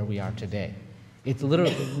ago to where we are today. It's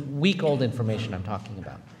literally week-old information I'm talking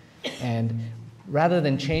about. And rather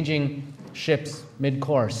than changing ships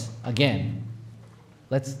mid-course again,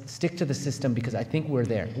 let's stick to the system, because I think we're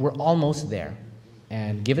there. We're almost there.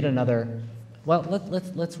 And give it another, well,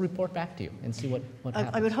 let's report back to you and see what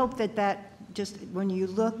happens. I would hope that just when you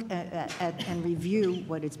look at and review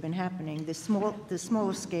what has been happening, the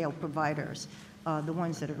smaller scale providers, the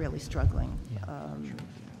ones that are really struggling.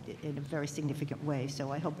 in a very significant way.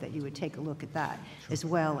 So I hope that you would take a look at that as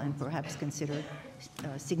well and perhaps consider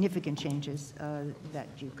significant changes that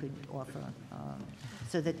you could offer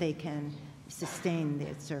so that they can sustain the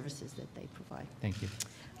services that they provide. Thank you.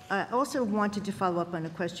 I also wanted to follow up on a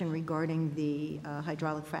question regarding the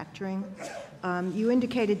hydraulic fracturing. You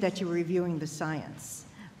indicated that you were reviewing the science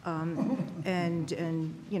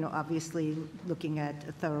and you know, obviously looking at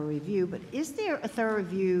a thorough review, but is there a thorough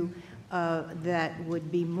review that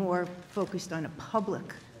would be more focused on a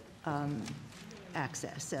public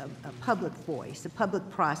access, a public voice, a public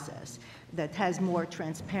process that has more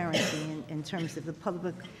transparency in terms of the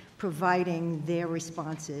public providing their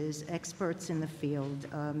responses, experts in the field,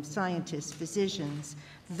 scientists, physicians,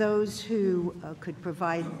 those who could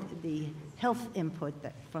provide the health input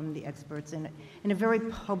from the experts in a very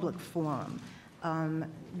public forum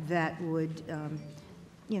that would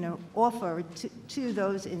you know, offer to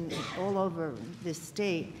those all over this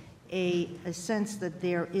state a sense that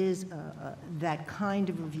there is that kind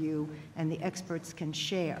of review and the experts can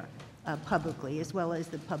share publicly as well as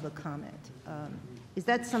the public comment. Is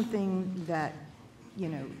that something that, you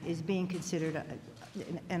know, is being considered,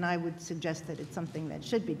 and I would suggest that it's something that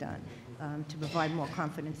should be done to provide more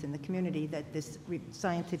confidence in the community that this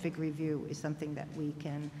scientific review is something that we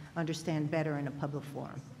can understand better in a public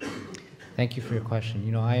forum? Thank you for your question.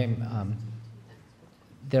 You know,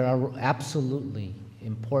 there are absolutely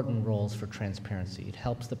important roles for transparency. It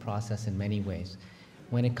helps the process in many ways.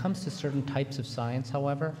 When it comes to certain types of science,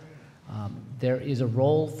 however, there is a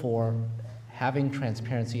role for having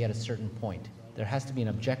transparency at a certain point. There has to be an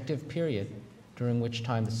objective period during which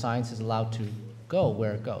time the science is allowed to go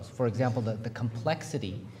where it goes. For example, the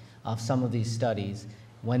complexity of some of these studies,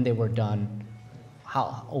 when they were done,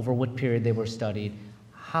 over what period they were studied,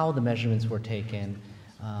 how the measurements were taken,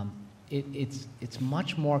 it's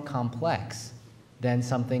much more complex than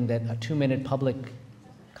something that a 2-minute public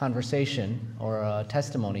conversation or a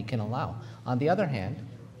testimony can allow. On the other hand,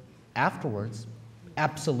 afterwards,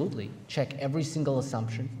 absolutely check every single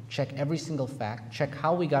assumption, check every single fact, check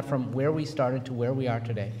how we got from where we started to where we are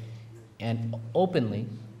today, and openly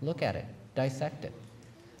look at it, dissect it.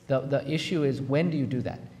 The issue is, when do you do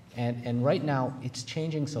that? And right now, it's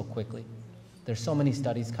changing so quickly. There's so many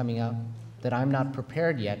studies coming out that I'm not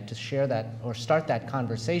prepared yet to share that or start that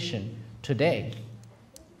conversation today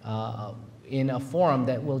in a forum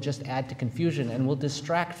that will just add to confusion and will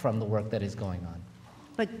distract from the work that is going on.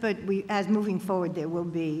 But as moving forward, there will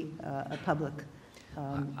be a public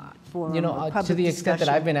forum, you know, public to the extent that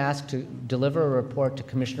discussion. I've been asked to deliver a report to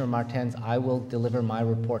Commissioner Martens, I will deliver my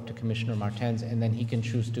report to Commissioner Martens, and then he can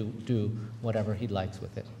choose to do whatever he likes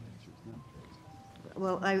with it.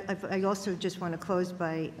 Well, I also just want to close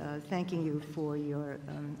by thanking you for your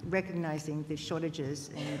recognizing the shortages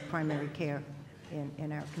in primary care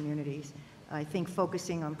in our communities. I think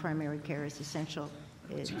focusing on primary care is essential.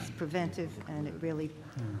 It's preventive, and it really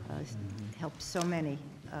helps so many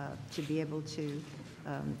to be able to,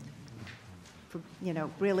 you know,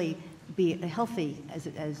 really be healthy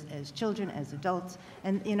as children, as adults.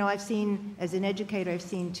 And, you know, I've seen, as an educator, I've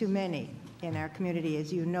seen too many in our community,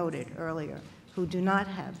 as you noted earlier, who do not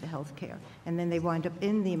have the health care. And then they wind up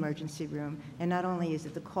in the emergency room. And not only is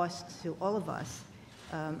it the cost to all of us,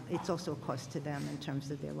 it's also a cost to them in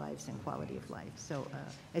terms of their lives and quality of life. So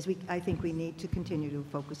I think we need to continue to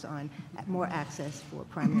focus on more access for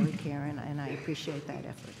primary care, and I appreciate that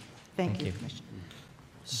effort. Thank you, Commissioner.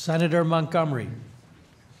 Senator Montgomery.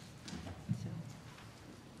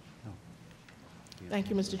 Thank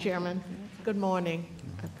you, Mr. Chairman. Good morning,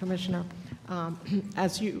 Commissioner.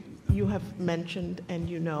 As you have mentioned, and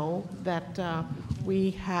you know, that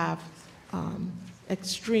we have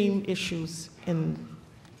extreme issues in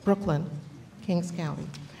Brooklyn, Kings County,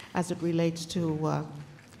 as it relates to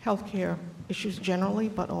healthcare issues generally,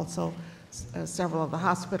 but also several of the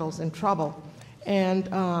hospitals in trouble. And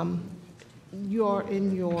in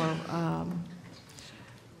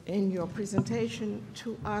your presentation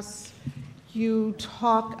to us, you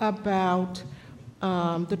talk about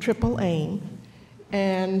the triple aim,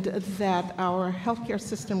 and that our healthcare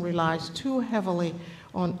system relies too heavily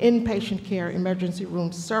on inpatient care, emergency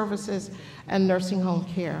room services, and nursing home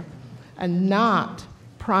care, and not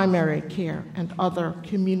primary care and other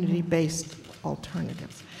community-based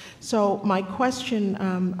alternatives. So my question,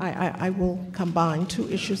 I will combine two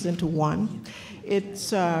issues into one.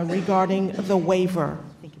 It's regarding the waiver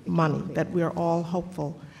money that we're all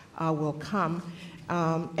hopeful will come,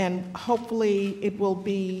 and hopefully it will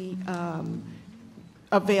be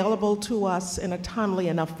available to us in a timely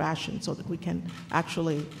enough fashion so that we can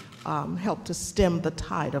actually help to stem the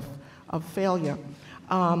tide of failure.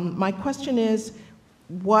 My question is,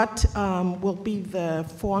 what will be the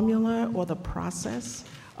formula or the process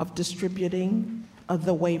of distributing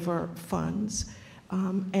the waiver funds,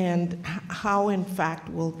 and how, in fact,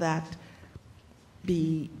 will that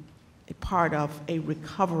be a part of a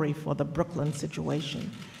recovery for the Brooklyn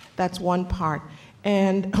situation? That's one part.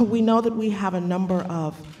 And we know that we have a number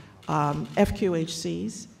of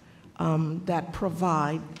FQHCs that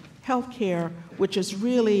provide health care, which is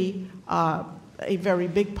really a very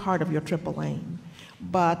big part of your triple aim.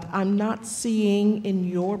 But I'm not seeing in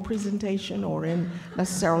your presentation or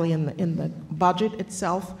necessarily in the budget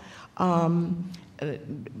itself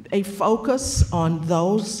a focus on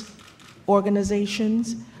those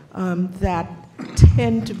organizations that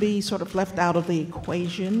tend to be sort of left out of the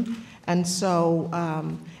equation. And so,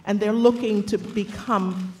 and they're looking to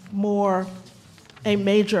become more a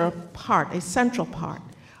major part, a central part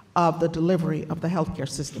of the delivery of the healthcare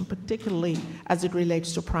system, particularly as it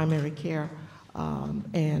relates to primary care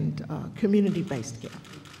and community-based care.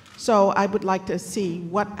 So I would like to see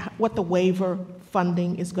what the waiver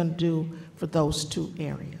funding is going to do for those two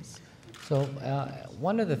areas. So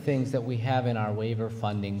one of the things that we have in our waiver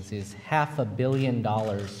fundings is $500 million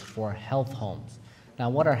for health homes. Now,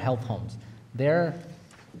 what are health homes? They're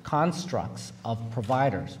constructs of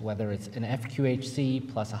providers, whether it's an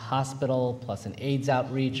FQHC plus a hospital plus an AIDS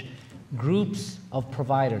outreach, groups of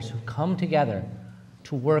providers who come together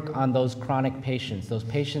to work on those chronic patients, those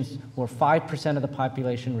patients who are 5% of the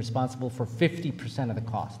population responsible for 50% of the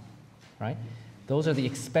cost, right? Those are the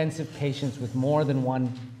expensive patients with more than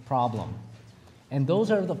one problem. And those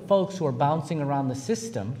are the folks who are bouncing around the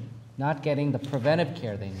system, not getting the preventive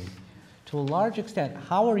care they need. To a large extent,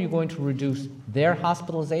 how are you going to reduce their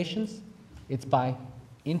hospitalizations? It's by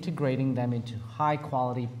integrating them into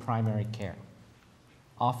high-quality primary care,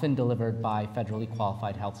 often delivered by federally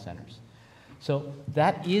qualified health centers. So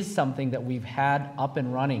that is something that we've had up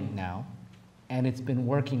and running now, and it's been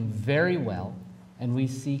working very well, and we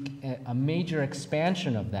seek a major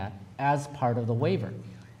expansion of that as part of the waiver.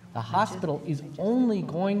 The hospital is only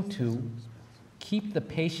going to keep the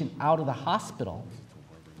patient out of the hospital,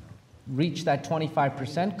 reach that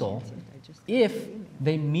 25% goal, if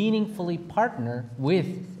they meaningfully partner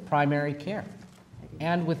with primary care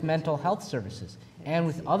and with mental health services and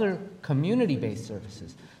with other community-based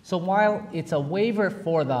services. So while it's a waiver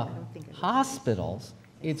for the hospitals,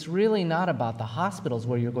 it's really not about the hospitals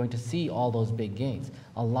where you're going to see all those big gains.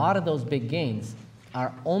 A lot of those big gains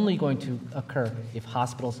are only going to occur if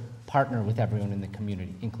hospitals partner with everyone in the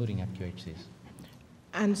community, including FQHCs.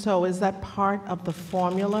 And so is that part of the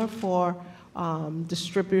formula for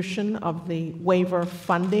distribution of the waiver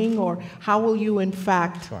funding, or how will you in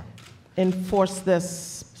fact enforce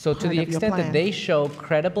this? So to the extent that they show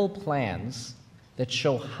credible plans that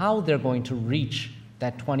show how they're going to reach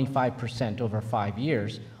that 25% over 5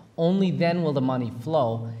 years, only then will the money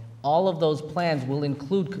flow. All of those plans will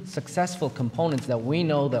include successful components that we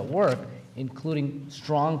know that work, including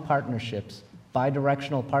strong partnerships,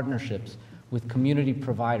 bi-directional partnerships with community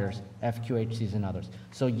providers, FQHCs and others.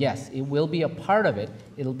 So yes, it will be a part of it.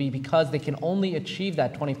 It'll be because they can only achieve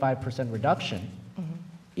that 25% reduction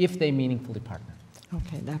if they meaningfully partner.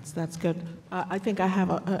 Okay, that's good. I think I have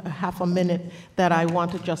a half a minute that I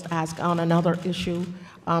want to just ask on another issue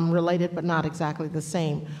related but not exactly the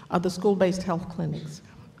same, the school-based health clinics.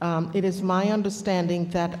 It is my understanding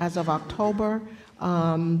that as of October,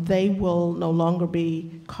 they will no longer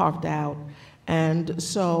be carved out. And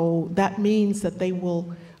so that means that they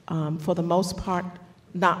will, for the most part,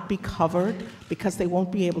 not be covered because they won't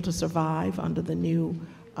be able to survive under the new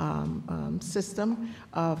system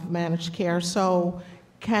of managed care. So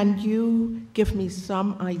can you give me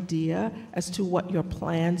some idea as to what your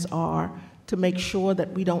plans are to make sure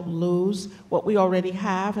that we don't lose what we already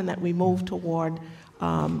have and that we move toward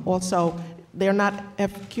also, they're not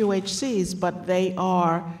FQHCs, but they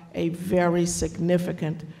are a very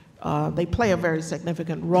significant, they play a very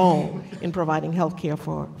significant role in providing health care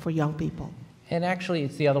for young people. And actually,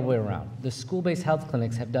 it's the other way around. The school-based health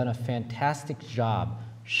clinics have done a fantastic job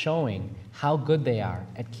showing how good they are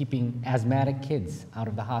at keeping asthmatic kids out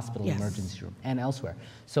of the hospital emergency room and elsewhere.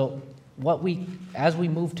 So as we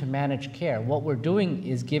move to managed care, what we're doing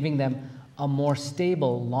is giving them a more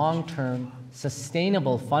stable, long-term,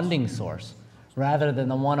 sustainable funding source rather than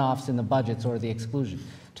the one-offs in the budgets or the exclusion.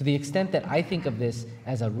 To the extent that I think of this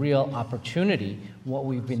as a real opportunity, what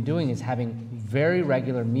we've been doing is having very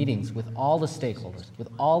regular meetings with all the stakeholders, with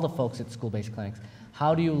all the folks at school-based clinics.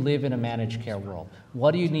 How do you live in a managed care world?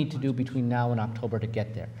 What do you need to do between now and October to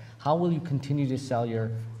get there? How will you continue to sell your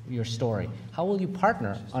story? How will you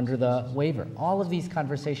partner under the waiver? All of these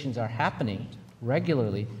conversations are happening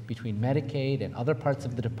regularly between Medicaid and other parts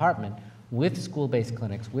of the department with school-based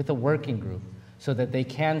clinics, with a working group, so that they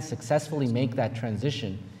can successfully make that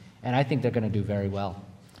transition, and I think they're going to do very well.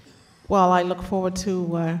 Well, I look forward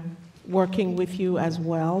to working with you as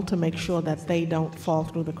well to make sure that they don't fall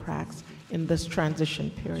through the cracks in this transition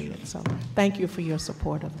period. So thank you for your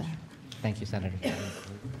support of that. Thank you, Senator.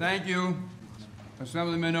 Thank you.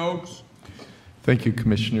 Assemblyman Oaks. Thank you,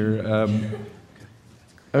 Commissioner.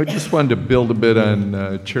 I just wanted to build a bit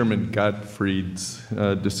on Chairman Gottfried's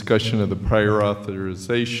discussion of the prior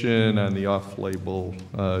authorization on the off-label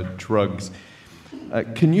drugs.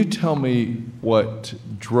 Can you tell me what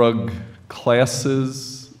drug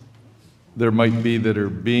classes there might be that are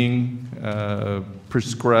being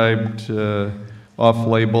prescribed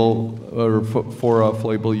off-label or for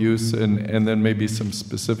off-label use, and then maybe some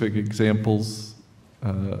specific examples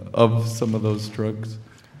of some of those drugs?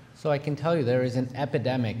 So I can tell you there is an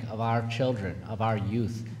epidemic of our children, of our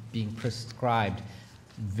youth, being prescribed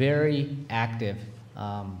very active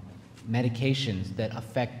medications that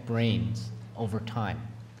affect brains over time.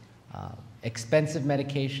 Expensive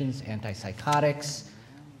medications, antipsychotics,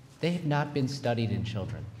 they have not been studied in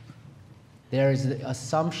children. There is the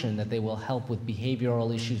assumption that they will help with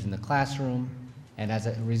behavioral issues in the classroom, and as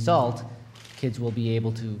a result, kids will be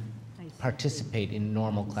able to participate in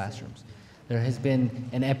normal classrooms. There has been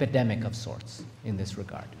an epidemic of sorts in this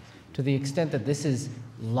regard, to the extent that this is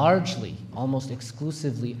largely, almost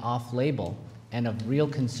exclusively off-label and of real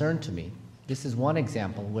concern to me. This is one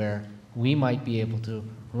example where we might be able to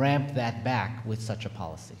ramp that back with such a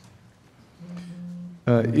policy.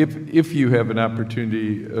 If you have an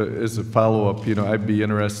opportunity as a follow-up, I'd be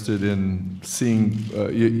interested in seeing,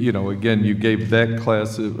 again, you gave that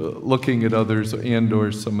class, looking at others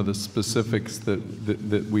and/or some of the specifics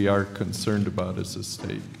that we are concerned about as a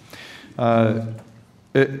state.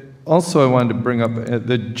 Also, I wanted to bring up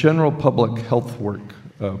the General Public Health Work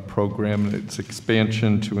program and its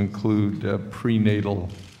expansion to include prenatal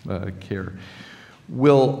care.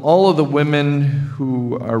 Will all of the women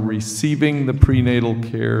who are receiving the prenatal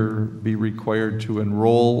care be required to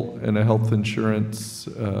enroll in a health insurance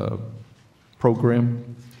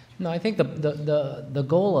program? No, I think the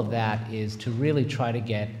goal of that is to really try to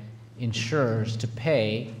get insurers to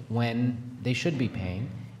pay when they should be paying,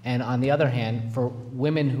 and on the other hand, for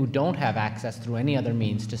women who don't have access through any other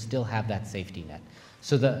means to still have that safety net.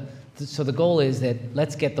 So the goal is that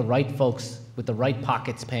let's get the right folks with the right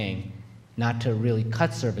pockets paying, not to really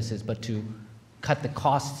cut services, but to cut the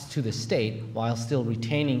costs to the state while still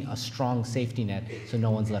retaining a strong safety net so no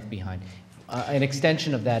one's left behind. An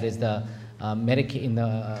extension of that is the Medicaid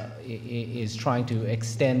is trying to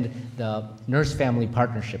extend the nurse-family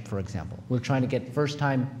partnership, for example. We're trying to get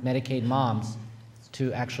first-time Medicaid moms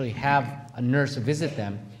to actually have a nurse visit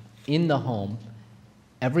them in the home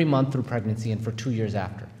every month through pregnancy and for 2 years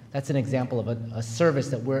after. That's an example of a service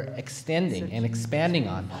that we're extending and expanding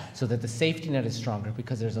on so that the safety net is stronger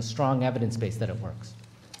because there's a strong evidence base that it works.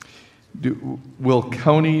 Will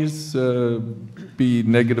counties be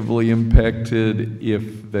negatively impacted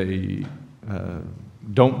if they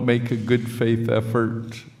don't make a good faith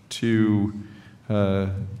effort to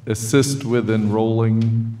assist with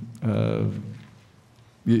enrolling,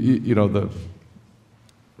 the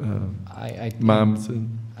moms?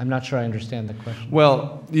 I'm not sure I understand the question.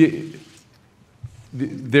 Well,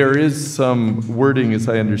 there is some wording, as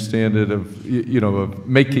I understand it, of of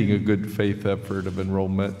making a good faith effort of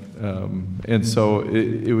enrollment, and so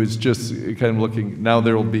it was just kind of looking. Now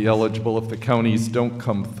there will be eligible if the counties don't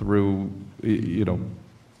come through,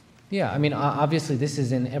 Yeah, I mean, obviously this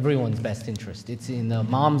is in everyone's best interest. It's in the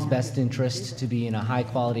mom's best interest to be in a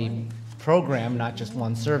high-quality program, not just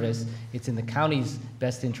one service. It's in the county's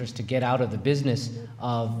best interest to get out of the business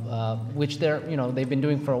of which they've been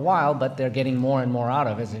doing for a while, but they're getting more and more out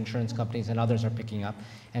of as insurance companies and others are picking up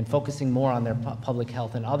and focusing more on their public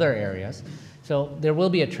health and other areas. So there will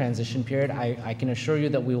be a transition period. I can assure you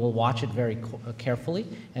that we will watch it very carefully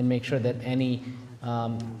and make sure that any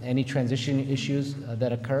transition issues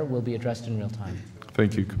that occur will be addressed in real time.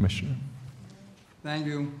 Thank you, Commissioner. Thank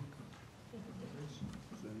you.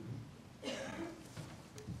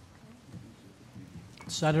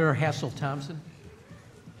 Senator Hassel-Thompson.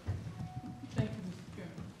 Thank you, Mr.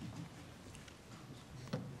 Chairman.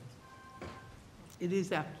 It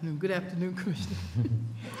is afternoon. Good afternoon, Commissioner.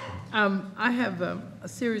 I have a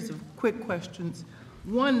series of quick questions.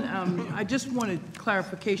 One, I just wanted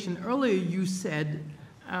clarification. Earlier you said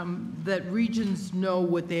that regions know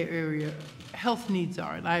what their area health needs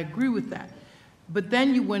are, and I agree with that. But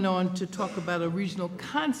then you went on to talk about a regional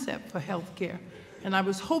concept for health care, and I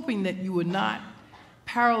was hoping that you would not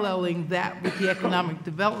paralleling that with the economic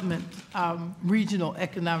development, regional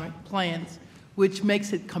economic plans, which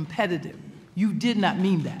makes it competitive. You did not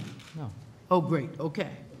mean that? No. Oh, great, okay.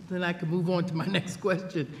 Then I can move on to my next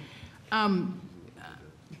question. I,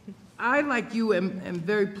 like you, am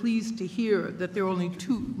very pleased to hear that there are only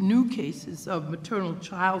 2 new cases of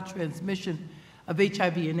maternal-child transmission of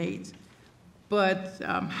HIV and AIDS. But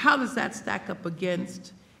how does that stack up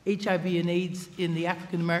against HIV and AIDS in the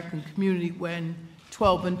African-American community when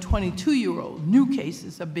 12 and 22-year-old new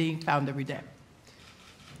cases are being found every day?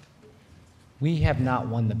 We have not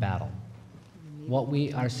won the battle. What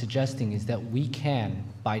we are suggesting is that we can,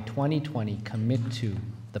 by 2020, commit to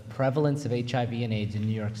the prevalence of HIV and AIDS in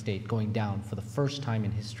New York State going down for the first time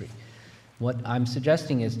in history. What I'm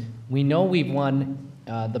suggesting is we know we've won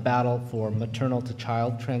the battle for maternal to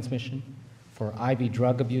child transmission, for IV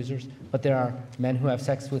drug abusers, but there are men who have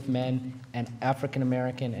sex with men and African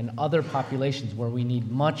American and other populations where we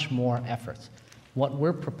need much more efforts. What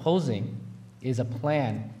we're proposing is a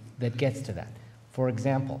plan that gets to that. For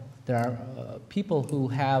example, there are people who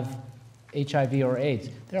have HIV or AIDS.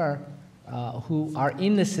 There are who are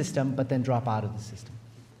in the system but then drop out of the system.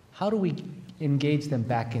 How do we engage them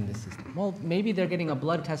back in the system? Well, maybe they're getting a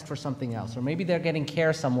blood test for something else, or maybe they're getting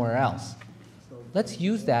care somewhere else. Let's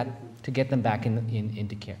use that to get them back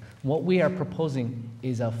into care. What we are proposing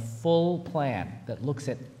is a full plan that looks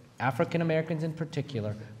at African Americans in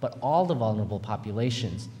particular, but all the vulnerable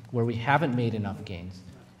populations where we haven't made enough gains,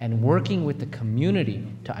 and working with the community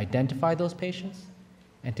to identify those patients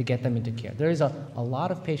and to get them into care. There is a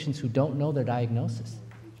lot of patients who don't know their diagnosis.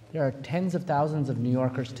 There are tens of thousands of New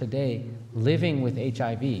Yorkers today living with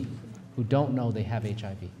HIV who don't know they have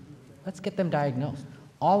HIV. Let's get them diagnosed.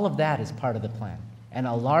 All of that is part of the plan, and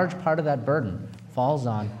a large part of that burden falls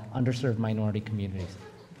on underserved minority communities.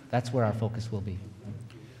 That's where our focus will be.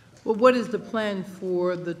 Well, what is the plan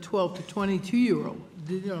for the 12 to 22-year-old?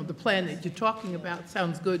 You know, the plan that you're talking about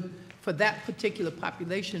sounds good for that particular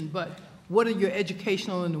population, but what are your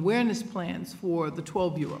educational and awareness plans for the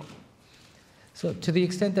 12-year-old? So to the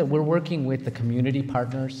extent that we're working with the community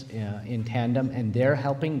partners in tandem and they're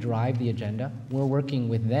helping drive the agenda, we're working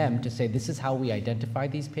with them to say this is how we identify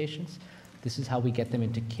these patients, this is how we get them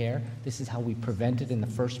into care, this is how we prevent it in the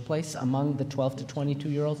first place among the 12 to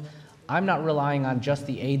 22-year-olds. I'm not relying on just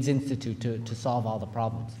the AIDS Institute to solve all the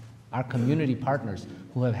problems. Our community partners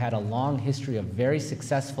who have had a long history of very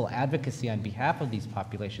successful advocacy on behalf of these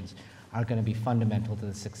populations are going to be fundamental to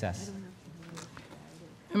the success.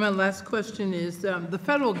 And my last question is, the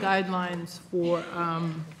federal guidelines for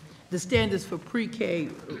the standards for pre-K,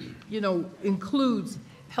 you know, includes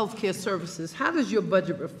healthcare services. How does your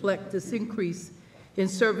budget reflect this increase in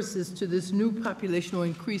services to this new population or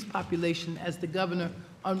increased population as the governor,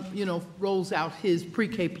 you know, rolls out his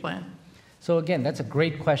pre-K plan? So again, that's a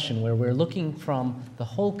great question where we're looking from the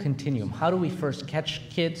whole continuum. How do we first catch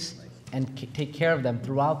kids and take care of them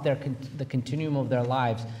throughout the continuum of their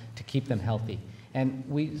lives to keep them healthy? And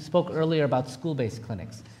we spoke earlier about school-based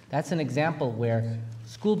clinics. That's an example where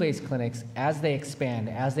school-based clinics, as they expand,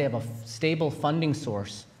 as they have a stable funding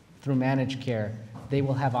source through managed care, they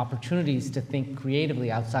will have opportunities to think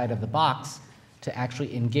creatively outside of the box to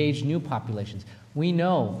actually engage new populations. We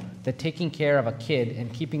know that taking care of a kid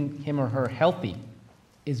and keeping him or her healthy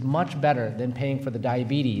is much better than paying for the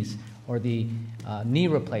diabetes or the knee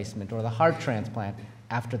replacement or the heart transplant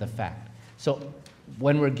after the fact. So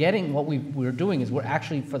when we're getting, what we're doing is we're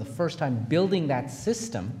actually, for the first time, building that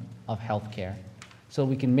system of healthcare so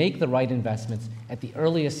we can make the right investments at the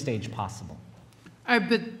earliest stage possible. All right,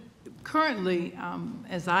 but currently,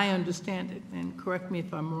 as I understand it, and correct me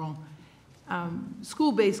if I'm wrong,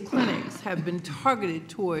 school-based clinics have been targeted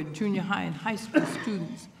toward junior high and high school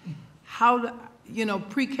students. How, you know,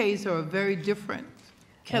 pre-Ks are a very different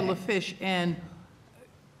kettle of fish, and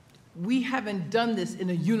we haven't done this in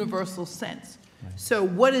a universal sense. Right. So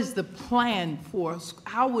what is the plan for,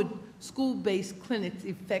 how would school-based clinics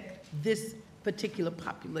affect this particular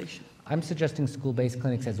population? I'm suggesting school-based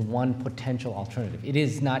clinics as one potential alternative. It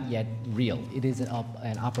is not yet real. It is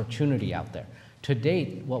an opportunity out there. To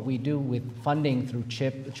date, what we do with funding through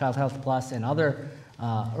CHIP, Child Health Plus, and other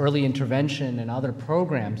early intervention and other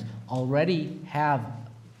programs already have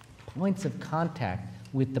points of contact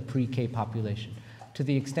with the pre-K population. To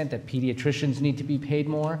the extent that pediatricians need to be paid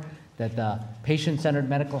more, that the patient-centered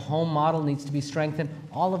medical home model needs to be strengthened,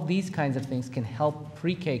 all of these kinds of things can help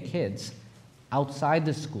pre-K kids outside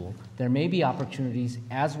the school. There may be opportunities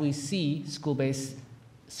as we see school-based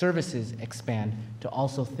services expand to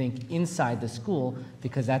also think inside the school,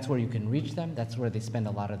 because that's where you can reach them, that's where they spend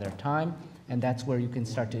a lot of their time, and that's where you can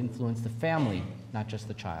start to influence the family, not just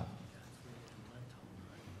the child.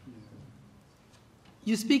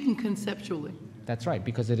 You're speaking conceptually. That's right,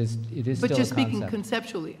 because it is But still you're a speaking concept.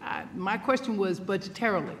 conceptually. My question was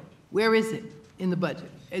budgetarily. Where is it in the budget?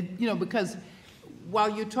 You know, because while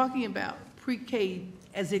you're talking about pre-K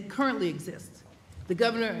as it currently exists, the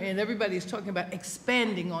governor and everybody is talking about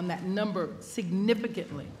expanding on that number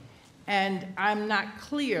significantly. And I'm not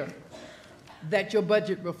clear that your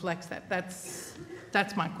budget reflects that.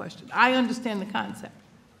 That's my question. I understand the concept,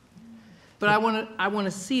 but I want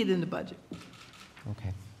to see it in the budget.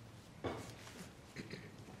 Okay.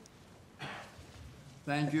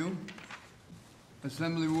 Thank you.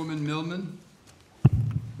 Assemblywoman Millman.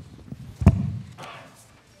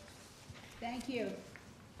 Thank you.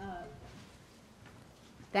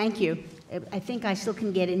 Thank you. I think I still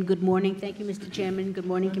can get in. Good morning. Thank you, Mr. Chairman. Good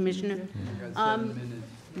morning, Commissioner.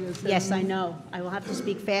 Yes, I know. I will have to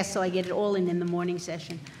speak fast so I get it all in the morning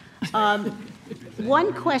session.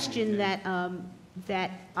 One question that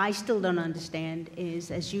that I still don't understand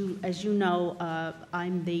is, as you know,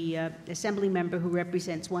 I'm the assembly member who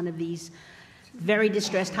represents one of these very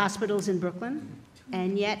distressed hospitals in Brooklyn,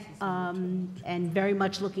 and yet, and very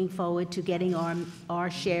much looking forward to getting our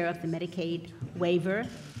share of the Medicaid waiver.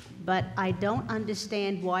 But I don't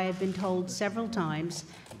understand why I've been told several times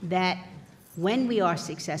that when we are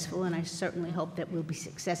successful, and I certainly hope that we'll be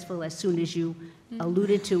successful as soon as you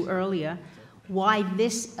alluded to earlier, why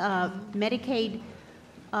this Medicaid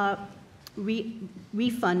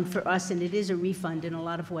refund for us, and it is a refund in a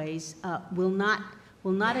lot of ways, will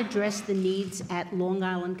not address the needs at Long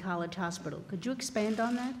Island College Hospital. Could you expand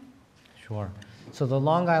on that? Sure. So the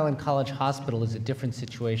Long Island College Hospital is a different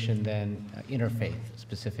situation than Interfaith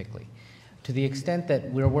specifically. To the extent that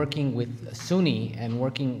we're working with SUNY and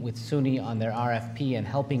working with SUNY on their RFP and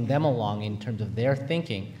helping them along in terms of their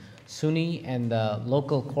thinking, SUNY and the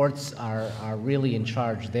local courts are really in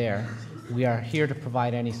charge there. We are here to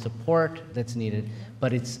provide any support that's needed,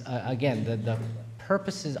 but it's, again, the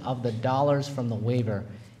purposes of the dollars from the waiver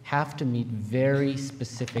have to meet very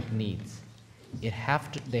specific needs. They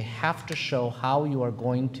have to show how you are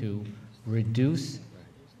going to reduce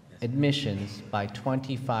admissions by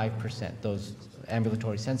 25%, those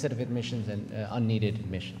ambulatory sensitive admissions and unneeded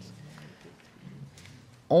admissions.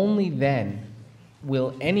 Only then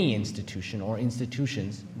will any institution or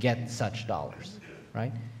institutions get such dollars,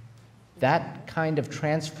 right? That kind of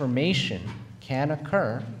transformation can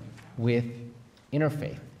occur with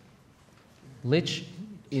Interfaith. Lich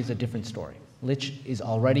is a different story. Lich is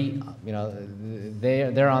already, you know,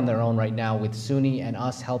 they're on their own right now with SUNY and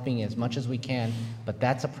us helping as much as we can, but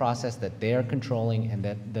that's a process that they're controlling and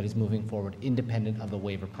that is moving forward independent of the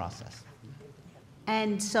waiver process.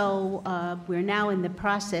 And so we're now in the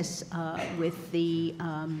process with the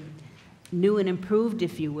new and improved,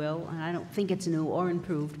 if you will, and I don't think it's new or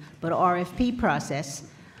improved, but RFP process,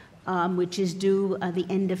 which is due the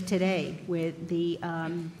end of today, where the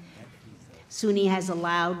SUNY has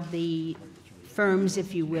allowed the firms,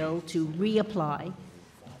 if you will, to reapply.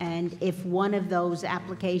 And if one of those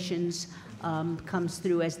applications comes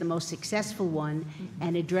through as the most successful one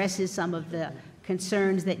and addresses some of the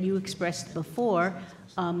concerns that you expressed before,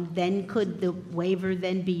 then could the waiver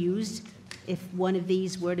then be used if one of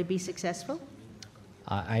these were to be successful?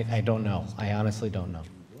 I don't know. I honestly don't know.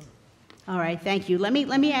 All right, thank you. Let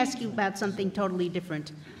me ask you about something totally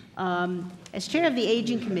different. As chair of the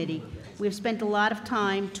Aging Committee, we've spent a lot of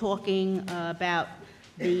time talking about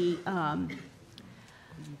the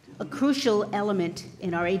a crucial element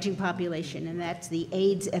in our aging population, and that's the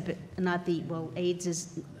AIDS, AIDS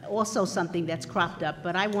is also something that's cropped up,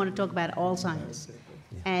 but I want to talk about Alzheimer's.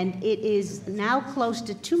 And it is now close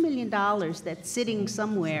to $2 million that's sitting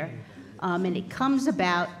somewhere, and it comes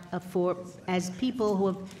about as people who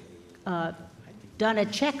have done a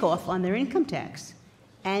checkoff on their income tax.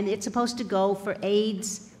 And it's supposed to go for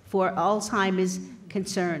AIDS, for Alzheimer's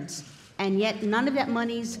concerns. And yet none of that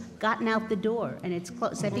money's gotten out the door. And it's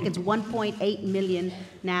close, I think it's 1.8 million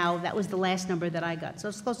now. That was the last number that I got. So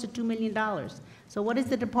it's close to $2 million. So what is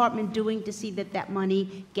the department doing to see that that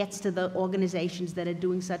money gets to the organizations that are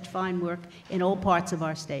doing such fine work in all parts of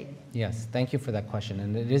our state? Yes, thank you for that question.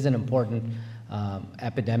 And it is an important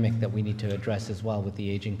epidemic that we need to address as well with the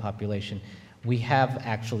aging population. We have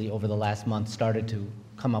actually, over the last month, started to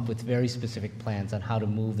come up with very specific plans on how to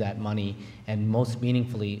move that money and most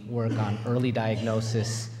meaningfully work on early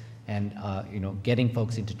diagnosis and getting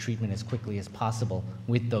folks into treatment as quickly as possible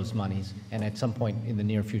with those monies. And at some point in the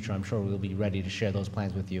near future, I'm sure we'll be ready to share those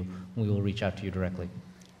plans with you. We will reach out to you directly.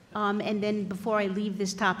 And then before I leave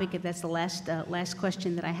this topic, if that's the last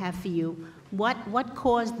question that I have for you, What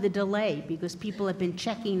caused the delay? Because people have been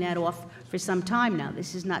checking that off for some time now.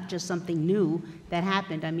 This is not just something new that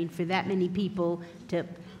happened. I mean, for that many people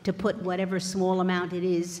to put whatever small amount it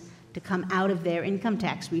is to come out of their income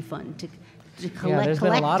tax refund, to collect, there's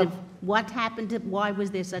been a lot of. what happened? Why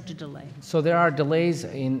was there such a delay? So there are delays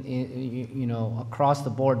in across the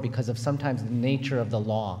board because of sometimes the nature of the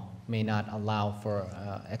law may not allow for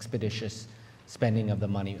expeditious spending of the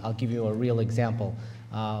money. I'll give you a real example.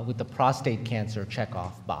 With the prostate cancer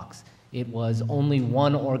checkoff box, it was only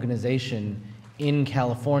one organization in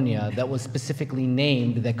California that was specifically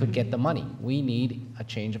named that could get the money. We need a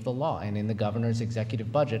change of the law, and in the governor's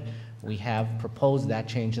executive budget, we have proposed that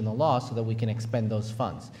change in the law so that we can expend those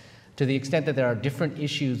funds. To the extent that there are different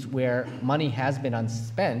issues where money has been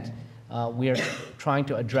unspent, we are trying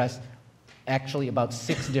to address actually about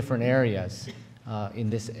 6 different areas in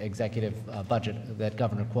this executive budget that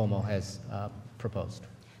Governor Cuomo has proposed.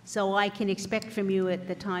 So I can expect from you at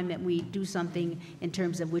the time that we do something in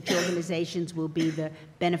terms of which organizations will be the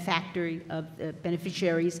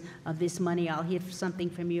beneficiaries of this money. I'll hear something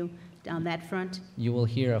from you on that front. You will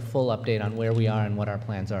hear a full update on where we are and what our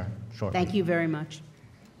plans are shortly. Thank you very much.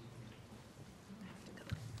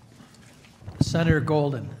 Senator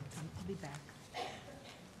Golden. I'll be back.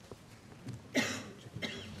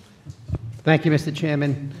 Thank you, Mr.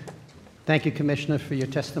 Chairman. Thank you, Commissioner, for your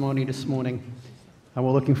testimony this morning. We're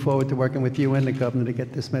looking forward to working with you and the governor to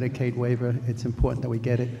get this Medicaid waiver. It's important that we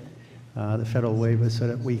get it, the federal waiver, so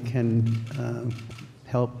that we can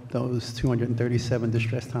help those 237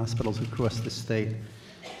 distressed hospitals across the state.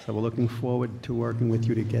 So we're looking forward to working with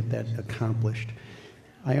you to get that accomplished.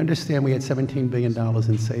 I understand we had $17 billion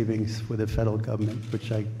in savings for the federal government,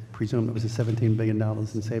 which I presume it was a $17 billion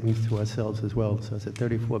in savings to ourselves as well. So it's a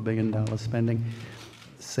 $34 billion spending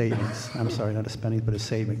savings. I'm sorry, not a spending, but a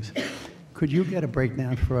savings. Could you get a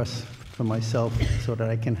breakdown for us, for myself, so that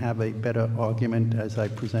I can have a better argument as I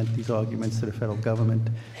present these arguments to the federal government?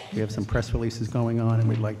 We have some press releases going on, and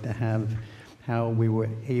we'd like to have how we were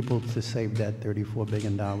able to save that $34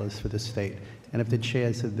 billion for the state. And if the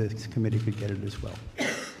chairs of this committee could get it as well.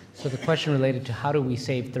 So the question related to how do we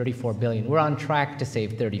save $34 billion? We're on track to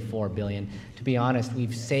save $34 billion. To be honest,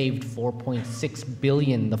 we've saved $4.6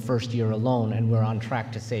 billion the first year alone, and we're on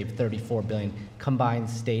track to save $34 billion, combined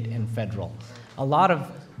state and federal. A lot of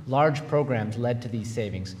large programs led to these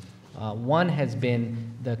savings. One has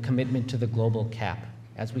been the commitment to the global cap.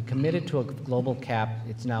 As we committed to a global cap,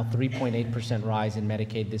 it's now 3.8% rise in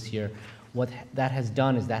Medicaid this year. What that has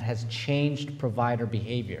done is that has changed provider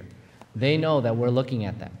behavior. They know that we're looking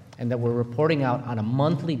at them and that we're reporting out on a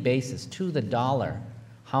monthly basis to the dollar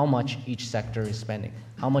how much each sector is spending,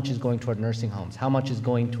 how much is going toward nursing homes, how much is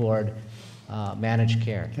going toward managed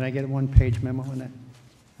care. Can I get a one-page memo on that?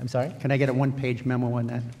 I'm sorry? Can I get a one-page memo on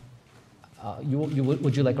that?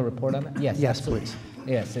 Would you like a report on that? Yes. Yes, absolutely. please.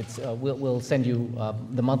 Yes, it's, we'll send you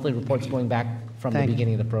the monthly reports going back from the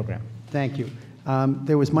beginning of the program. Thank you.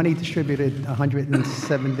 There was money distributed, $150,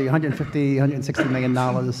 $160 million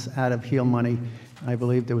out of HEAL money. I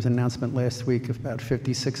believe there was an announcement last week of about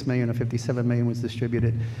 $56 million or $57 million was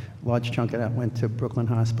distributed. A large chunk of that went to Brooklyn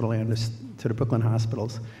Hospital and to the Brooklyn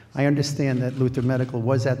hospitals. I understand that Luther Medical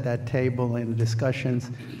was at that table in the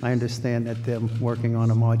discussions. I understand that they're working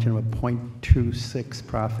on a margin of a 0.26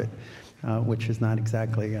 profit, which is not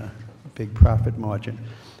exactly a big profit margin.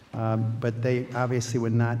 But they obviously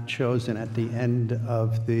were not chosen at the end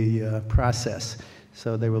of the process.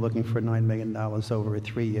 So they were looking for $9 million over a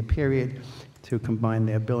 3-year period to combine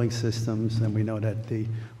their billing systems. And we know that the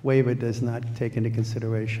waiver does not take into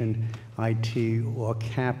consideration IT or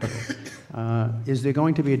capital. Is there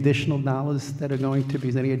going to be additional dollars that are going to be,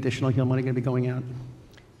 is any additional HEAL money going to be going out?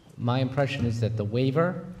 My impression is that the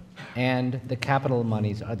waiver and the capital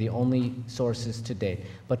monies are the only sources to date.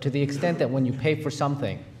 But to the extent that when you pay for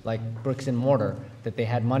something, like bricks and mortar, that they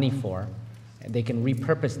had money for, and they can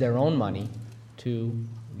repurpose their own money to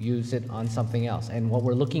use it on something else. And what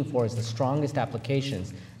we're looking for is the strongest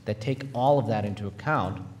applications that take all of that into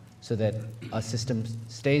account so that a system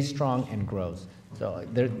stays strong and grows. So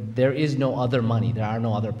there is no other money. There are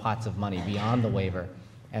no other pots of money beyond the waiver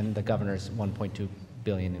and the governor's $1.2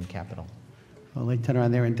 billion in capital. Well, they turn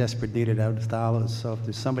around there in desperate need of those dollars. So if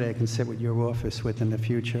there's somebody I can sit with your office with in the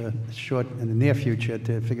future, in the near future,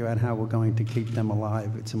 to figure out how we're going to keep them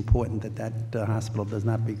alive, it's important that that hospital does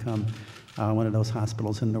not become one of those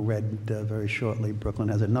hospitals in the red very shortly. Brooklyn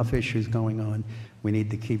has enough issues going on. We need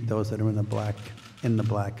to keep those that are in the black,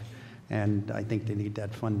 and I think they need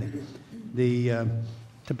that funding. The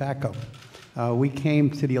tobacco. We came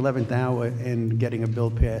to the 11th hour in getting a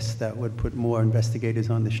bill passed that would put more investigators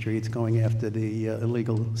on the streets, going after the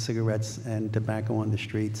illegal cigarettes and tobacco on the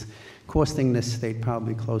streets, costing this state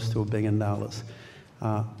probably close to $1 billion.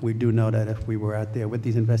 We do know that if we were out there with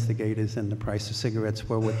these investigators and the price of cigarettes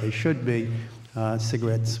were what they should be,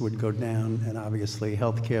 cigarettes would go down, and obviously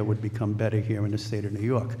healthcare would become better here in the state of New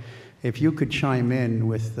York. If you could chime in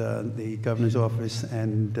with the governor's office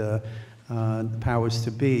and powers to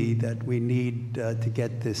be that we need to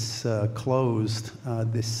get this closed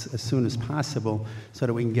this as soon as possible so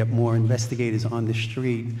that we can get more investigators on the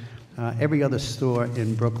street. Every other store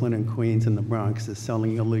in Brooklyn and Queens and the Bronx is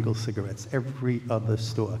selling illegal cigarettes. Every other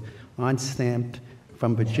store. On-stamped,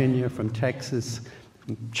 from Virginia, from Texas,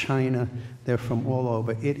 from China, they're from all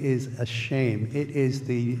over. It is a shame. It is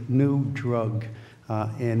the new drug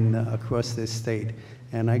across this state.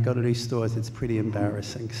 And I go to these stores, it's pretty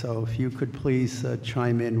embarrassing. So if you could please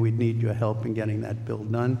chime in, we'd need your help in getting that bill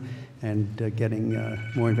done and getting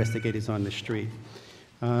more investigators on the street.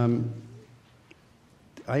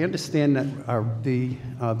 I understand that the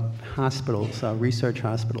hospitals, research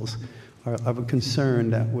hospitals, are of a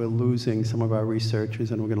concern that we're losing some of our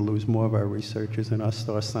researchers, and we're going to lose more of our researchers and our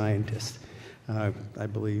star scientists. I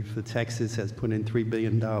believe that Texas has put in $3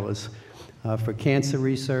 billion for cancer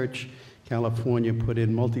research. California put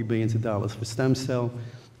in multi-billions of dollars for stem cell.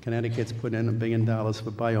 Connecticut's put in $1 billion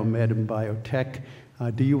for biomed and biotech.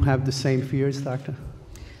 Do you have the same fears, Doctor?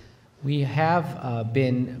 We have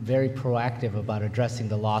been very proactive about addressing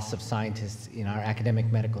the loss of scientists in our academic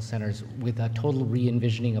medical centers with a total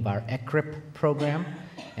re-envisioning of our ECRIP program,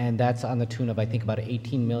 and that's on the tune of, I think, about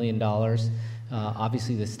 $18 million.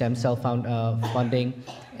 Obviously, the stem cell funding,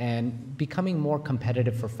 and becoming more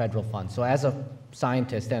competitive for federal funds. So as a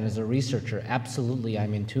scientist and as a researcher, absolutely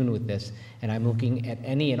I'm in tune with this, and I'm looking at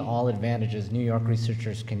any and all advantages New York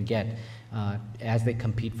researchers can get as they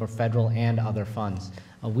compete for federal and other funds.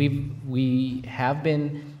 We have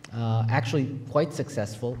been actually quite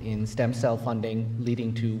successful in stem cell funding,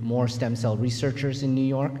 leading to more stem cell researchers in New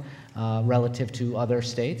York relative to other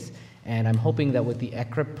states. And I'm hoping that with the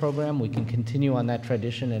ECRIP program, we can continue on that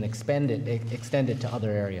tradition and extend it to other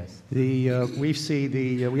areas. We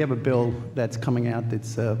have a bill that's coming out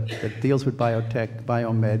that deals with biotech,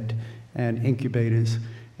 biomed, and incubators,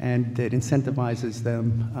 and it incentivizes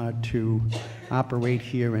them to operate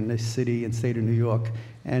here in this city and state of New York,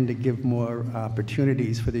 and to give more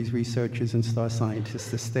opportunities for these researchers and star scientists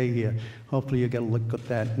to stay here. Hopefully you get a look at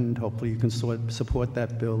that, and hopefully you can support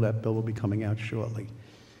that bill. That bill will be coming out shortly.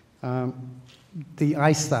 The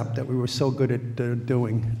I-stop that we were so good at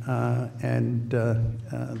doing and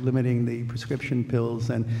limiting the prescription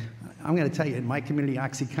pills, and I'm going to tell you, in my community,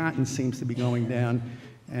 OxyContin seems to be going down,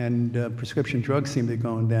 and prescription drugs seem to be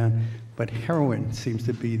going down, but heroin seems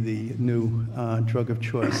to be the new drug of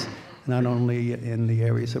choice, not only in the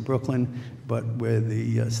areas of Brooklyn, but where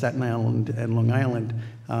the Staten Island and Long Island,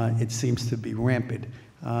 it seems to be rampant.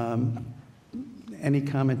 Any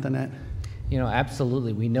comment on that? You know,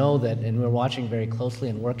 absolutely. We know that, and we're watching very closely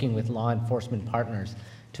and working with law enforcement partners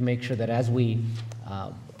to make sure that as we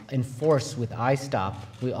enforce with I-stop,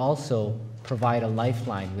 we also provide a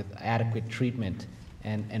lifeline with adequate treatment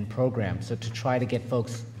and programs. So to try to get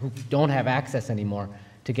folks who don't have access anymore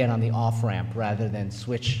to get on the off-ramp rather than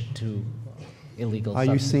switch to illegal substances.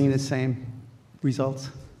 Are you seeing the same results?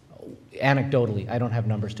 Anecdotally, I don't have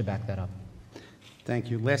numbers to back that up.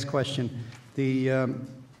 Thank you. Last question.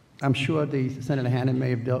 I'm sure Senator Hannan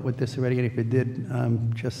may have dealt with this already, and if it did,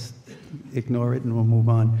 just ignore it and we'll move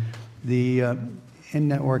on. The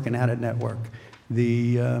in-network and out-of-network.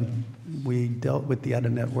 We dealt with the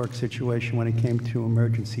out-of-network situation when it came to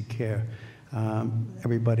emergency care.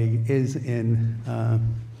 Everybody is in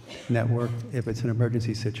network if it's an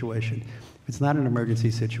emergency situation. If it's not an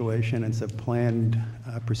emergency situation, it's a planned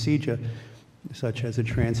procedure, such as a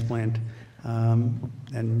transplant,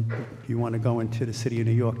 and if you want to go into the city of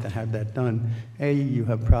New York to have that done, you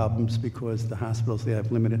have problems because the hospitals, they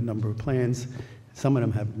have limited number of plans. Some of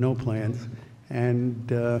them have no plans.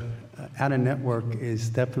 And out-of-network is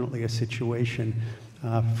definitely a situation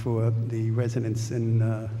for the residents in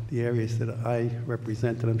the areas that I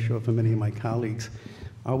represent, and I'm sure for many of my colleagues.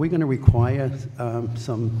 Are we going to require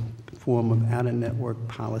some form of out-of-network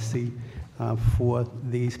policy for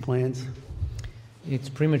these plans? It's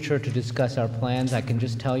premature to discuss our plans. I can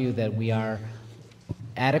just tell you that we are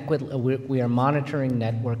monitoring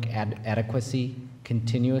network adequacy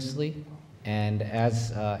continuously, And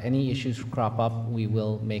as any issues crop up, we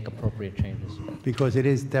will make appropriate changes. Because it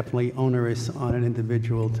is definitely onerous on an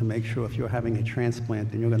individual to make sure if you're having a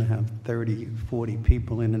transplant and you're going to have 30, 40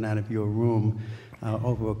 people in and out of your room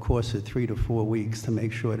over a course of 3 to 4 weeks to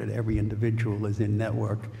make sure that every individual is in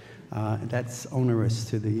network. That's onerous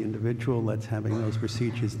to the individual that's having those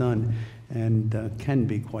procedures done and can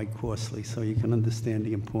be quite costly, so you can understand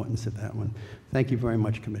the importance of that one. Thank you very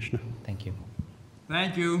much, Commissioner. Thank you.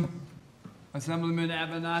 Thank you. Assemblyman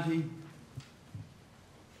Avenatti.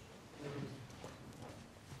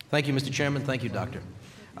 Thank you, Mr. Chairman. Thank you, Doctor.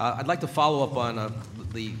 I'd like to follow up on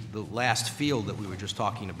the last field that we were just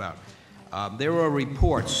talking about. There are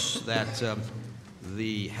reports that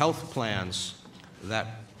the health plans that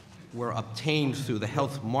were obtained through the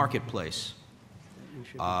health marketplace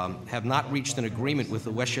have not reached an agreement with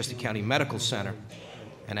the Westchester County Medical Center,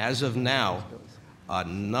 and as of now,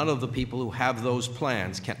 none of the people who have those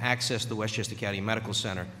plans can access the Westchester County Medical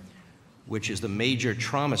Center, which is the major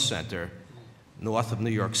trauma center north of New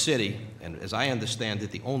York City, and as I understand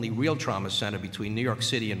it, the only real trauma center between New York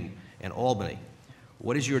City and Albany.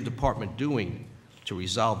 What is your department doing to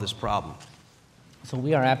resolve this problem? So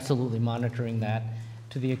we are absolutely monitoring that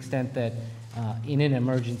to the extent that in an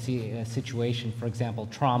emergency situation, for example,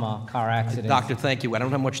 trauma, car accidents. Doctor, thank you. I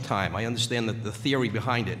don't have much time. I understand the theory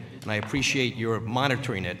behind it, and I appreciate your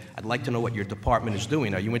monitoring it. I'd like to know what your department is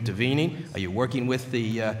doing. Are you intervening? Are you working with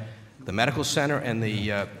the medical center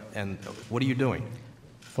and what are you doing?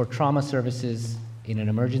 For trauma services in an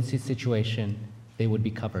emergency situation, they would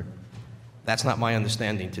be covered. That's not my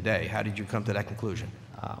understanding today. How did you come to that conclusion?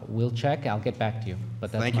 We'll check. I'll get back to you.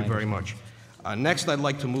 But that's Thank you very much. Next, I'd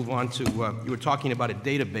like to move on to, you were talking about a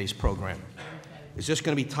database program. Is this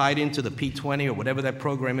going to be tied into the P20 or whatever that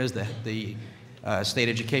program is that the State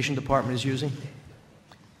Education Department is using?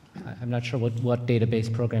 I'm not sure what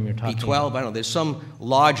database program you're talking P12, about. I don't know. There's some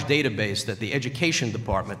large database that the Education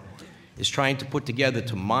Department is trying to put together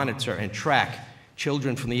to monitor and track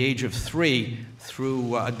children from the age of 3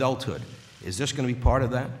 through adulthood. Is this going to be part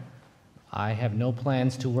of that? I have no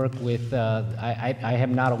plans to work with, I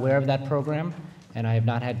am not aware of that program, and I have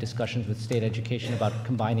not had discussions with state education about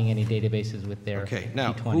combining any databases with their Okay,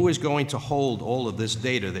 now, P20. who is going to hold all of this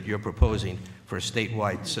data that you're proposing for a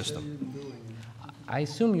statewide system? I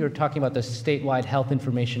assume you're talking about the statewide health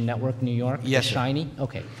information network, New York? Yes, the sir. Shiny?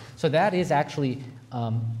 Okay. So that is actually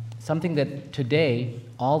something that today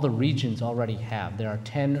all the regions already have. There are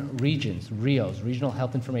 10 regions, RIOs, Regional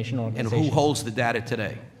Health Information And Organizations. who holds the data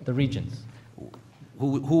today? The regions.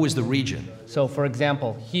 Who is the region? So, for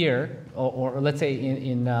example, here, or let's say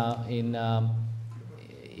in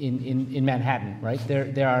Manhattan, right?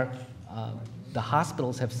 There are the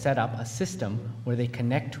hospitals have set up a system where they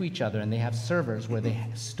connect to each other, and they have servers where they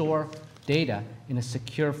store data in a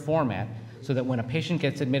secure format, so that when a patient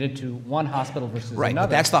gets admitted to one hospital versus Right, another.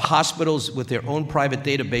 but that's the hospitals with their own private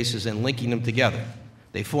databases and linking them together.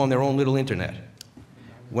 They form their own little internet.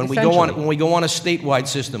 When we go on a statewide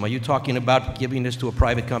system, are you talking about giving this to a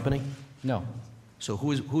private company? No. So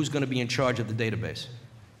who's going to be in charge of the database?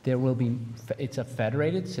 There will be, it's a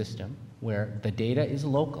federated system where the data is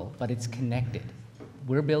local, but it's connected.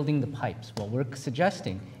 We're building the pipes. What we're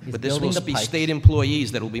suggesting is But this building will the be pipes. state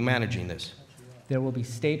employees that will be managing this. There will be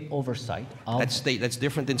state oversight of. That's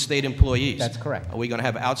different than state employees. That's correct. Are we going to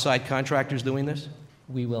have outside contractors doing this?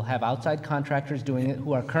 We will have outside contractors doing it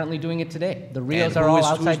who are currently doing it today. The RIOs And are all who's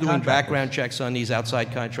outside doing contractors. background checks on these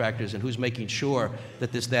outside contractors, and who's making sure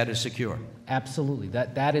that this data is secure? Absolutely.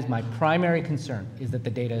 That is my primary concern, is that the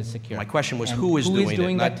data is secure. My question was And who is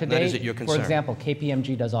doing it, that not today? is it your For concern? example,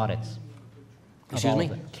 KPMG does audits. of Excuse all me?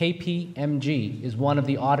 of it. KPMG is one of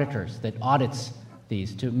the auditors that audits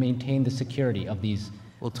these to maintain the security of these.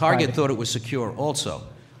 Well, Target private- thought it was secure also.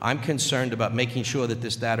 I'm concerned about making sure that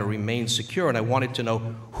this data remains secure, and I wanted to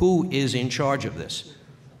know who is in charge of this.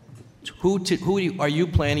 Who are you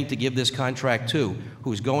planning to give this contract to,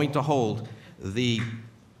 who's going to hold the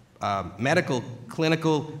medical,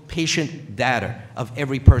 clinical, patient data of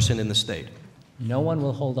every person in the state? No one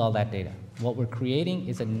will hold all that data. What we're creating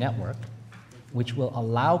is a network which will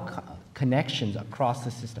allow connections across the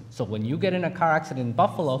system. So when you get in a car accident in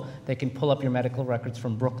Buffalo, they can pull up your medical records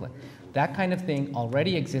from Brooklyn. That kind of thing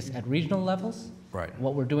already exists at regional levels. Right.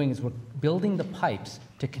 What we're doing is we're building the pipes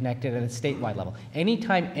to connect it at a statewide level.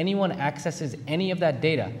 Anytime anyone accesses any of that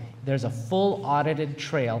data, there's a full audited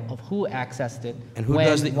trail of who accessed it, And who when,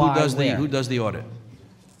 does where. who does the audit?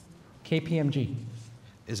 KPMG.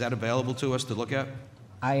 Is that available to us to look at?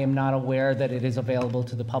 I am not aware that it is available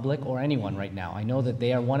to the public or anyone right now. I know that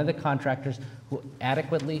they are one of the contractors who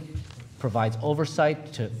adequately provides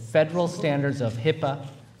oversight to federal standards of HIPAA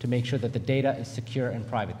to make sure that the data is secure and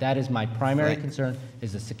private. That is my primary concern,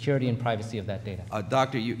 is the security and privacy of that data.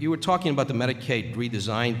 Doctor, you were talking about the Medicaid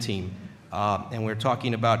redesign team, and we're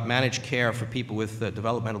talking about managed care for people with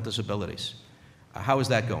developmental disabilities. How is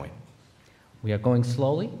that going? We are going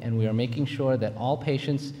slowly, and we are making sure that all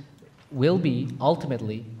patients will be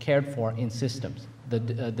ultimately cared for in systems. The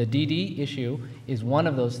DD issue is one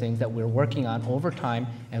of those things that we're working on over time,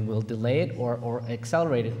 and we'll delay it or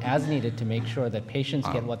accelerate it as needed to make sure that patients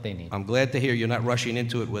get what they need. I'm glad to hear you're not rushing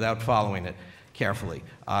into it without following it carefully.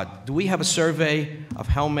 Do we have a survey of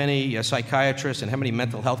how many psychiatrists and how many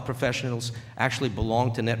mental health professionals actually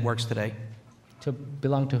belong to networks today? To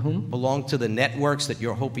belong to whom? Belong to the networks that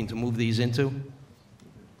you're hoping to move these into?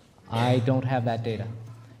 I don't have that data.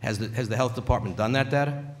 Has the health department done that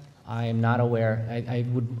data? I am not aware. I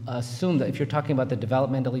would assume that if you're talking about the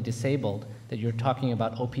developmentally disabled, that you're talking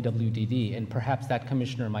about OPWDD, and perhaps that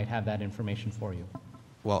commissioner might have that information for you.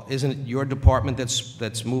 Well, isn't it your department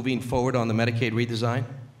that's moving forward on the Medicaid redesign?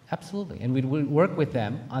 Absolutely, and we would work with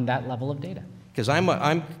them on that level of data. Because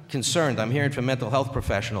I'm concerned, I'm hearing from mental health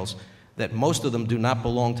professionals that most of them do not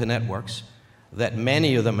belong to networks, that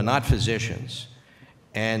many of them are not physicians,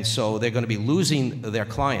 and so they're going to be losing their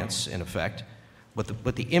clients, in effect,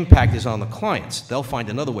 but the impact is on the clients. They'll find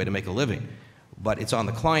another way to make a living, but it's on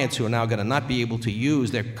the clients who are now going to not be able to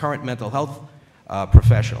use their current mental health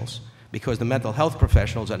professionals, because the mental health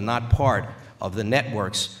professionals are not part of the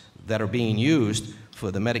networks that are being used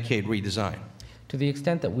for the Medicaid redesign. To the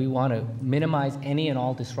extent that we want to minimize any and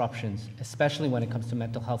all disruptions, especially when it comes to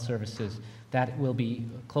mental health services, that will be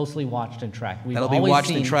closely watched and tracked. That'll be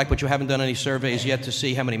watched and tracked, but you haven't done any surveys yet to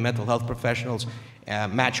see how many mental health professionals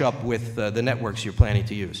match up with the networks you're planning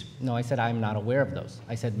to use. No, I said I'm not aware of those.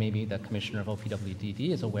 I said maybe the commissioner of OPWDD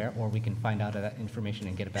is aware, or we can find out that information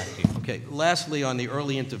and get it back to you. Okay, lastly, on the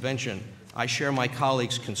early intervention, I share my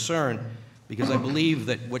colleagues' concern because I believe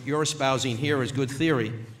that what you're espousing here is good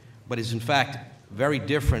theory, but is in fact very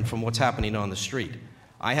different from what's happening on the street.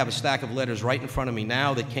 I have a stack of letters right in front of me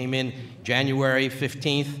now that came in January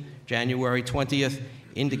 15th, January 20th,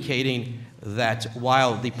 indicating that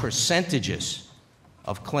while the percentages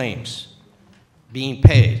of claims being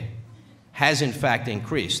paid has in fact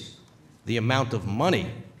increased, the amount of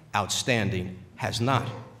money outstanding has not.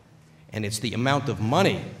 And it's the amount of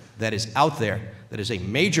money that is out there that is a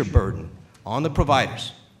major burden on the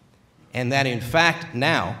providers. And that in fact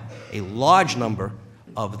now a large number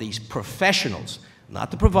of these professionals, not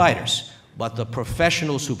the providers, but the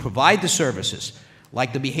professionals who provide the services,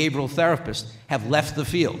 like the behavioral therapists, have left the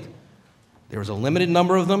field. There is a limited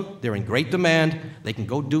number of them. They're in great demand. They can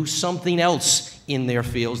go do something else in their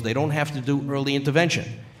fields. They don't have to do early intervention.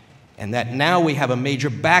 And that now we have a major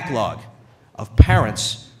backlog of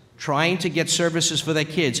parents trying to get services for their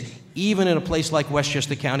kids, even in a place like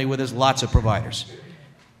Westchester County where there's lots of providers.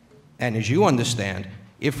 And as you understand,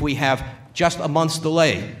 if we have just a month's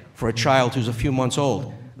delay for a child who's a few months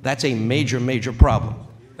old, that's a major, major problem.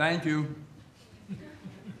 Thank you.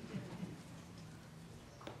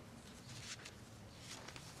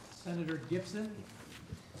 Senator Gibson.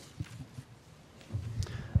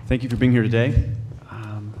 Thank you for being here today.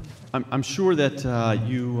 I'm sure that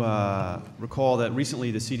you recall that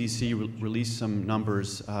recently the CDC released some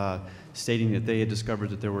numbers stating that they had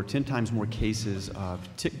discovered that there were 10 times more cases of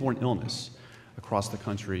tick-borne illness across the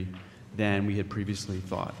country than we had previously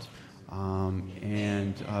thought.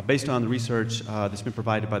 Based on the research that's been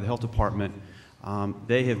provided by the health department,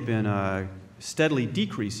 they have been steadily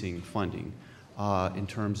decreasing funding in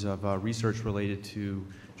terms of research related to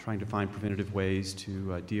trying to find preventative ways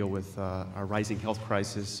to deal with our rising health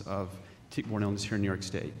crisis of tick-borne illness here in New York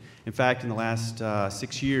State. In fact, in the last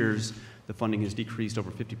 6 years, the funding has decreased over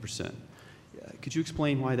 50%. Could you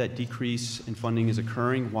explain why that decrease in funding is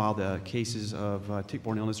occurring while the cases of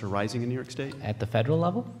tick-borne illness are rising in New York State? At the federal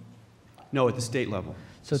level? No, at the state level.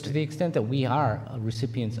 So to the extent that we are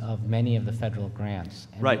recipients of many of the federal grants.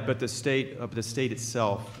 Right, but the state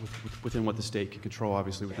itself, within what the state can control,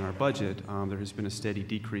 obviously within our budget, there has been a steady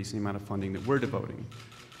decrease in the amount of funding that we're devoting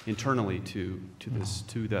internally to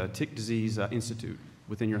the Tick Disease Institute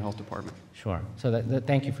within your health department. Sure. So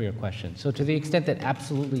thank you for your question. So to the extent that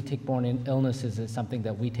absolutely tick-borne illnesses is something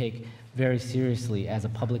that we take very seriously as a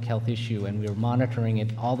public health issue, and we're monitoring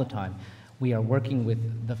it all the time. We are working with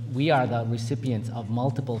we are the recipients of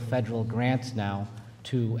multiple federal grants now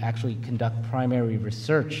to actually conduct primary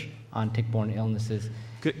research on tick-borne illnesses.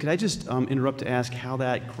 Could I just interrupt to ask how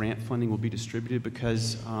that grant funding will be distributed?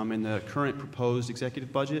 Because in the current proposed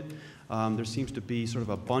executive budget, there seems to be sort of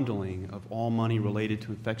a bundling of all money related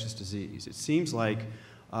to infectious disease. It seems like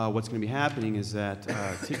what's going to be happening is that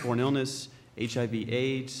tick-borne illness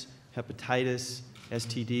HIV/AIDS, hepatitis,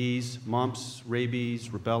 STDs, mumps, rabies,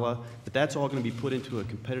 rubella, that's all going to be put into a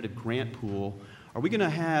competitive grant pool. Are we going to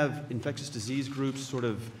have infectious disease groups sort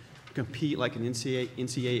of compete like an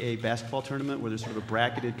NCAA basketball tournament where there's sort of a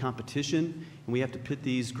bracketed competition and we have to pit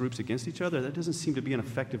these groups against each other? That doesn't seem to be an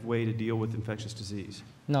effective way to deal with infectious disease.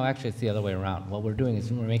 No, actually, it's the other way around. What we're doing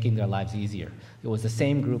is we're making their lives easier. It was the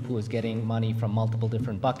same group who was getting money from multiple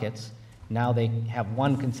different buckets. Now they have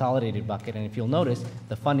one consolidated bucket, and if you'll notice,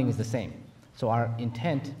 the funding is the same. So our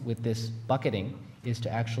intent with this bucketing is to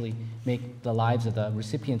actually make the lives of the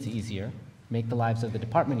recipients easier, make the lives of the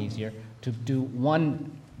department easier, to do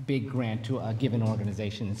one big grant to a given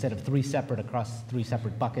organization instead of three separate across three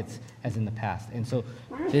separate buckets as in the past. And so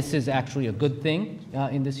this is actually a good thing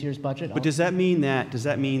in this year's budget. But does that mean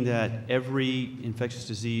that every infectious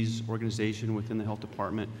disease organization within the health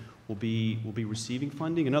department will be receiving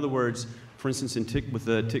funding? In other words, for instance, with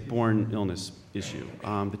the tick-borne illness issue,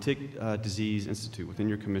 the Tick Disease Institute within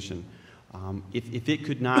your commission, if it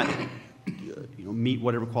could not meet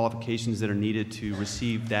whatever qualifications that are needed to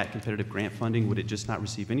receive that competitive grant funding, would it just not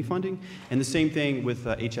receive any funding? And the same thing with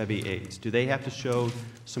HIV/AIDS. Do they have to show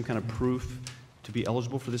some kind of proof to be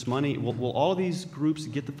eligible for this money? Will all of these groups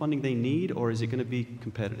get the funding they need, or is it going to be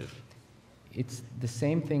competitive? It's the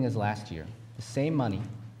same thing as last year. The same money,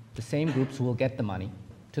 the same groups who will get the money,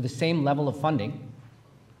 to the same level of funding,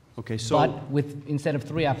 okay, so, but with, instead of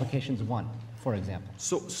 3 applications, 1. For example.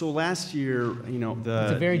 So last year,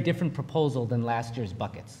 it's a very different proposal than last year's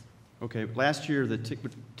buckets. Okay, last year the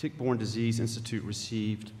Tick-Borne Disease Institute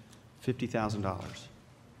received $50,000.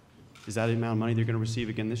 Is that the amount of money they're going to receive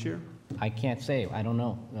again this year? I can't say. I don't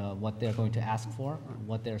know what they're going to ask for,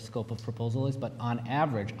 what their scope of proposal is, but on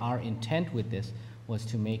average, our intent with this was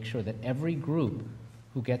to make sure that every group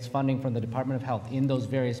who gets funding from the Department of Health in those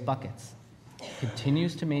various buckets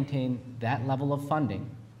continues to maintain that level of funding,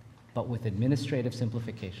 but with administrative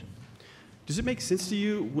simplification. Does it make sense to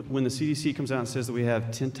you when the CDC comes out and says that we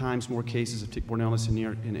have 10 times more cases of tick-borne illness in New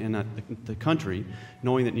York, in the country,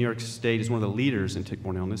 knowing that New York State is one of the leaders in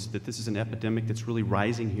tick-borne illness, that this is an epidemic that's really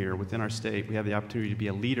rising here within our state? We have the opportunity to be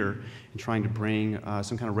a leader in trying to bring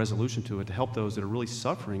some kind of resolution to it to help those that are really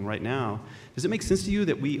suffering right now. Does it make sense to you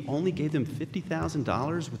that we only gave them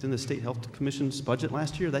 $50,000 within the State Health Commission's budget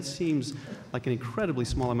last year? That seems like an incredibly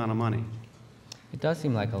small amount of money. It does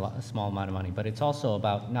seem like a small amount of money, but it's also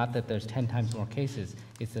about not that there's 10 times more cases,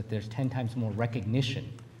 it's that there's 10 times more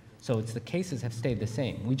recognition. So it's the cases have stayed the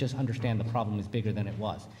same. We just understand the problem is bigger than it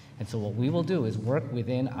was. And so what we will do is work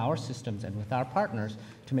within our systems and with our partners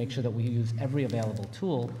to make sure that we use every available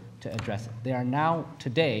tool to address it. There are now,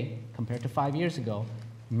 today, compared to 5 years ago,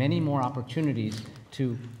 many more opportunities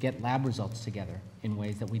to get lab results together in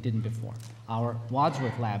ways that we didn't before. Our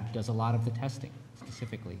Wadsworth lab does a lot of the testing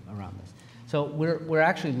specifically around this. So we're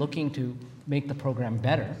actually looking to make the program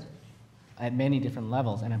better at many different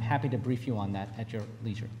levels, and I'm happy to brief you on that at your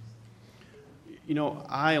leisure.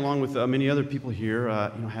 I, along with many other people here,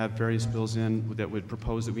 have various bills in that would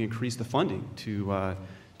propose that we increase the funding to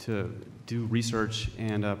do research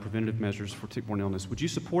and preventative measures for tick-borne illness. Would you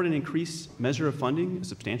support an increased measure of funding, a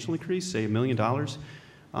substantial increase, say $1 million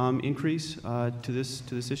increase to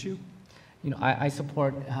this issue? I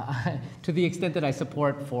support, to the extent that I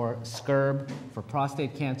support for SCRB, for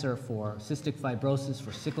prostate cancer, for cystic fibrosis,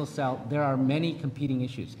 for sickle cell, there are many competing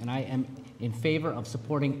issues, and I am in favor of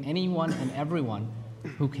supporting anyone and everyone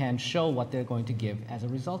who can show what they're going to give as a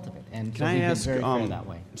result of it. And can I ask, very fair that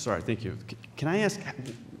way. Sorry, thank you. Can I ask,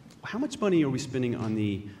 how much money are we spending on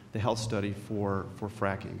the health study for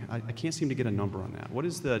fracking? I can't seem to get a number on that. What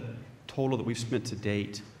is the total that we've spent to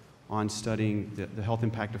date on studying the health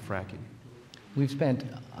impact of fracking? We've spent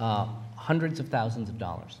hundreds of thousands of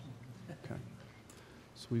dollars. Okay.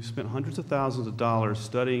 So we've spent hundreds of thousands of dollars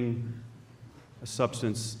studying a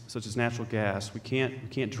substance such as natural gas. We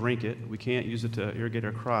can't drink it. We can't use it to irrigate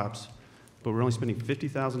our crops. But we're only spending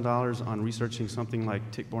 $50,000 on researching something like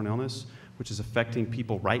tick-borne illness, which is affecting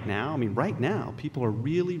people right now. I mean, right now, people are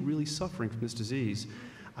really, really suffering from this disease.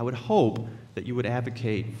 I would hope that you would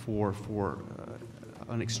advocate for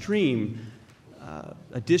an extreme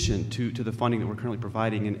addition to the funding that we're currently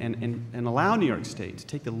providing and allow New York State to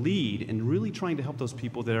take the lead in really trying to help those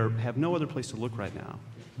people that have no other place to look right now.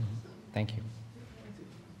 Thank you.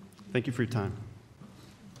 Thank you for your time.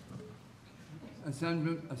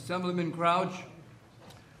 Assemblyman Crouch.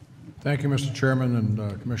 Thank you, Mr. Chairman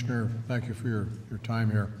and Commissioner. Thank you for your time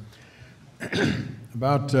here.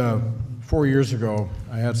 About 4 years ago,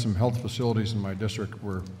 I had some health facilities in my district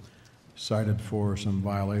were cited for some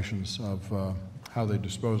violations of how they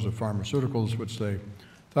disposed of pharmaceuticals, which they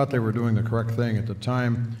thought they were doing the correct thing at the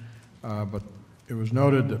time. but it was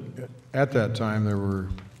noted that at that time there were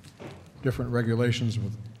different regulations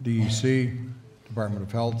with DEC, Department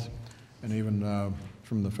of Health, and even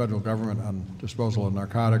from the federal government on disposal of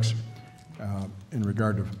narcotics, in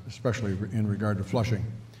regard to, especially in regard to flushing.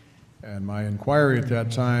 And my inquiry at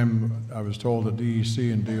that time, I was told that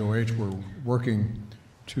DEC and DOH were working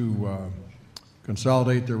to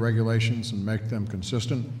consolidate their regulations and make them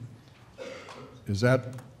consistent. Has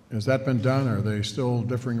that been done? Are they still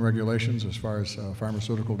differing regulations as far as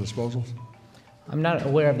pharmaceutical disposals? I'm not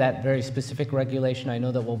aware of that very specific regulation. I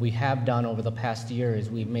know that what we have done over the past year is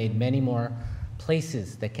we've made many more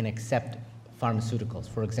places that can accept pharmaceuticals.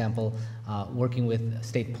 For example, working with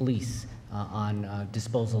state police on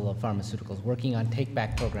disposal of pharmaceuticals, working on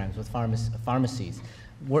take-back programs with pharmacies,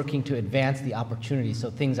 working to advance the opportunity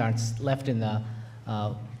so things aren't left in the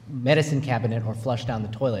medicine cabinet or flushed down the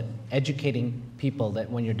toilet, educating people that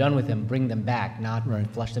when you're done with them, bring them back, not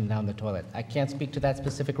flush them down the toilet. I can't speak to that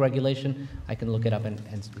specific regulation. I can look it up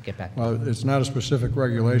and get back. Well, it's not a specific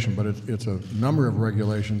regulation, but it's a number of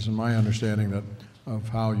regulations, in my understanding, that of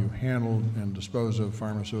how you handle and dispose of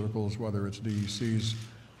pharmaceuticals, whether it's DEC's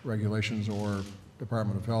regulations or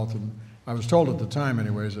Department of Health. And I was told at the time,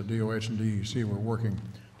 anyways, that DOH and DEC were working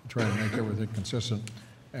to try to make everything consistent,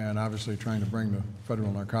 and obviously trying to bring the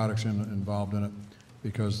federal narcotics involved in it,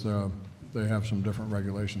 because they have some different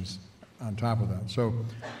regulations on top of that. So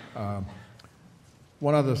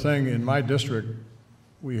one other thing, in my district,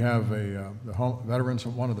 we have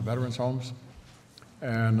one of the veterans homes,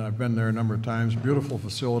 and I've been there a number of times. Beautiful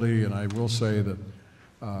facility, and I will say that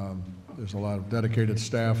there's a lot of dedicated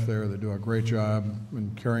staff there that do a great job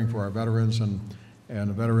in caring for our veterans, and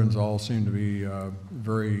the veterans all seem to be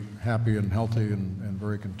very happy and healthy and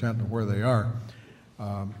very content with where they are.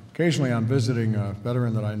 Occasionally I'm visiting a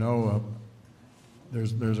veteran that I know,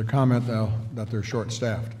 there's a comment that they're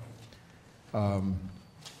short-staffed.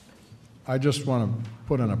 I just want to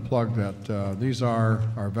put in a plug that these are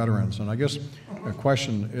our veterans, and I guess a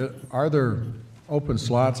question, are there open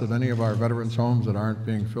slots at any of our veterans' homes that aren't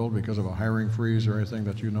being filled because of a hiring freeze or anything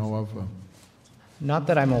that you know of? Not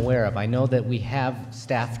that I'm aware of. I know that we have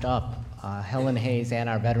staffed up Helen Hayes and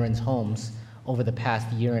our veterans' homes over the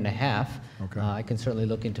past year and a half. Okay. I can certainly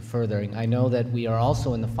look into furthering. I know that we are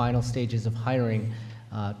also in the final stages of hiring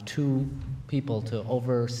 2 people to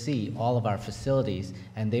oversee all of our facilities,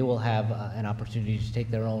 and they will have an opportunity to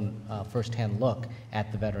take their own firsthand look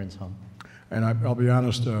at the veterans' home. And I'll be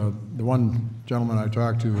honest, the one gentleman I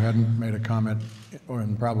talked to hadn't made a comment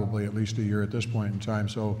in probably at least a year at this point in time,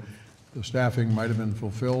 so the staffing might have been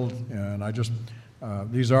fulfilled, and I just,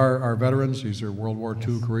 these are our veterans. These are World War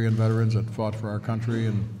II Korean veterans that fought for our country,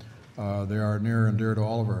 and they are near and dear to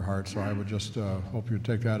all of our hearts, so I would just hope you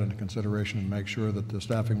take that into consideration and make sure that the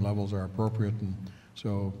staffing levels are appropriate, and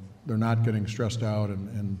so they're not getting stressed out,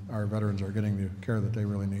 and our veterans are getting the care that they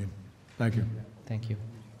really need. Thank you. Thank you.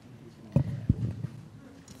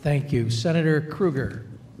 Thank you. Senator Kruger.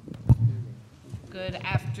 Good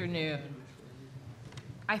afternoon.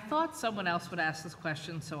 I thought someone else would ask this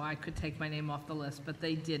question so I could take my name off the list, but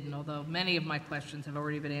they didn't, although many of my questions have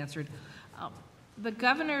already been answered. The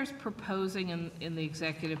governor's proposing in the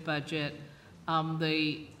executive budget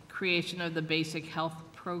the creation of the basic health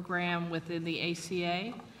program within the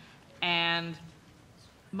ACA, and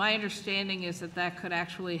my understanding is that that could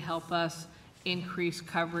actually help us increase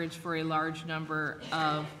coverage for a large number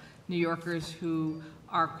of New Yorkers who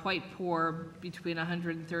are quite poor, between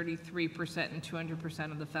 133% and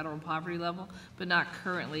 200% of the federal poverty level, but not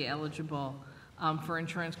currently eligible for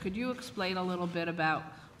insurance. Could you explain a little bit about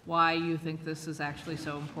why you think this is actually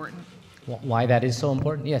so important? Why that is so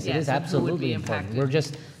important? Yes, it is and who would absolutely be important.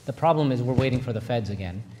 impacted? The problem is we're waiting for the feds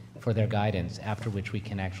again for their guidance, after which we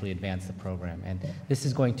can actually advance the program. And this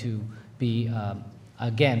is going to be,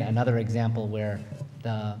 again, another example where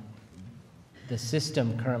the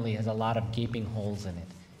system currently has a lot of gaping holes in it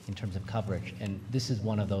in terms of coverage, and this is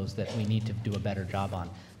one of those that we need to do a better job on.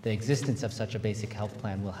 The existence of such a basic health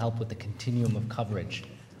plan will help with the continuum of coverage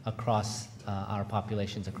across our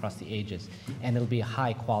populations, across the ages, and it'll be a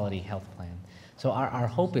high-quality health plan. So our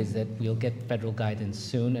hope is that we'll get federal guidance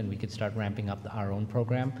soon and we could start ramping up our own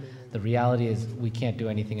program. The reality is we can't do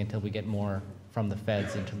anything until we get more from the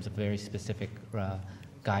feds in terms of very specific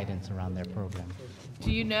guidance around their program.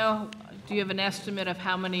 Do you have an estimate of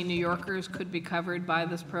how many New Yorkers could be covered by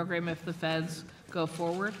this program if the feds go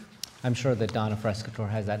forward? I'm sure that Donna Frescatore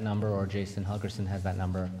has that number, or Jason Helgerson has that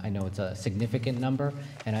number. I know it's a significant number,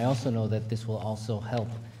 and I also know that this will also help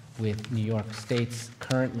with New York State's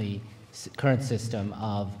current system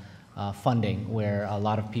of funding, where a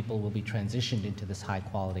lot of people will be transitioned into this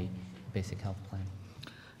high-quality basic health plan.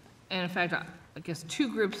 And in fact, I guess two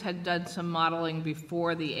groups had done some modeling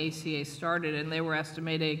before the ACA started, and they were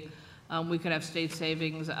estimating we could have state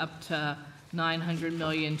savings up to $900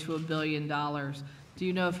 million to $1 billion. Do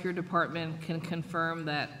you know if your department can confirm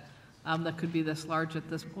that that could be this large at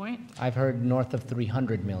this point? I've heard north of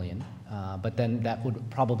 300 million, but then that would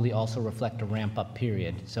probably also reflect a ramp-up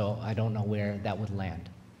period, so I don't know where that would land.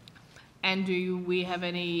 And do we have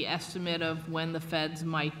any estimate of when the feds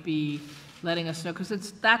might be letting us know?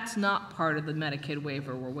 Because that's not part of the Medicaid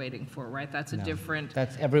waiver we're waiting for, right? That's a No, different...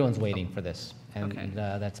 everyone's waiting for this, and Okay.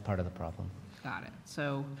 That's part of the problem. Got it.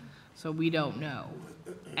 So we don't know.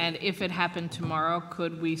 And if it happened tomorrow,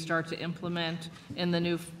 could we start to implement in the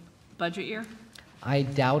new budget year? I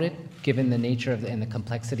doubt it, given the nature of and the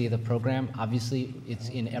complexity of the program. Obviously, it's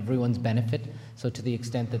in everyone's benefit, so to the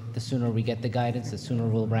extent that the sooner we get the guidance, the sooner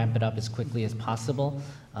we'll ramp it up as quickly as possible.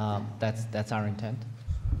 That's our intent.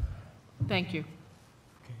 Thank you.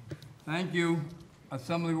 Thank you.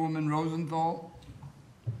 Assemblywoman Rosenthal.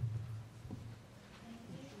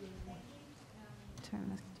 Did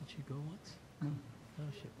she go once? No,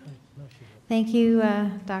 she didn't. Thank you,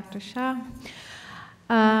 Dr. Shah,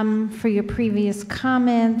 for your previous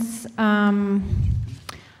comments. A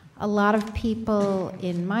lot of people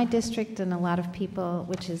in my district and a lot of people,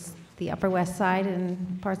 which is the Upper West Side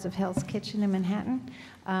and parts of Hell's Kitchen in Manhattan,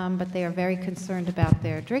 but they are very concerned about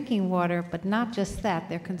their drinking water, but not just that,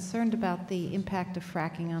 they're concerned about the impact of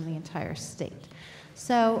fracking on the entire state.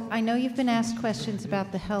 So I know you've been asked questions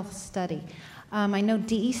about the health study. I know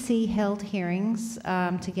DEC held hearings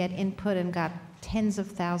to get input and got tens of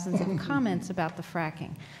thousands of comments about the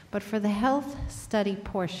fracking. But for the health study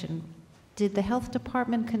portion, did the health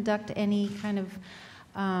department conduct any kind of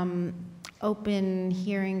open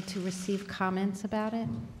hearing to receive comments about it?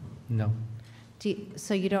 No.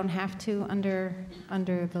 So you don't have to under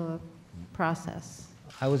the process?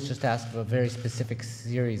 I was just asked of a very specific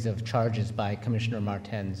series of charges by Commissioner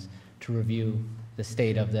Martens to review the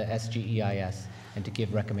state of the SGEIS and to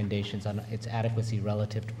give recommendations on its adequacy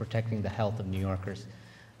relative to protecting the health of New Yorkers.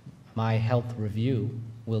 My health review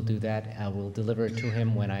will do that. I will deliver it to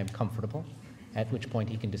him when I'm comfortable, at which point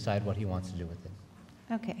he can decide what he wants to do with it.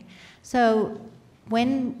 Okay. So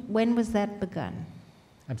when was that begun?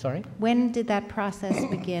 I'm sorry? When did that process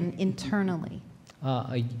begin internally?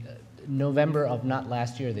 November of not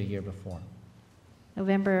last year, the year before.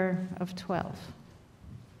 November of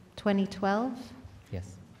 2012?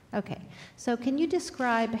 Yes. Okay. So can you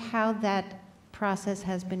describe how that process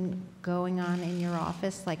has been going on in your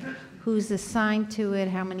office? Like who's assigned to it?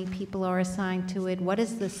 How many people are assigned to it? What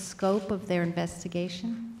is the scope of their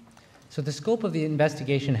investigation? So the scope of the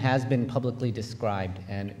investigation has been publicly described,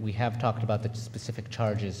 and we have talked about the specific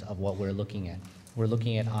charges of what we're looking at. We're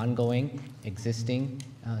looking at ongoing, existing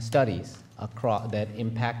studies that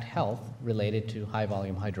impact health related to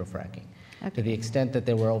high-volume hydrofracking. Okay. To the extent that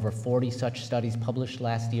there were over 40 such studies published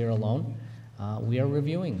last year alone, we are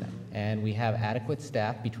reviewing them. And we have adequate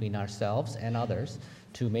staff between ourselves and others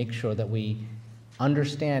to make sure that we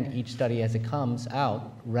understand each study as it comes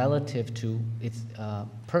out relative to its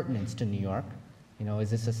pertinence to New York. You know,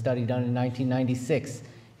 is this a study done in 1996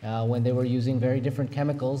 when they were using very different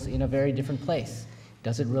chemicals in a very different place?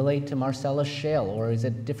 Does it relate to Marcellus Shale, or is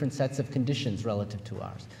it different sets of conditions relative to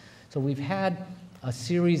ours? So we've had a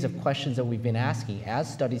series of questions that we've been asking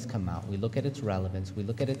as studies come out. We look at its relevance, we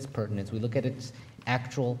look at its pertinence, we look at its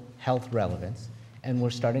actual health relevance, and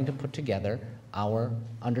we're starting to put together our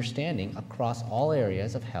understanding across all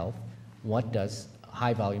areas of health. What does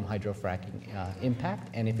high-volume hydrofracking impact?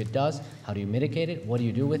 And if it does, how do you mitigate it? What do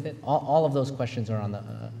you do with it? All of those questions are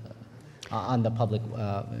on the public,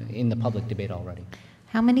 in the public debate already.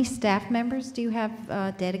 How many staff members do you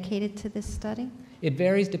have dedicated to this study? It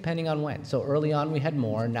varies depending on when. So early on we had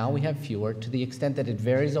more, now we have fewer. To the extent that it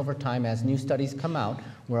varies over time as new studies come out,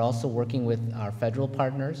 we're also working with our federal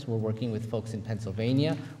partners. We're working with folks in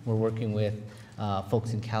Pennsylvania. We're working with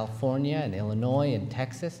folks in California and Illinois and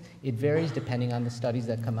Texas. It varies depending on the studies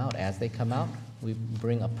that come out. As they come out, we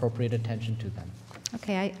bring appropriate attention to them.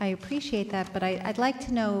 Okay, I appreciate that, but I'd like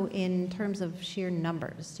to know in terms of sheer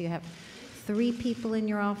numbers. Do you have 3 people in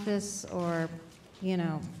your office, or,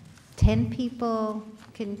 10 people?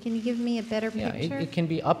 Can you give me a better picture? It can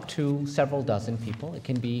be up to several dozen people. It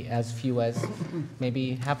can be as few as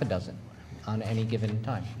maybe half a dozen on any given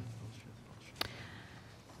time.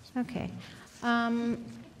 Okay.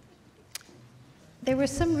 There were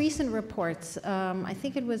some recent reports, I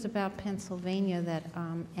think it was about Pennsylvania, that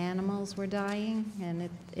animals were dying, and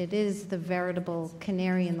it is the veritable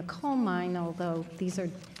canary in the coal mine, although these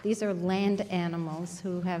are land animals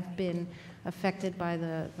who have been affected by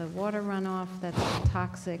the water runoff that's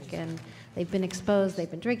toxic, and they've been exposed, they've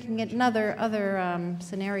been drinking it, and other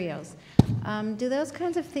scenarios. Do those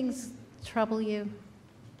kinds of things trouble you?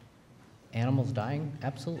 Animals dying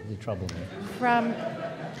absolutely trouble me.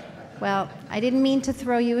 Well, I didn't mean to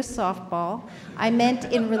throw you a softball. I meant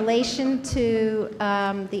in relation to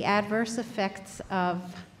the adverse effects of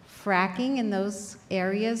fracking in those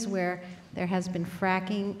areas where there has been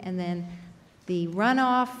fracking, and then the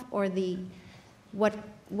runoff or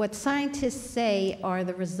what scientists say are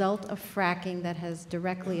the result of fracking that has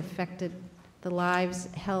directly affected the lives,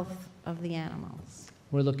 health of the animals.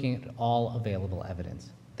 We're looking at all available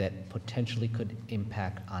evidence that potentially could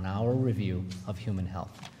impact on our review of human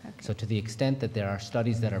health. Okay. So to the extent that there are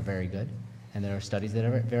studies that are very good and there are studies that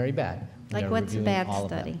are very bad, like what's a bad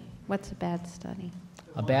study? What's a bad study?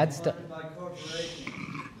 A bad study.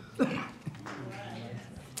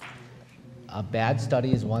 A bad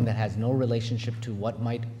study is one that has no relationship to what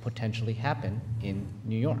might potentially happen in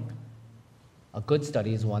New York. A good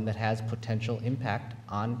study is one that has potential impact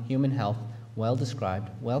on human health, well described,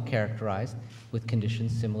 well characterized, with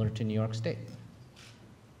conditions similar to New York State.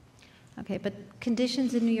 Okay, but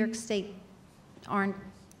conditions in New York State aren't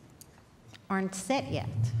set yet.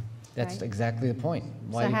 That's right? exactly the point.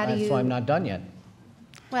 So how do you... That's why I'm not done yet.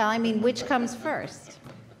 Well, I mean, which comes first?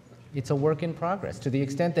 It's a work in progress. To the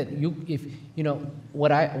extent that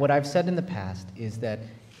what I've said in the past is that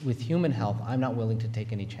with human health, I'm not willing to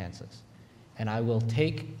take any chances. And I will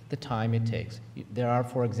take the time it takes. There are,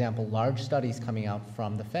 for example, large studies coming out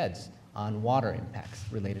from the feds on water impacts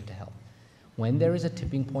related to health. When there is a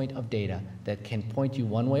tipping point of data that can point you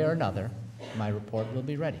one way or another, my report will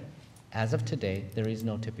be ready. As of today, there is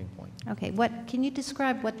no tipping point. Okay, can you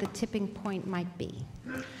describe what the tipping point might be?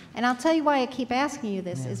 And I'll tell you why I keep asking you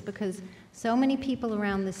this is because so many people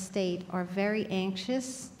around the state are very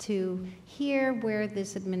anxious to hear where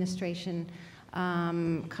this administration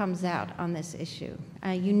comes out on this issue.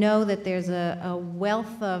 You know that there's a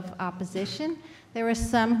wealth of opposition. There are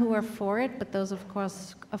some who are for it, but those, of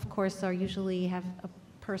course, are usually have a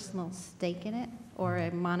personal stake in it or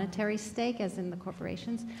a monetary stake, as in the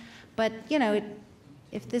corporations. But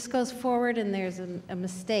if this goes forward and there's a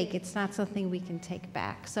mistake, it's not something we can take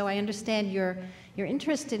back. So I understand you're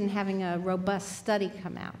interested in having a robust study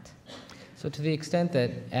come out. So to the extent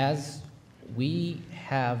that as we're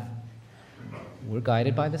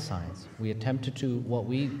guided by the science, we attempt to do what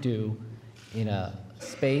we do in a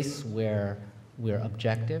space where we're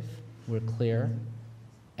objective, we're clear,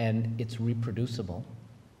 and it's reproducible,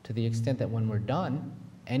 to the extent that when we're done,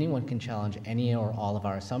 anyone can challenge any or all of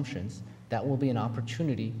our assumptions. That will be an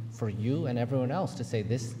opportunity for you and everyone else to say,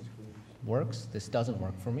 this works, this doesn't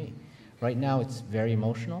work for me. Right now, it's very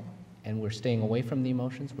emotional, and we're staying away from the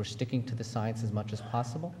emotions. We're sticking to the science as much as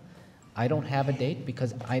possible. I don't have a date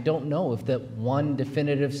because I don't know if the one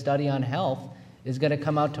definitive study on health is going to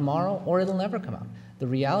come out tomorrow or it'll never come out. The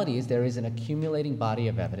reality is there is an accumulating body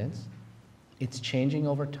of evidence. It's changing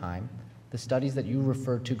over time. The studies that you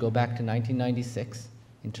referred to go back to 1996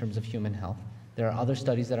 in terms of human health. There are other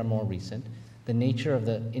studies that are more recent. The nature of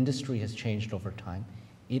the industry has changed over time.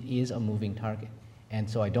 It is a moving target. And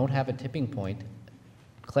so I don't have a tipping point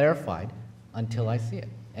clarified until I see it.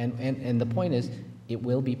 And the point is, it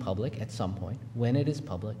will be public at some point. When it is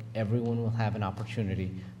public, everyone will have an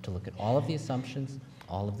opportunity to look at all of the assumptions,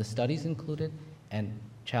 all of the studies included, and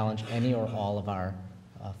challenge any or all of our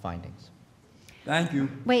findings. Thank you.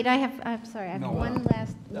 Wait, I'm sorry, I have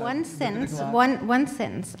one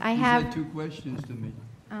sentence. I have... You said two questions to me.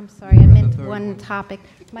 I'm sorry, I meant one topic.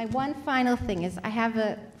 My one final thing is I have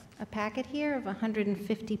a packet here of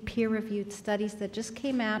 150 peer-reviewed studies that just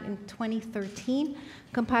came out in 2013,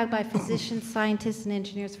 compiled by physicians, scientists, and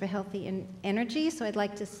engineers for healthy energy. So I'd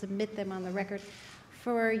like to submit them on the record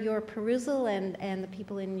for your perusal and the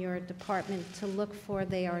people in your department to look for.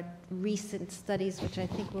 They are recent studies, which I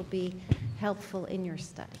think will be helpful in your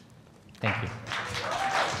study. Thank you.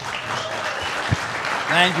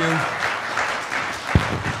 Thank you.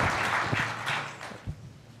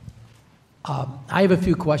 I have a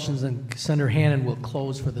few questions, and Senator Hannan will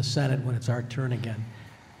close for the Senate when it's our turn again.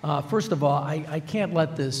 First of all, I can't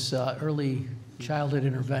let this early childhood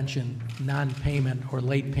intervention non-payment or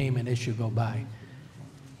late payment issue go by.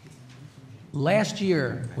 Last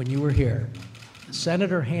year, when you were here,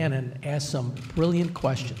 Senator Hannan asked some brilliant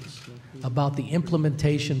questions about the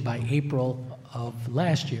implementation by April of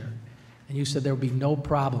last year, and you said there would be no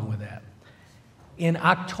problem with that. In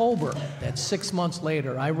October, that's 6 months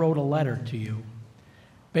later, I wrote a letter to you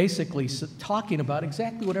basically talking about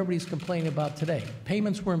exactly what everybody's complaining about today.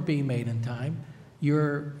 Payments weren't being made in time.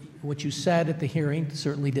 what you said at the hearing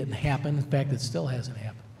certainly didn't happen. In fact, it still hasn't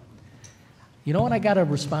happened. You know when I got a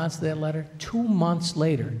response to that letter? 2 months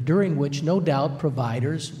later, during which no doubt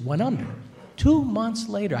providers went under. 2 months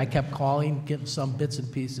later, I kept calling, getting some bits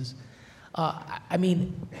and pieces. I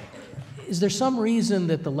mean, is there some reason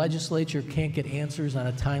that the legislature can't get answers on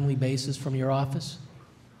a timely basis from your office?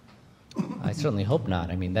 I certainly hope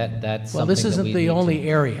not. I mean, that's well, something this that isn't we the need only to-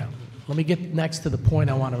 area. Let me get next to the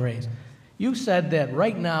point I want to raise. You said that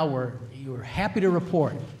right now you're happy to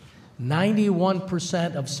report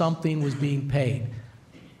 91% of something was being paid.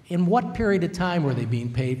 In what period of time were they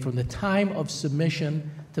being paid from the time of submission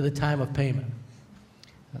to the time of payment?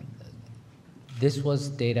 This was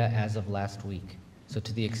data as of last week. So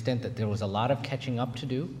to the extent that there was a lot of catching up to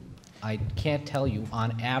do, I can't tell you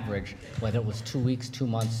on average whether it was 2 weeks, 2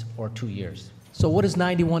 months, or 2 years. So what does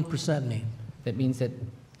 91% mean? That means that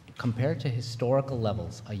compared to historical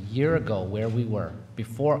levels, a year ago where we were,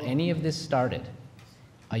 before any of this started,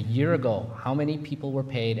 a year ago, how many people were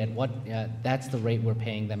paid at what, that's the rate we're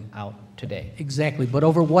paying them out today. Exactly, but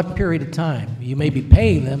over what period of time? You may be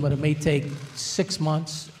paying them, but it may take 6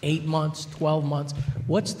 months, 8 months, 12 months.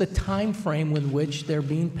 What's the time frame with which they're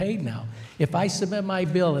being paid now? If I submit my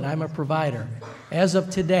bill and I'm a provider, as of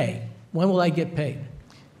today, when will I get paid?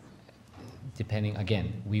 Depending,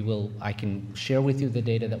 again, I can share with you the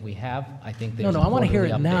data that we have. I think No, there's no, a I want to hear it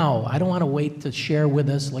quarterly update. now. I don't want to wait to share with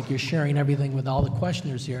us like you're sharing everything with all the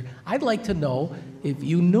questioners here. I'd like to know if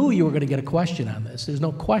you knew you were going to get a question on this. There's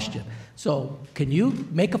no question. So can you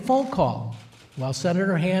make a phone call while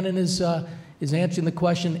Senator Hannan is answering the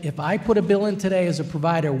question, if I put a bill in today as a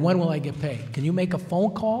provider, when will I get paid? Can you make a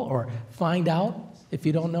phone call or find out if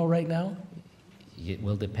you don't know right now? It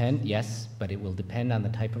will depend, yes, but it will depend on the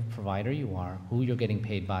type of provider you are, who you're getting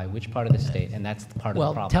paid by, which part of the state, and that's part of the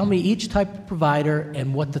Well, problem. tell me each type of provider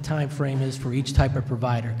and what the time frame is for each type of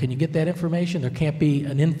provider. Can you get that information? There can't be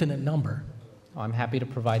an infinite number. I'm happy to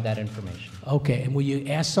provide that information. Okay, and will you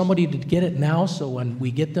ask somebody to get it now, so when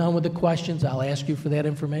we get done with the questions, I'll ask you for that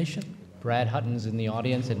information? Brad Hutton's in the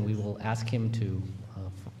audience, and we will ask him to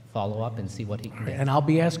follow up and see what he can get. And I'll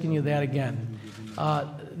be asking you that again.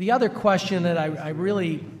 The other question that I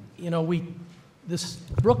really,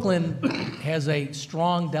 Brooklyn has a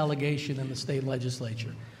strong delegation in the state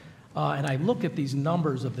legislature. And I look at these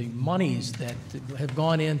numbers of the monies that have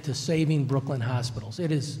gone into saving Brooklyn hospitals.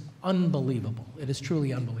 It is unbelievable. It is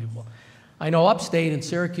truly unbelievable. I know upstate in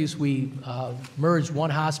Syracuse, we merged one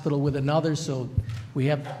hospital with another, so we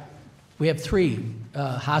have 3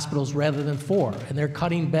 hospitals rather than 4, and they're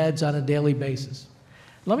cutting beds on a daily basis.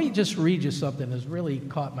 Let me just read you something that's really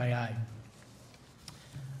caught my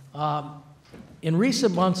eye. In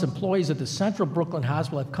recent months, employees at the Central Brooklyn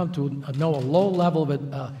Hospital have come to know a level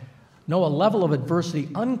of adversity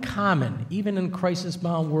uncommon even in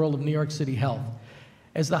crisis-bound world of New York City health.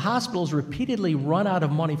 As the hospitals repeatedly run out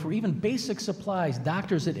of money for even basic supplies,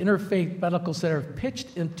 doctors at Interfaith Medical Center have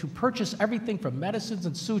pitched in to purchase everything from medicines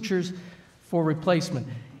and sutures for replacement.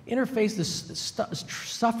 Interfaith is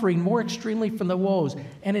suffering more extremely from the woes,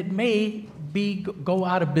 and it may go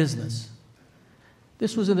out of business.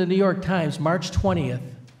 This was in the New York Times, March 20th,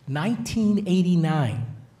 1989.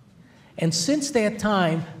 And since that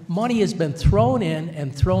time, money has been thrown in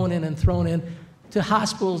and thrown in and thrown in to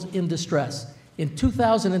hospitals in distress. In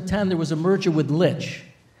 2010, there was a merger with Litch.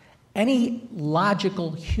 Any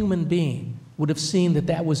logical human being would have seen that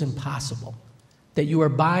that was impossible, that you are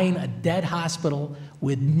buying a dead hospital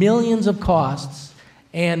with millions of costs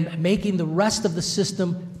and making the rest of the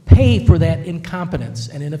system pay for that incompetence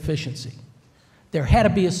and inefficiency. There had to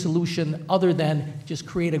be a solution other than just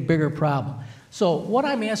create a bigger problem. So what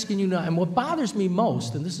I'm asking you now, and what bothers me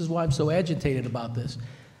most, and this is why I'm so agitated about this,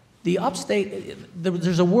 the upstate,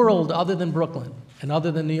 there's a world other than Brooklyn and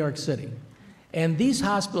other than New York City. And these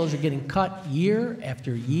hospitals are getting cut year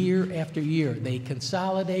after year after year. They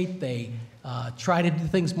consolidate, they try to do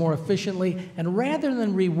things more efficiently, and rather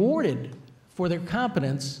than rewarded for their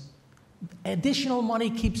competence, additional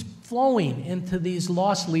money keeps flowing into these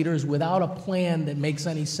loss leaders without a plan that makes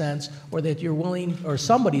any sense or that you're willing, or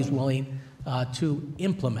somebody's willing to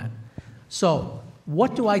implement. So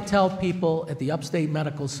what do I tell people at the Upstate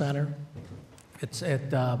Medical Center? It's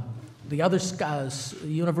at the other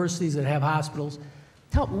universities that have hospitals.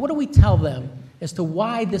 What do we tell them as to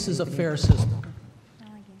why this is a fair system?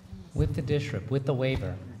 With the DSRIP, with the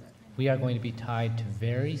waiver, we are going to be tied to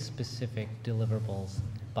very specific deliverables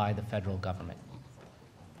by the federal government.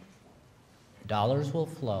 Dollars will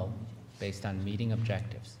flow based on meeting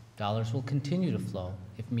objectives. Dollars will continue to flow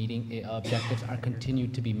if meeting objectives are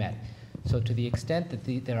continued to be met. So to the extent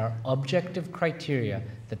that there are objective criteria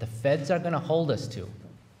that the feds are going to hold us to,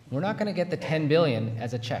 we're not going to get the $10 billion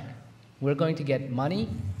as a check. We're going to get money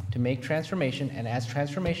to make transformation, and as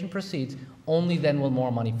transformation proceeds, only then will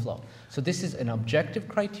more money flow. So this is an objective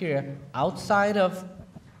criteria outside of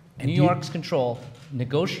New York's control,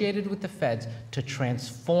 negotiated with the feds to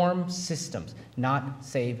transform systems, not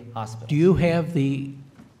save hospitals. Do you have the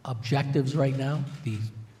objectives right now?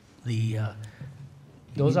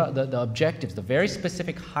 Those are the objectives. The very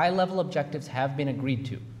specific high-level objectives have been agreed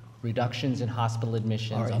to. Reductions in hospital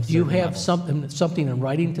admissions. All right. Of Do you certain have levels. something in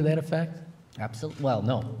writing to that effect? Absolutely. Well,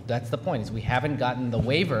 no. That's the point, is we haven't gotten the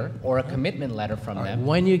waiver or a commitment letter from All right. them.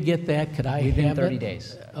 When you get that, could I Within have 30 it?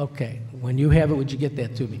 days. Okay. When you have it, would you get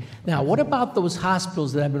that to me? Now, what about those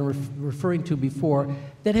hospitals that I've been referring to before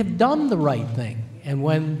that have done the right thing? And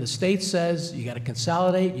when the state says you got to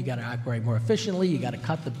consolidate, you got to operate more efficiently, you got to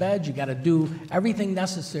cut the beds, you got to do everything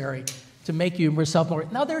necessary to make yourself more.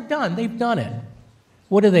 Now they're done. They've done it.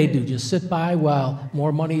 What do? Just sit by while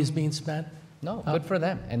more money is being spent? No, good for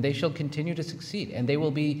them. And they shall continue to succeed. And they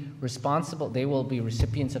will be responsible, they will be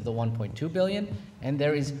recipients of the $1.2 billion. And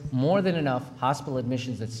there is more than enough hospital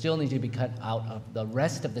admissions that still need to be cut out of the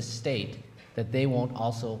rest of the state that they won't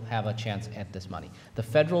also have a chance at this money. The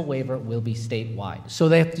federal waiver will be statewide. So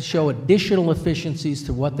they have to show additional efficiencies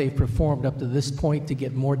to what they've performed up to this point to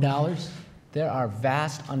get more dollars? There are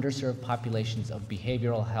vast underserved populations of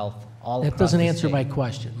behavioral health all across That doesn't the answer state. my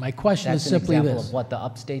question. My question That's is simply an example this. of what the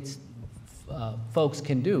upstate's folks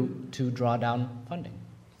can do to draw down funding.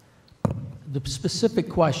 The specific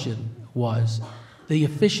question was the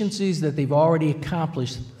efficiencies that they've already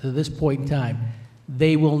accomplished to this point in time,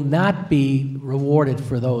 they will not be rewarded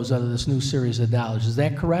for those under this new series of dollars. Is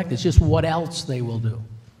that correct? It's just what else they will do.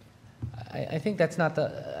 I think that's not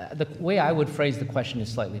the way I would phrase the question is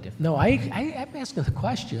slightly different. No, I'm asking the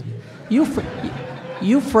question. You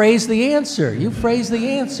phrase the answer. You phrase the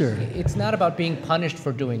answer. It's not about being punished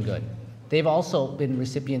for doing good. They've also been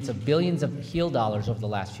recipients of billions of HEAL dollars over the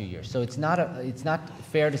last few years. So it's not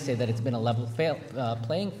fair to say that it's been a level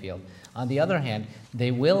playing field. On the other hand,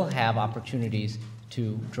 they will have opportunities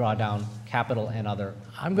to draw down capital and other.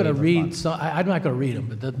 I'm going to read, I'm not going to read them,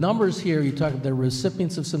 but the numbers here, you talk, they're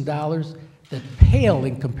recipients of some dollars that pale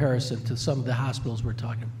in comparison to some of the hospitals we're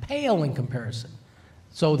talking, pale in comparison.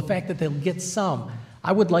 So the fact that they'll get some,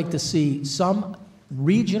 I would like to see some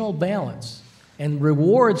regional balance and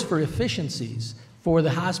rewards for efficiencies for the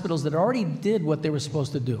hospitals that already did what they were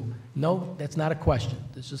supposed to do. No, that's not a question.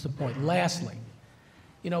 That's just a point. Lastly,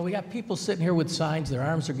 you know, we got people sitting here with signs, their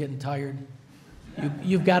arms are getting tired.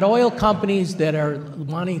 You've got oil companies that are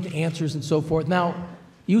wanting answers and so forth. Now,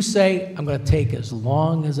 you say, I'm going to take as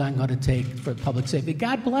long as I'm going to take for public safety.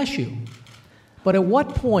 God bless you. But at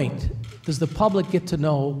what point does the public get to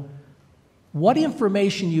know what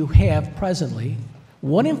information you have presently,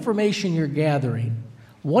 what information you're gathering,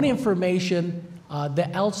 what information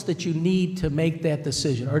else that you need to make that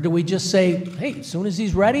decision? Or do we just say, hey, as soon as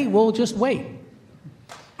he's ready, we'll just wait?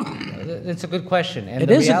 It's a good question. And it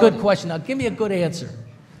is a good question. Now, give me a good answer.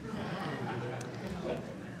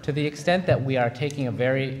 To the extent that we are taking a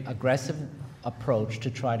very aggressive approach to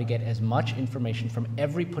try to get as much information from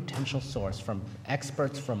every potential source, from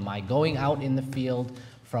experts, from my going out in the field,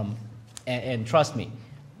 and trust me,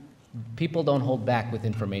 people don't hold back with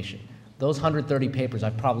information. Those 130 papers,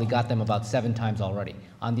 I've probably got them about 7 times already.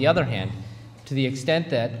 On the other hand, to the extent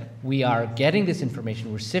that we are getting this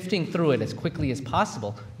information, we're sifting through it as quickly as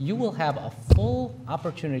possible, you will have a full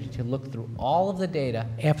opportunity to look through all of the data.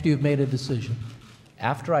 After you've made a decision.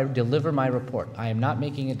 After I deliver my report. I am not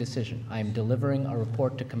making a decision. I am delivering a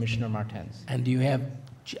report to Commissioner Martens. And do you have,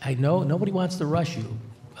 I know nobody wants to rush you,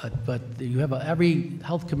 but you have every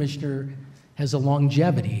health commissioner has a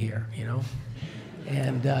longevity here, you know?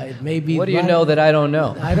 And it may be... What do you know that I don't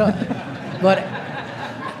know? I don't, but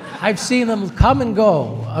I've seen them come and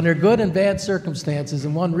go under good and bad circumstances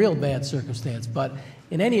and one real bad circumstance. But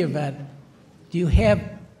in any event, do you have,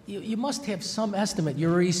 you must have some estimate.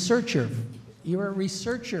 You're a researcher. You're a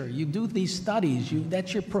researcher. You do these studies.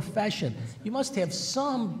 That's your profession. You must have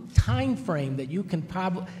some time frame that you can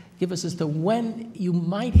probably give us as to when you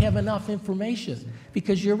might have enough information.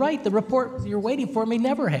 Because you're right, the report you're waiting for may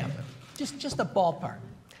never happen. Just a ballpark.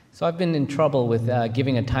 So I've been in trouble with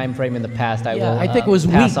giving a time frame in the past. I will I think it was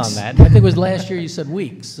pass weeks. on that. I think it was last year you said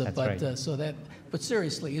weeks. That's but, right. But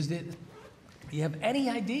seriously, do you have any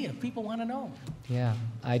idea? People want to know. Yeah,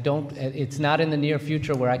 I don't, it's not in the near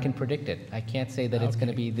future where I can predict it. I can't say that it's going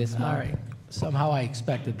to be this month. All right. Somehow I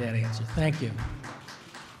expected that answer. Thank you.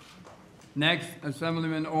 Next,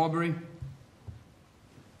 Assemblyman Aubrey.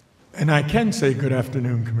 And I can say good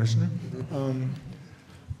afternoon, Commissioner.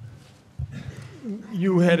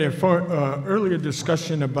 You had an earlier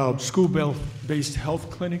discussion about school-based health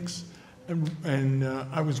clinics, and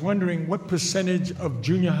I was wondering what percentage of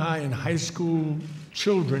junior high and high school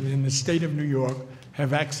children in the state of New York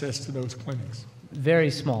have access to those clinics? Very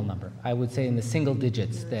small number. I would say in the single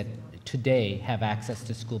digits that today have access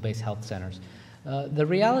to school-based health centers. The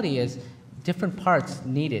reality is different parts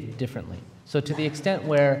need it differently. So to the extent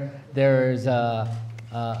where there's a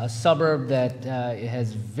suburb that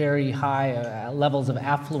has very high levels of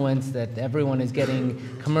affluence, that everyone is getting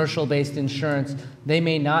commercial-based insurance, they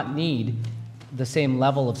may not need the same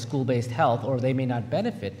level of school-based health, or they may not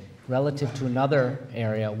benefit relative to another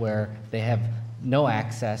area where they have no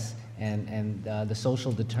access and the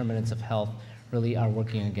social determinants of health really are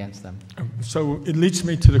working against them. So it leads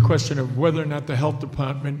me to the question of whether or not the health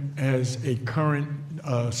department has a current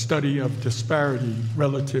study of disparity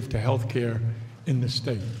relative to health care in the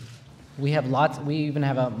state. We have lots. We even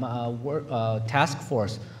have a task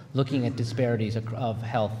force looking at disparities of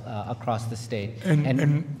health across the state.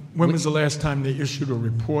 And when was the last time they issued a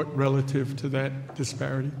report relative to that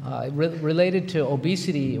disparity? Related to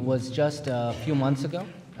obesity was just a few months ago.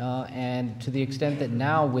 And to the extent that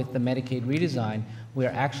now with the Medicaid redesign, we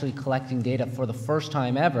are actually collecting data for the first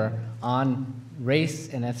time ever on race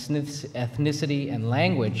and ethnicity and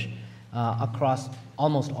language across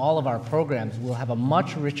almost all of our programs. We'll have a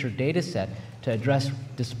much richer data set to address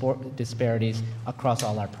disparities across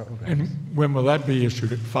all our programs. And when will that be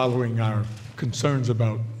issued, following our concerns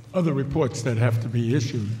about other reports that have to be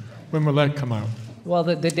issued? When will that come out? Well,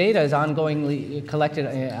 the data is ongoingly collected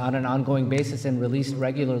on an ongoing basis and released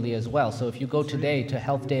regularly as well. So if you go today to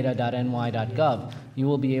healthdata.ny.gov, you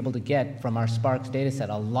will be able to get from our Sparks data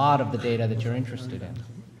set a lot of the data that you're interested in.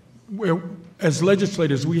 Well, as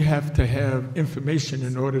legislators, we have to have information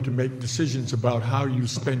in order to make decisions about how you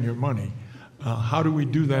spend your money. How do we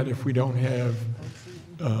do that if we don't have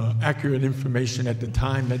accurate information at the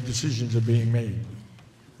time that decisions are being made?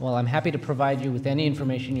 Well, I'm happy to provide you with any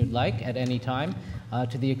information you'd like at any time,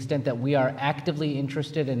 to the extent that we are actively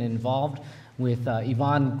interested and involved with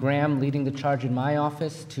Yvonne Graham leading the charge in my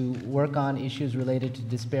office to work on issues related to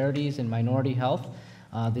disparities in minority health.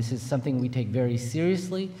 This is something we take very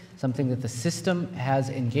seriously, something that the system has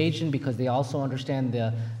engaged in because they also understand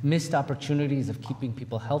the missed opportunities of keeping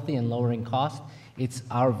people healthy and lowering costs. It's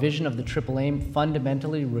our vision of the triple aim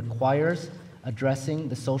fundamentally requires addressing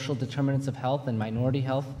the social determinants of health and minority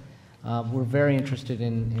health. We're very interested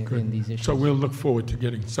in these issues. So we'll look forward to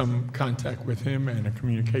getting some contact with him and a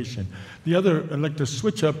communication. The other, I'd like to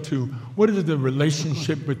switch up to, what is the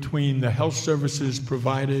relationship between the health services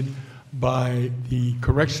provided by the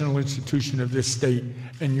correctional institution of this state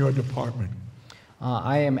and your department?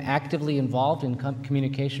 I am actively involved in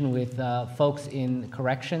communication with folks in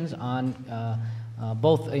corrections on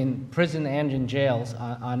both in prison and in jails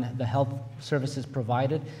on the health services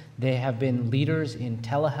provided. They have been leaders in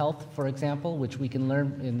telehealth, for example, which we can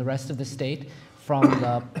learn in the rest of the state from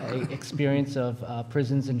the experience of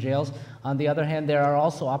prisons and jails. On the other hand, there are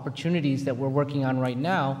also opportunities that we're working on right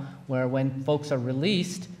now where when folks are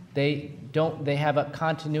released, they have a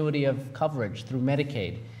continuity of coverage through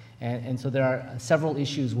Medicaid. And so there are several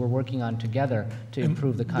issues we're working on together to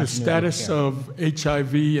improve the continuity of care. The status of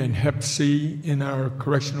HIV and Hep C in our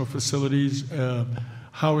correctional facilities,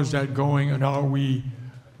 how is that going? And are we,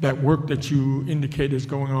 that work that you indicate is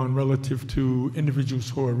going on relative to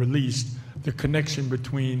individuals who are released, the connection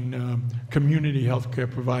between community health care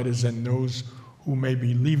providers and those who may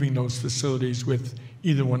be leaving those facilities with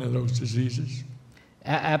either one of those diseases?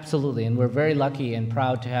 Absolutely, and we're very lucky and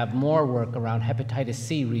proud to have more work around hepatitis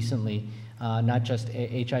C recently, not just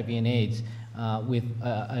HIV and AIDS, with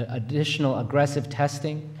additional aggressive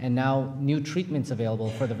testing and now new treatments available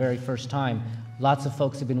for the very first time. Lots of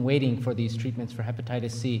folks have been waiting for these treatments for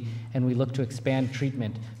hepatitis C, and we look to expand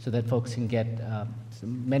treatment so that folks can get,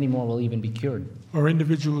 many more will even be cured. Are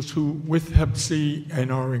individuals who with Hep C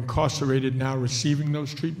and are incarcerated now receiving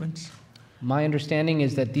those treatments? My understanding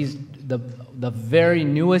is that the very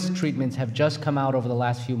newest treatments have just come out over the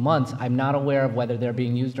last few months. I'm not aware of whether they're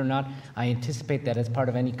being used or not. I anticipate that as part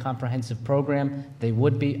of any comprehensive program, they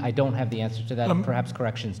would be. I don't have the answer to that. Perhaps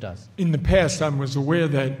Corrections does. In the past, I was aware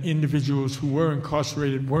that individuals who were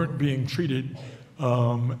incarcerated weren't being treated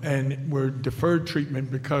and were deferred treatment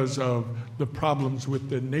because of the problems with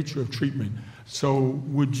the nature of treatment. So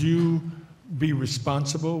would you be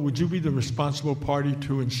responsible? Would you be the responsible party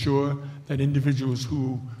to ensure that individuals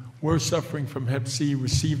who were suffering from Hep C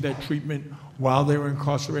received that treatment while they were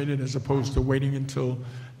incarcerated as opposed to waiting until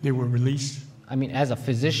they were released? I mean, as a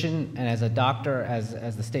physician and as a doctor,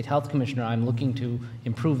 as the state health commissioner, I'm looking to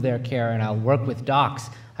improve their care, and I'll work with docs.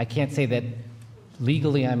 I can't say that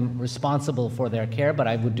legally I'm responsible for their care, but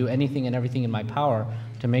I would do anything and everything in my power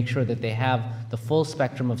to make sure that they have the full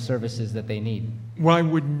spectrum of services that they need. Why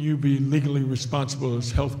wouldn't you be legally responsible as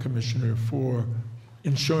health commissioner for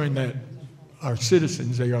ensuring that our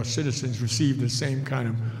citizens, they are citizens, receive the same kind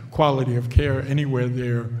of quality of care anywhere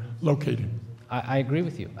they're located? I agree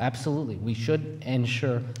with you, absolutely. We should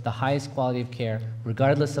ensure the highest quality of care,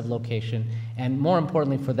 regardless of location, and more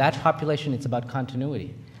importantly, for that population, it's about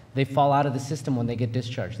continuity. They fall out of the system when they get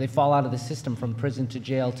discharged. They fall out of the system from prison to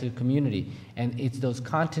jail to community, and it's those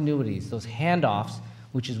continuities, those handoffs,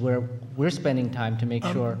 which is where we're spending time to make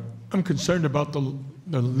sure. I'm concerned about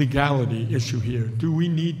the legality issue here. Do we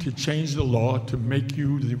need to change the law to make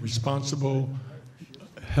you the responsible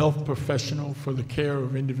health professional for the care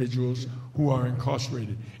of individuals who are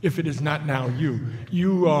incarcerated? If it is not now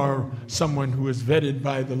you are someone who is vetted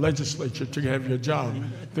by the legislature to have your job.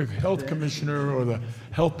 The health commissioner or the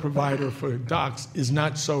health provider for docs is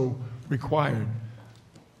not so required.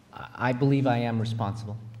 I believe I am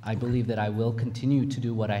responsible. I believe that I will continue to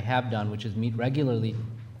do what I have done, which is meet regularly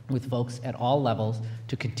with folks at all levels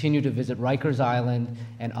to continue to visit Rikers Island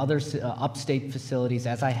and other upstate facilities,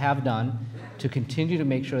 as I have done, to continue to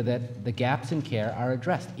make sure that the gaps in care are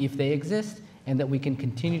addressed, if they exist, and that we can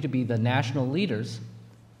continue to be the national leaders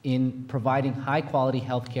in providing high-quality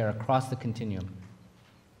health care across the continuum.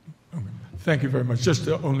 Thank you very much. Just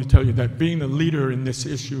to only tell you that being a leader in this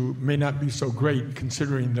issue may not be so great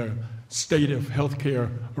considering the state of health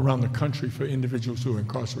care around the country for individuals who are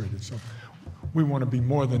incarcerated. So we want to be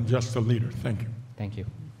more than just a leader. Thank you. Thank you.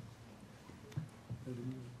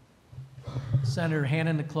 Senator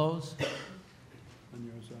Hannan to close. On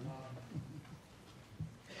your side.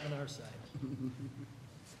 On our side.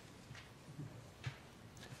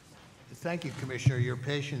 Thank you, Commissioner. Your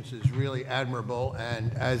patience is really admirable,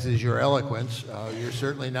 and as is your eloquence. You're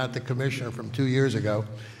certainly not the commissioner from 2 years ago.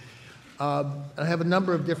 I have a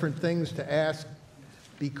number of different things to ask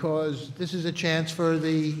because this is a chance for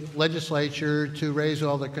the legislature to raise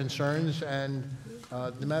all the concerns, and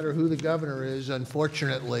no matter who the governor is,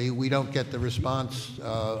 unfortunately, we don't get the response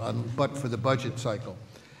but for the budget cycle.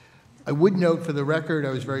 I would note for the record,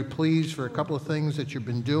 I was very pleased for a couple of things that you've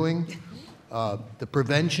been doing. The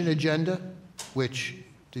prevention agenda, which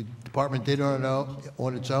the department did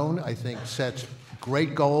on its own, I think sets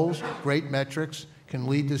great goals, great metrics, can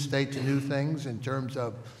lead the state to new things in terms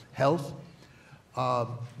of health.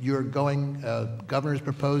 Governor's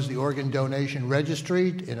proposed the organ donation registry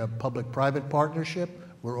in a public-private partnership.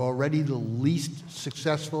 We're already the least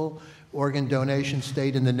successful organ donation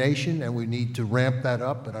state in the nation, and we need to ramp that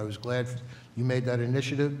up, and I was glad you made that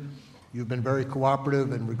initiative. You've been very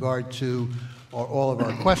cooperative in regard to all of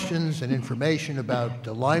our questions and information about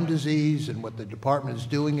Lyme disease and what the department is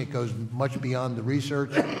doing. It goes much beyond the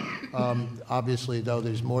research. Obviously, though,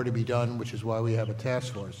 there's more to be done, which is why we have a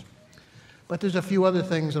task force. But there's a few other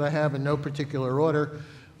things that I have in no particular order.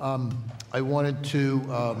 I wanted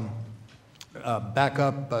to back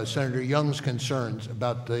up Senator Young's concerns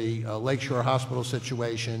about the Lakeshore Hospital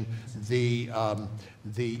situation, the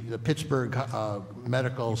Pittsburgh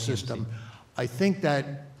medical system. I think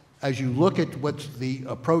that as you look at what's the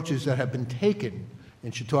approaches that have been taken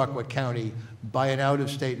in Chautauqua County by an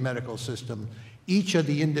out-of-state medical system, each of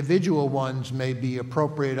the individual ones may be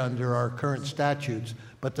appropriate under our current statutes,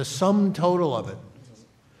 but the sum total of it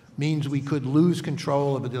means we could lose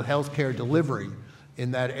control of the healthcare delivery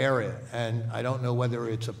in that area. And I don't know whether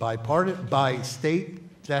it's a by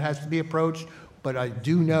state that has to be approached, but I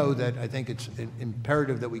do know that I think it's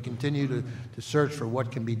imperative that we continue to search for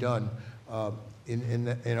what can be done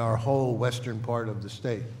in our whole western part of the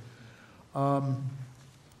state.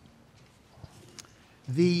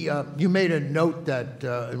 You made a note that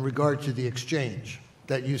in regard to the exchange,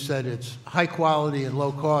 that you said it's high quality and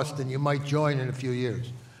low cost and you might join in a few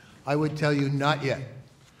years. I would tell you not yet.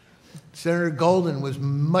 Senator Golden was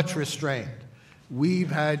much restrained.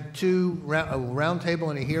 We've had a roundtable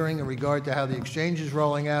and a hearing in regard to how the exchange is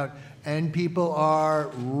rolling out, and people are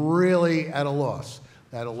really at a loss.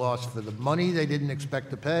 At a loss for the money they didn't expect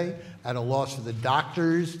to pay, at a loss for the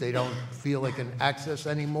doctors they don't feel they can access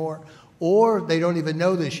anymore, or they don't even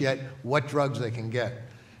know this yet, what drugs they can get.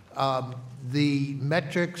 The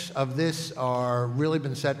metrics of this are really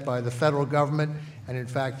been set by the federal government, and in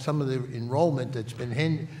fact, some of the enrollment that's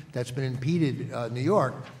been impeded New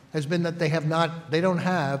York has been that they don't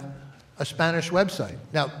have a Spanish website.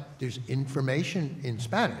 Now, there's information in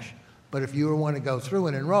Spanish, but if you want to go through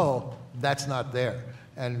and enroll, that's not there.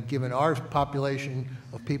 And given our population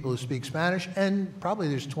of people who speak Spanish, and probably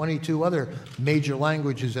there's 22 other major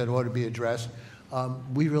languages that ought to be addressed,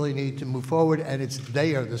 we really need to move forward, and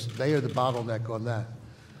they are the bottleneck on that.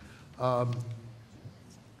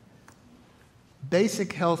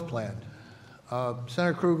 Basic health plan.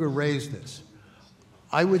 Senator Kruger raised this.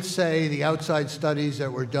 I would say the outside studies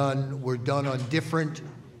that were done on different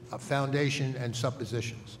foundation and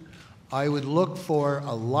suppositions. I would look for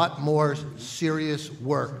a lot more serious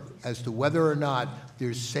work as to whether or not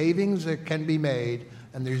there's savings that can be made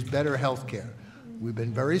and there's better health care. We've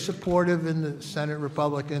been very supportive in the Senate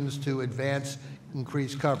Republicans to advance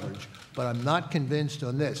increased coverage, but I'm not convinced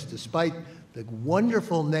on this. Despite the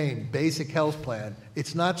wonderful name, Basic Health Plan,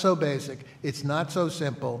 it's not so basic, it's not so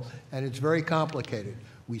simple, and it's very complicated.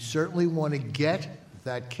 We certainly want to get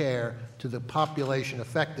that care to the population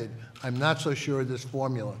affected. I'm not so sure this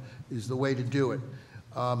formula is the way to do it.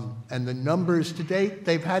 And the numbers to date,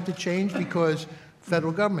 they've had to change because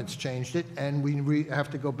federal government's changed it, and we have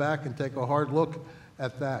to go back and take a hard look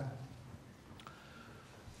at that.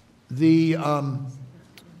 The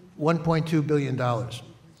 $1.2 billion.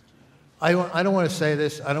 I don't want to say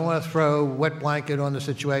this, I don't want to throw a wet blanket on the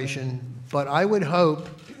situation, but I would hope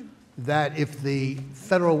that if the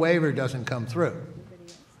federal waiver doesn't come through,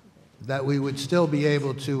 that we would still be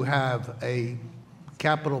able to have a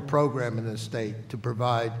capital program in the state to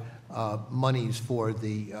provide monies for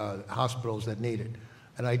the hospitals that need it.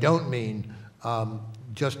 And I don't mean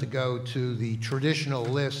just to go to the traditional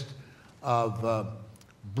list of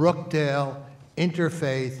Brookdale,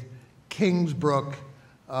 Interfaith, Kingsbrook,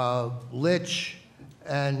 Litch,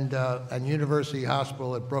 and University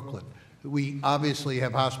Hospital at Brooklyn. We obviously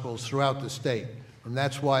have hospitals throughout the state, and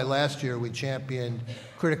that's why last year we championed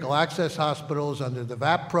critical access hospitals under the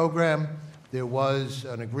VAP program. There was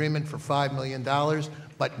an agreement for $5 million,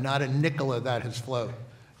 but not a nickel of that has flowed.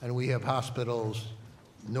 And we have hospitals,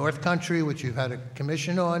 North Country, which you've had a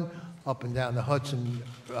commission on, up and down the Hudson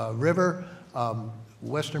River,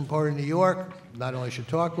 western part of New York, not only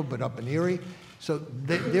Chautauqua, but up in Erie. So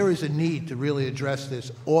there is a need to really address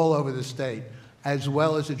this all over the state, as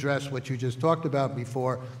well as address what you just talked about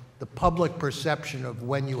before, the public perception of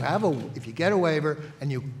when you have if you get a waiver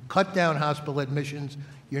and you cut down hospital admissions,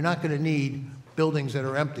 you're not going to need buildings that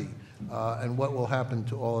are empty, and what will happen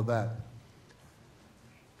to all of that.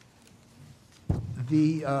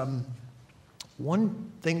 The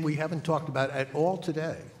one thing we haven't talked about at all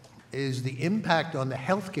today is the impact on the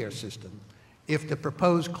healthcare system if the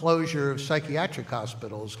proposed closure of psychiatric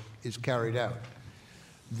hospitals is carried out.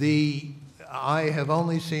 I have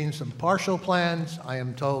only seen some partial plans. I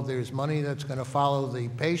am told there's money that's going to follow the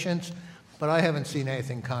patients, but I haven't seen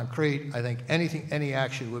anything concrete. I think any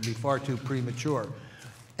action would be far too premature.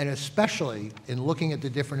 And especially in looking at the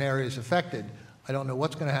different areas affected, I don't know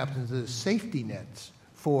what's going to happen to the safety nets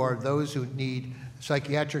for those who need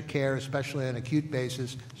psychiatric care, especially on an acute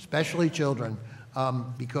basis, especially children,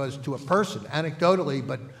 because to a person, anecdotally,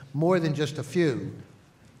 but more than just a few,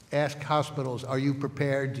 ask hospitals, are you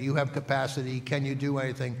prepared? Do you have capacity? Can you do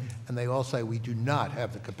anything? And they all say, we do not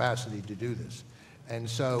have the capacity to do this. And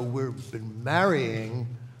so we've been marrying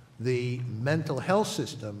the mental health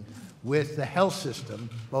system with the health system,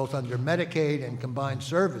 both under Medicaid and combined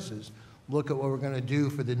services. Look at what we're going to do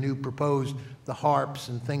for the new proposed, the HARPs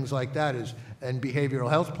and things like that, and behavioral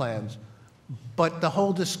health plans. But the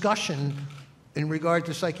whole discussion in regard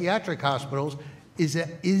to psychiatric hospitals is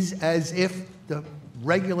as if the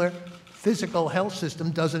regular physical health system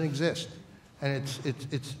doesn't exist. And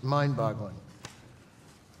it's mind-boggling.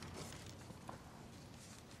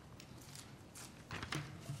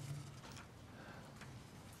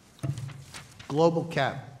 Global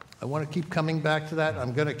cap. I want to keep coming back to that.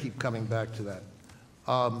 I'm going to keep coming back to that.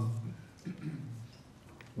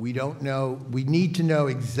 We don't know. We need to know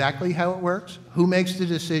exactly how it works, who makes the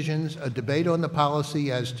decisions, a debate on the policy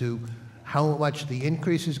as to how much the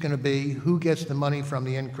increase is going to be, who gets the money from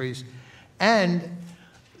the increase. And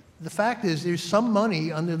the fact is there's some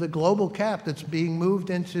money under the global cap that's being moved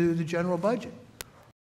into the general budget.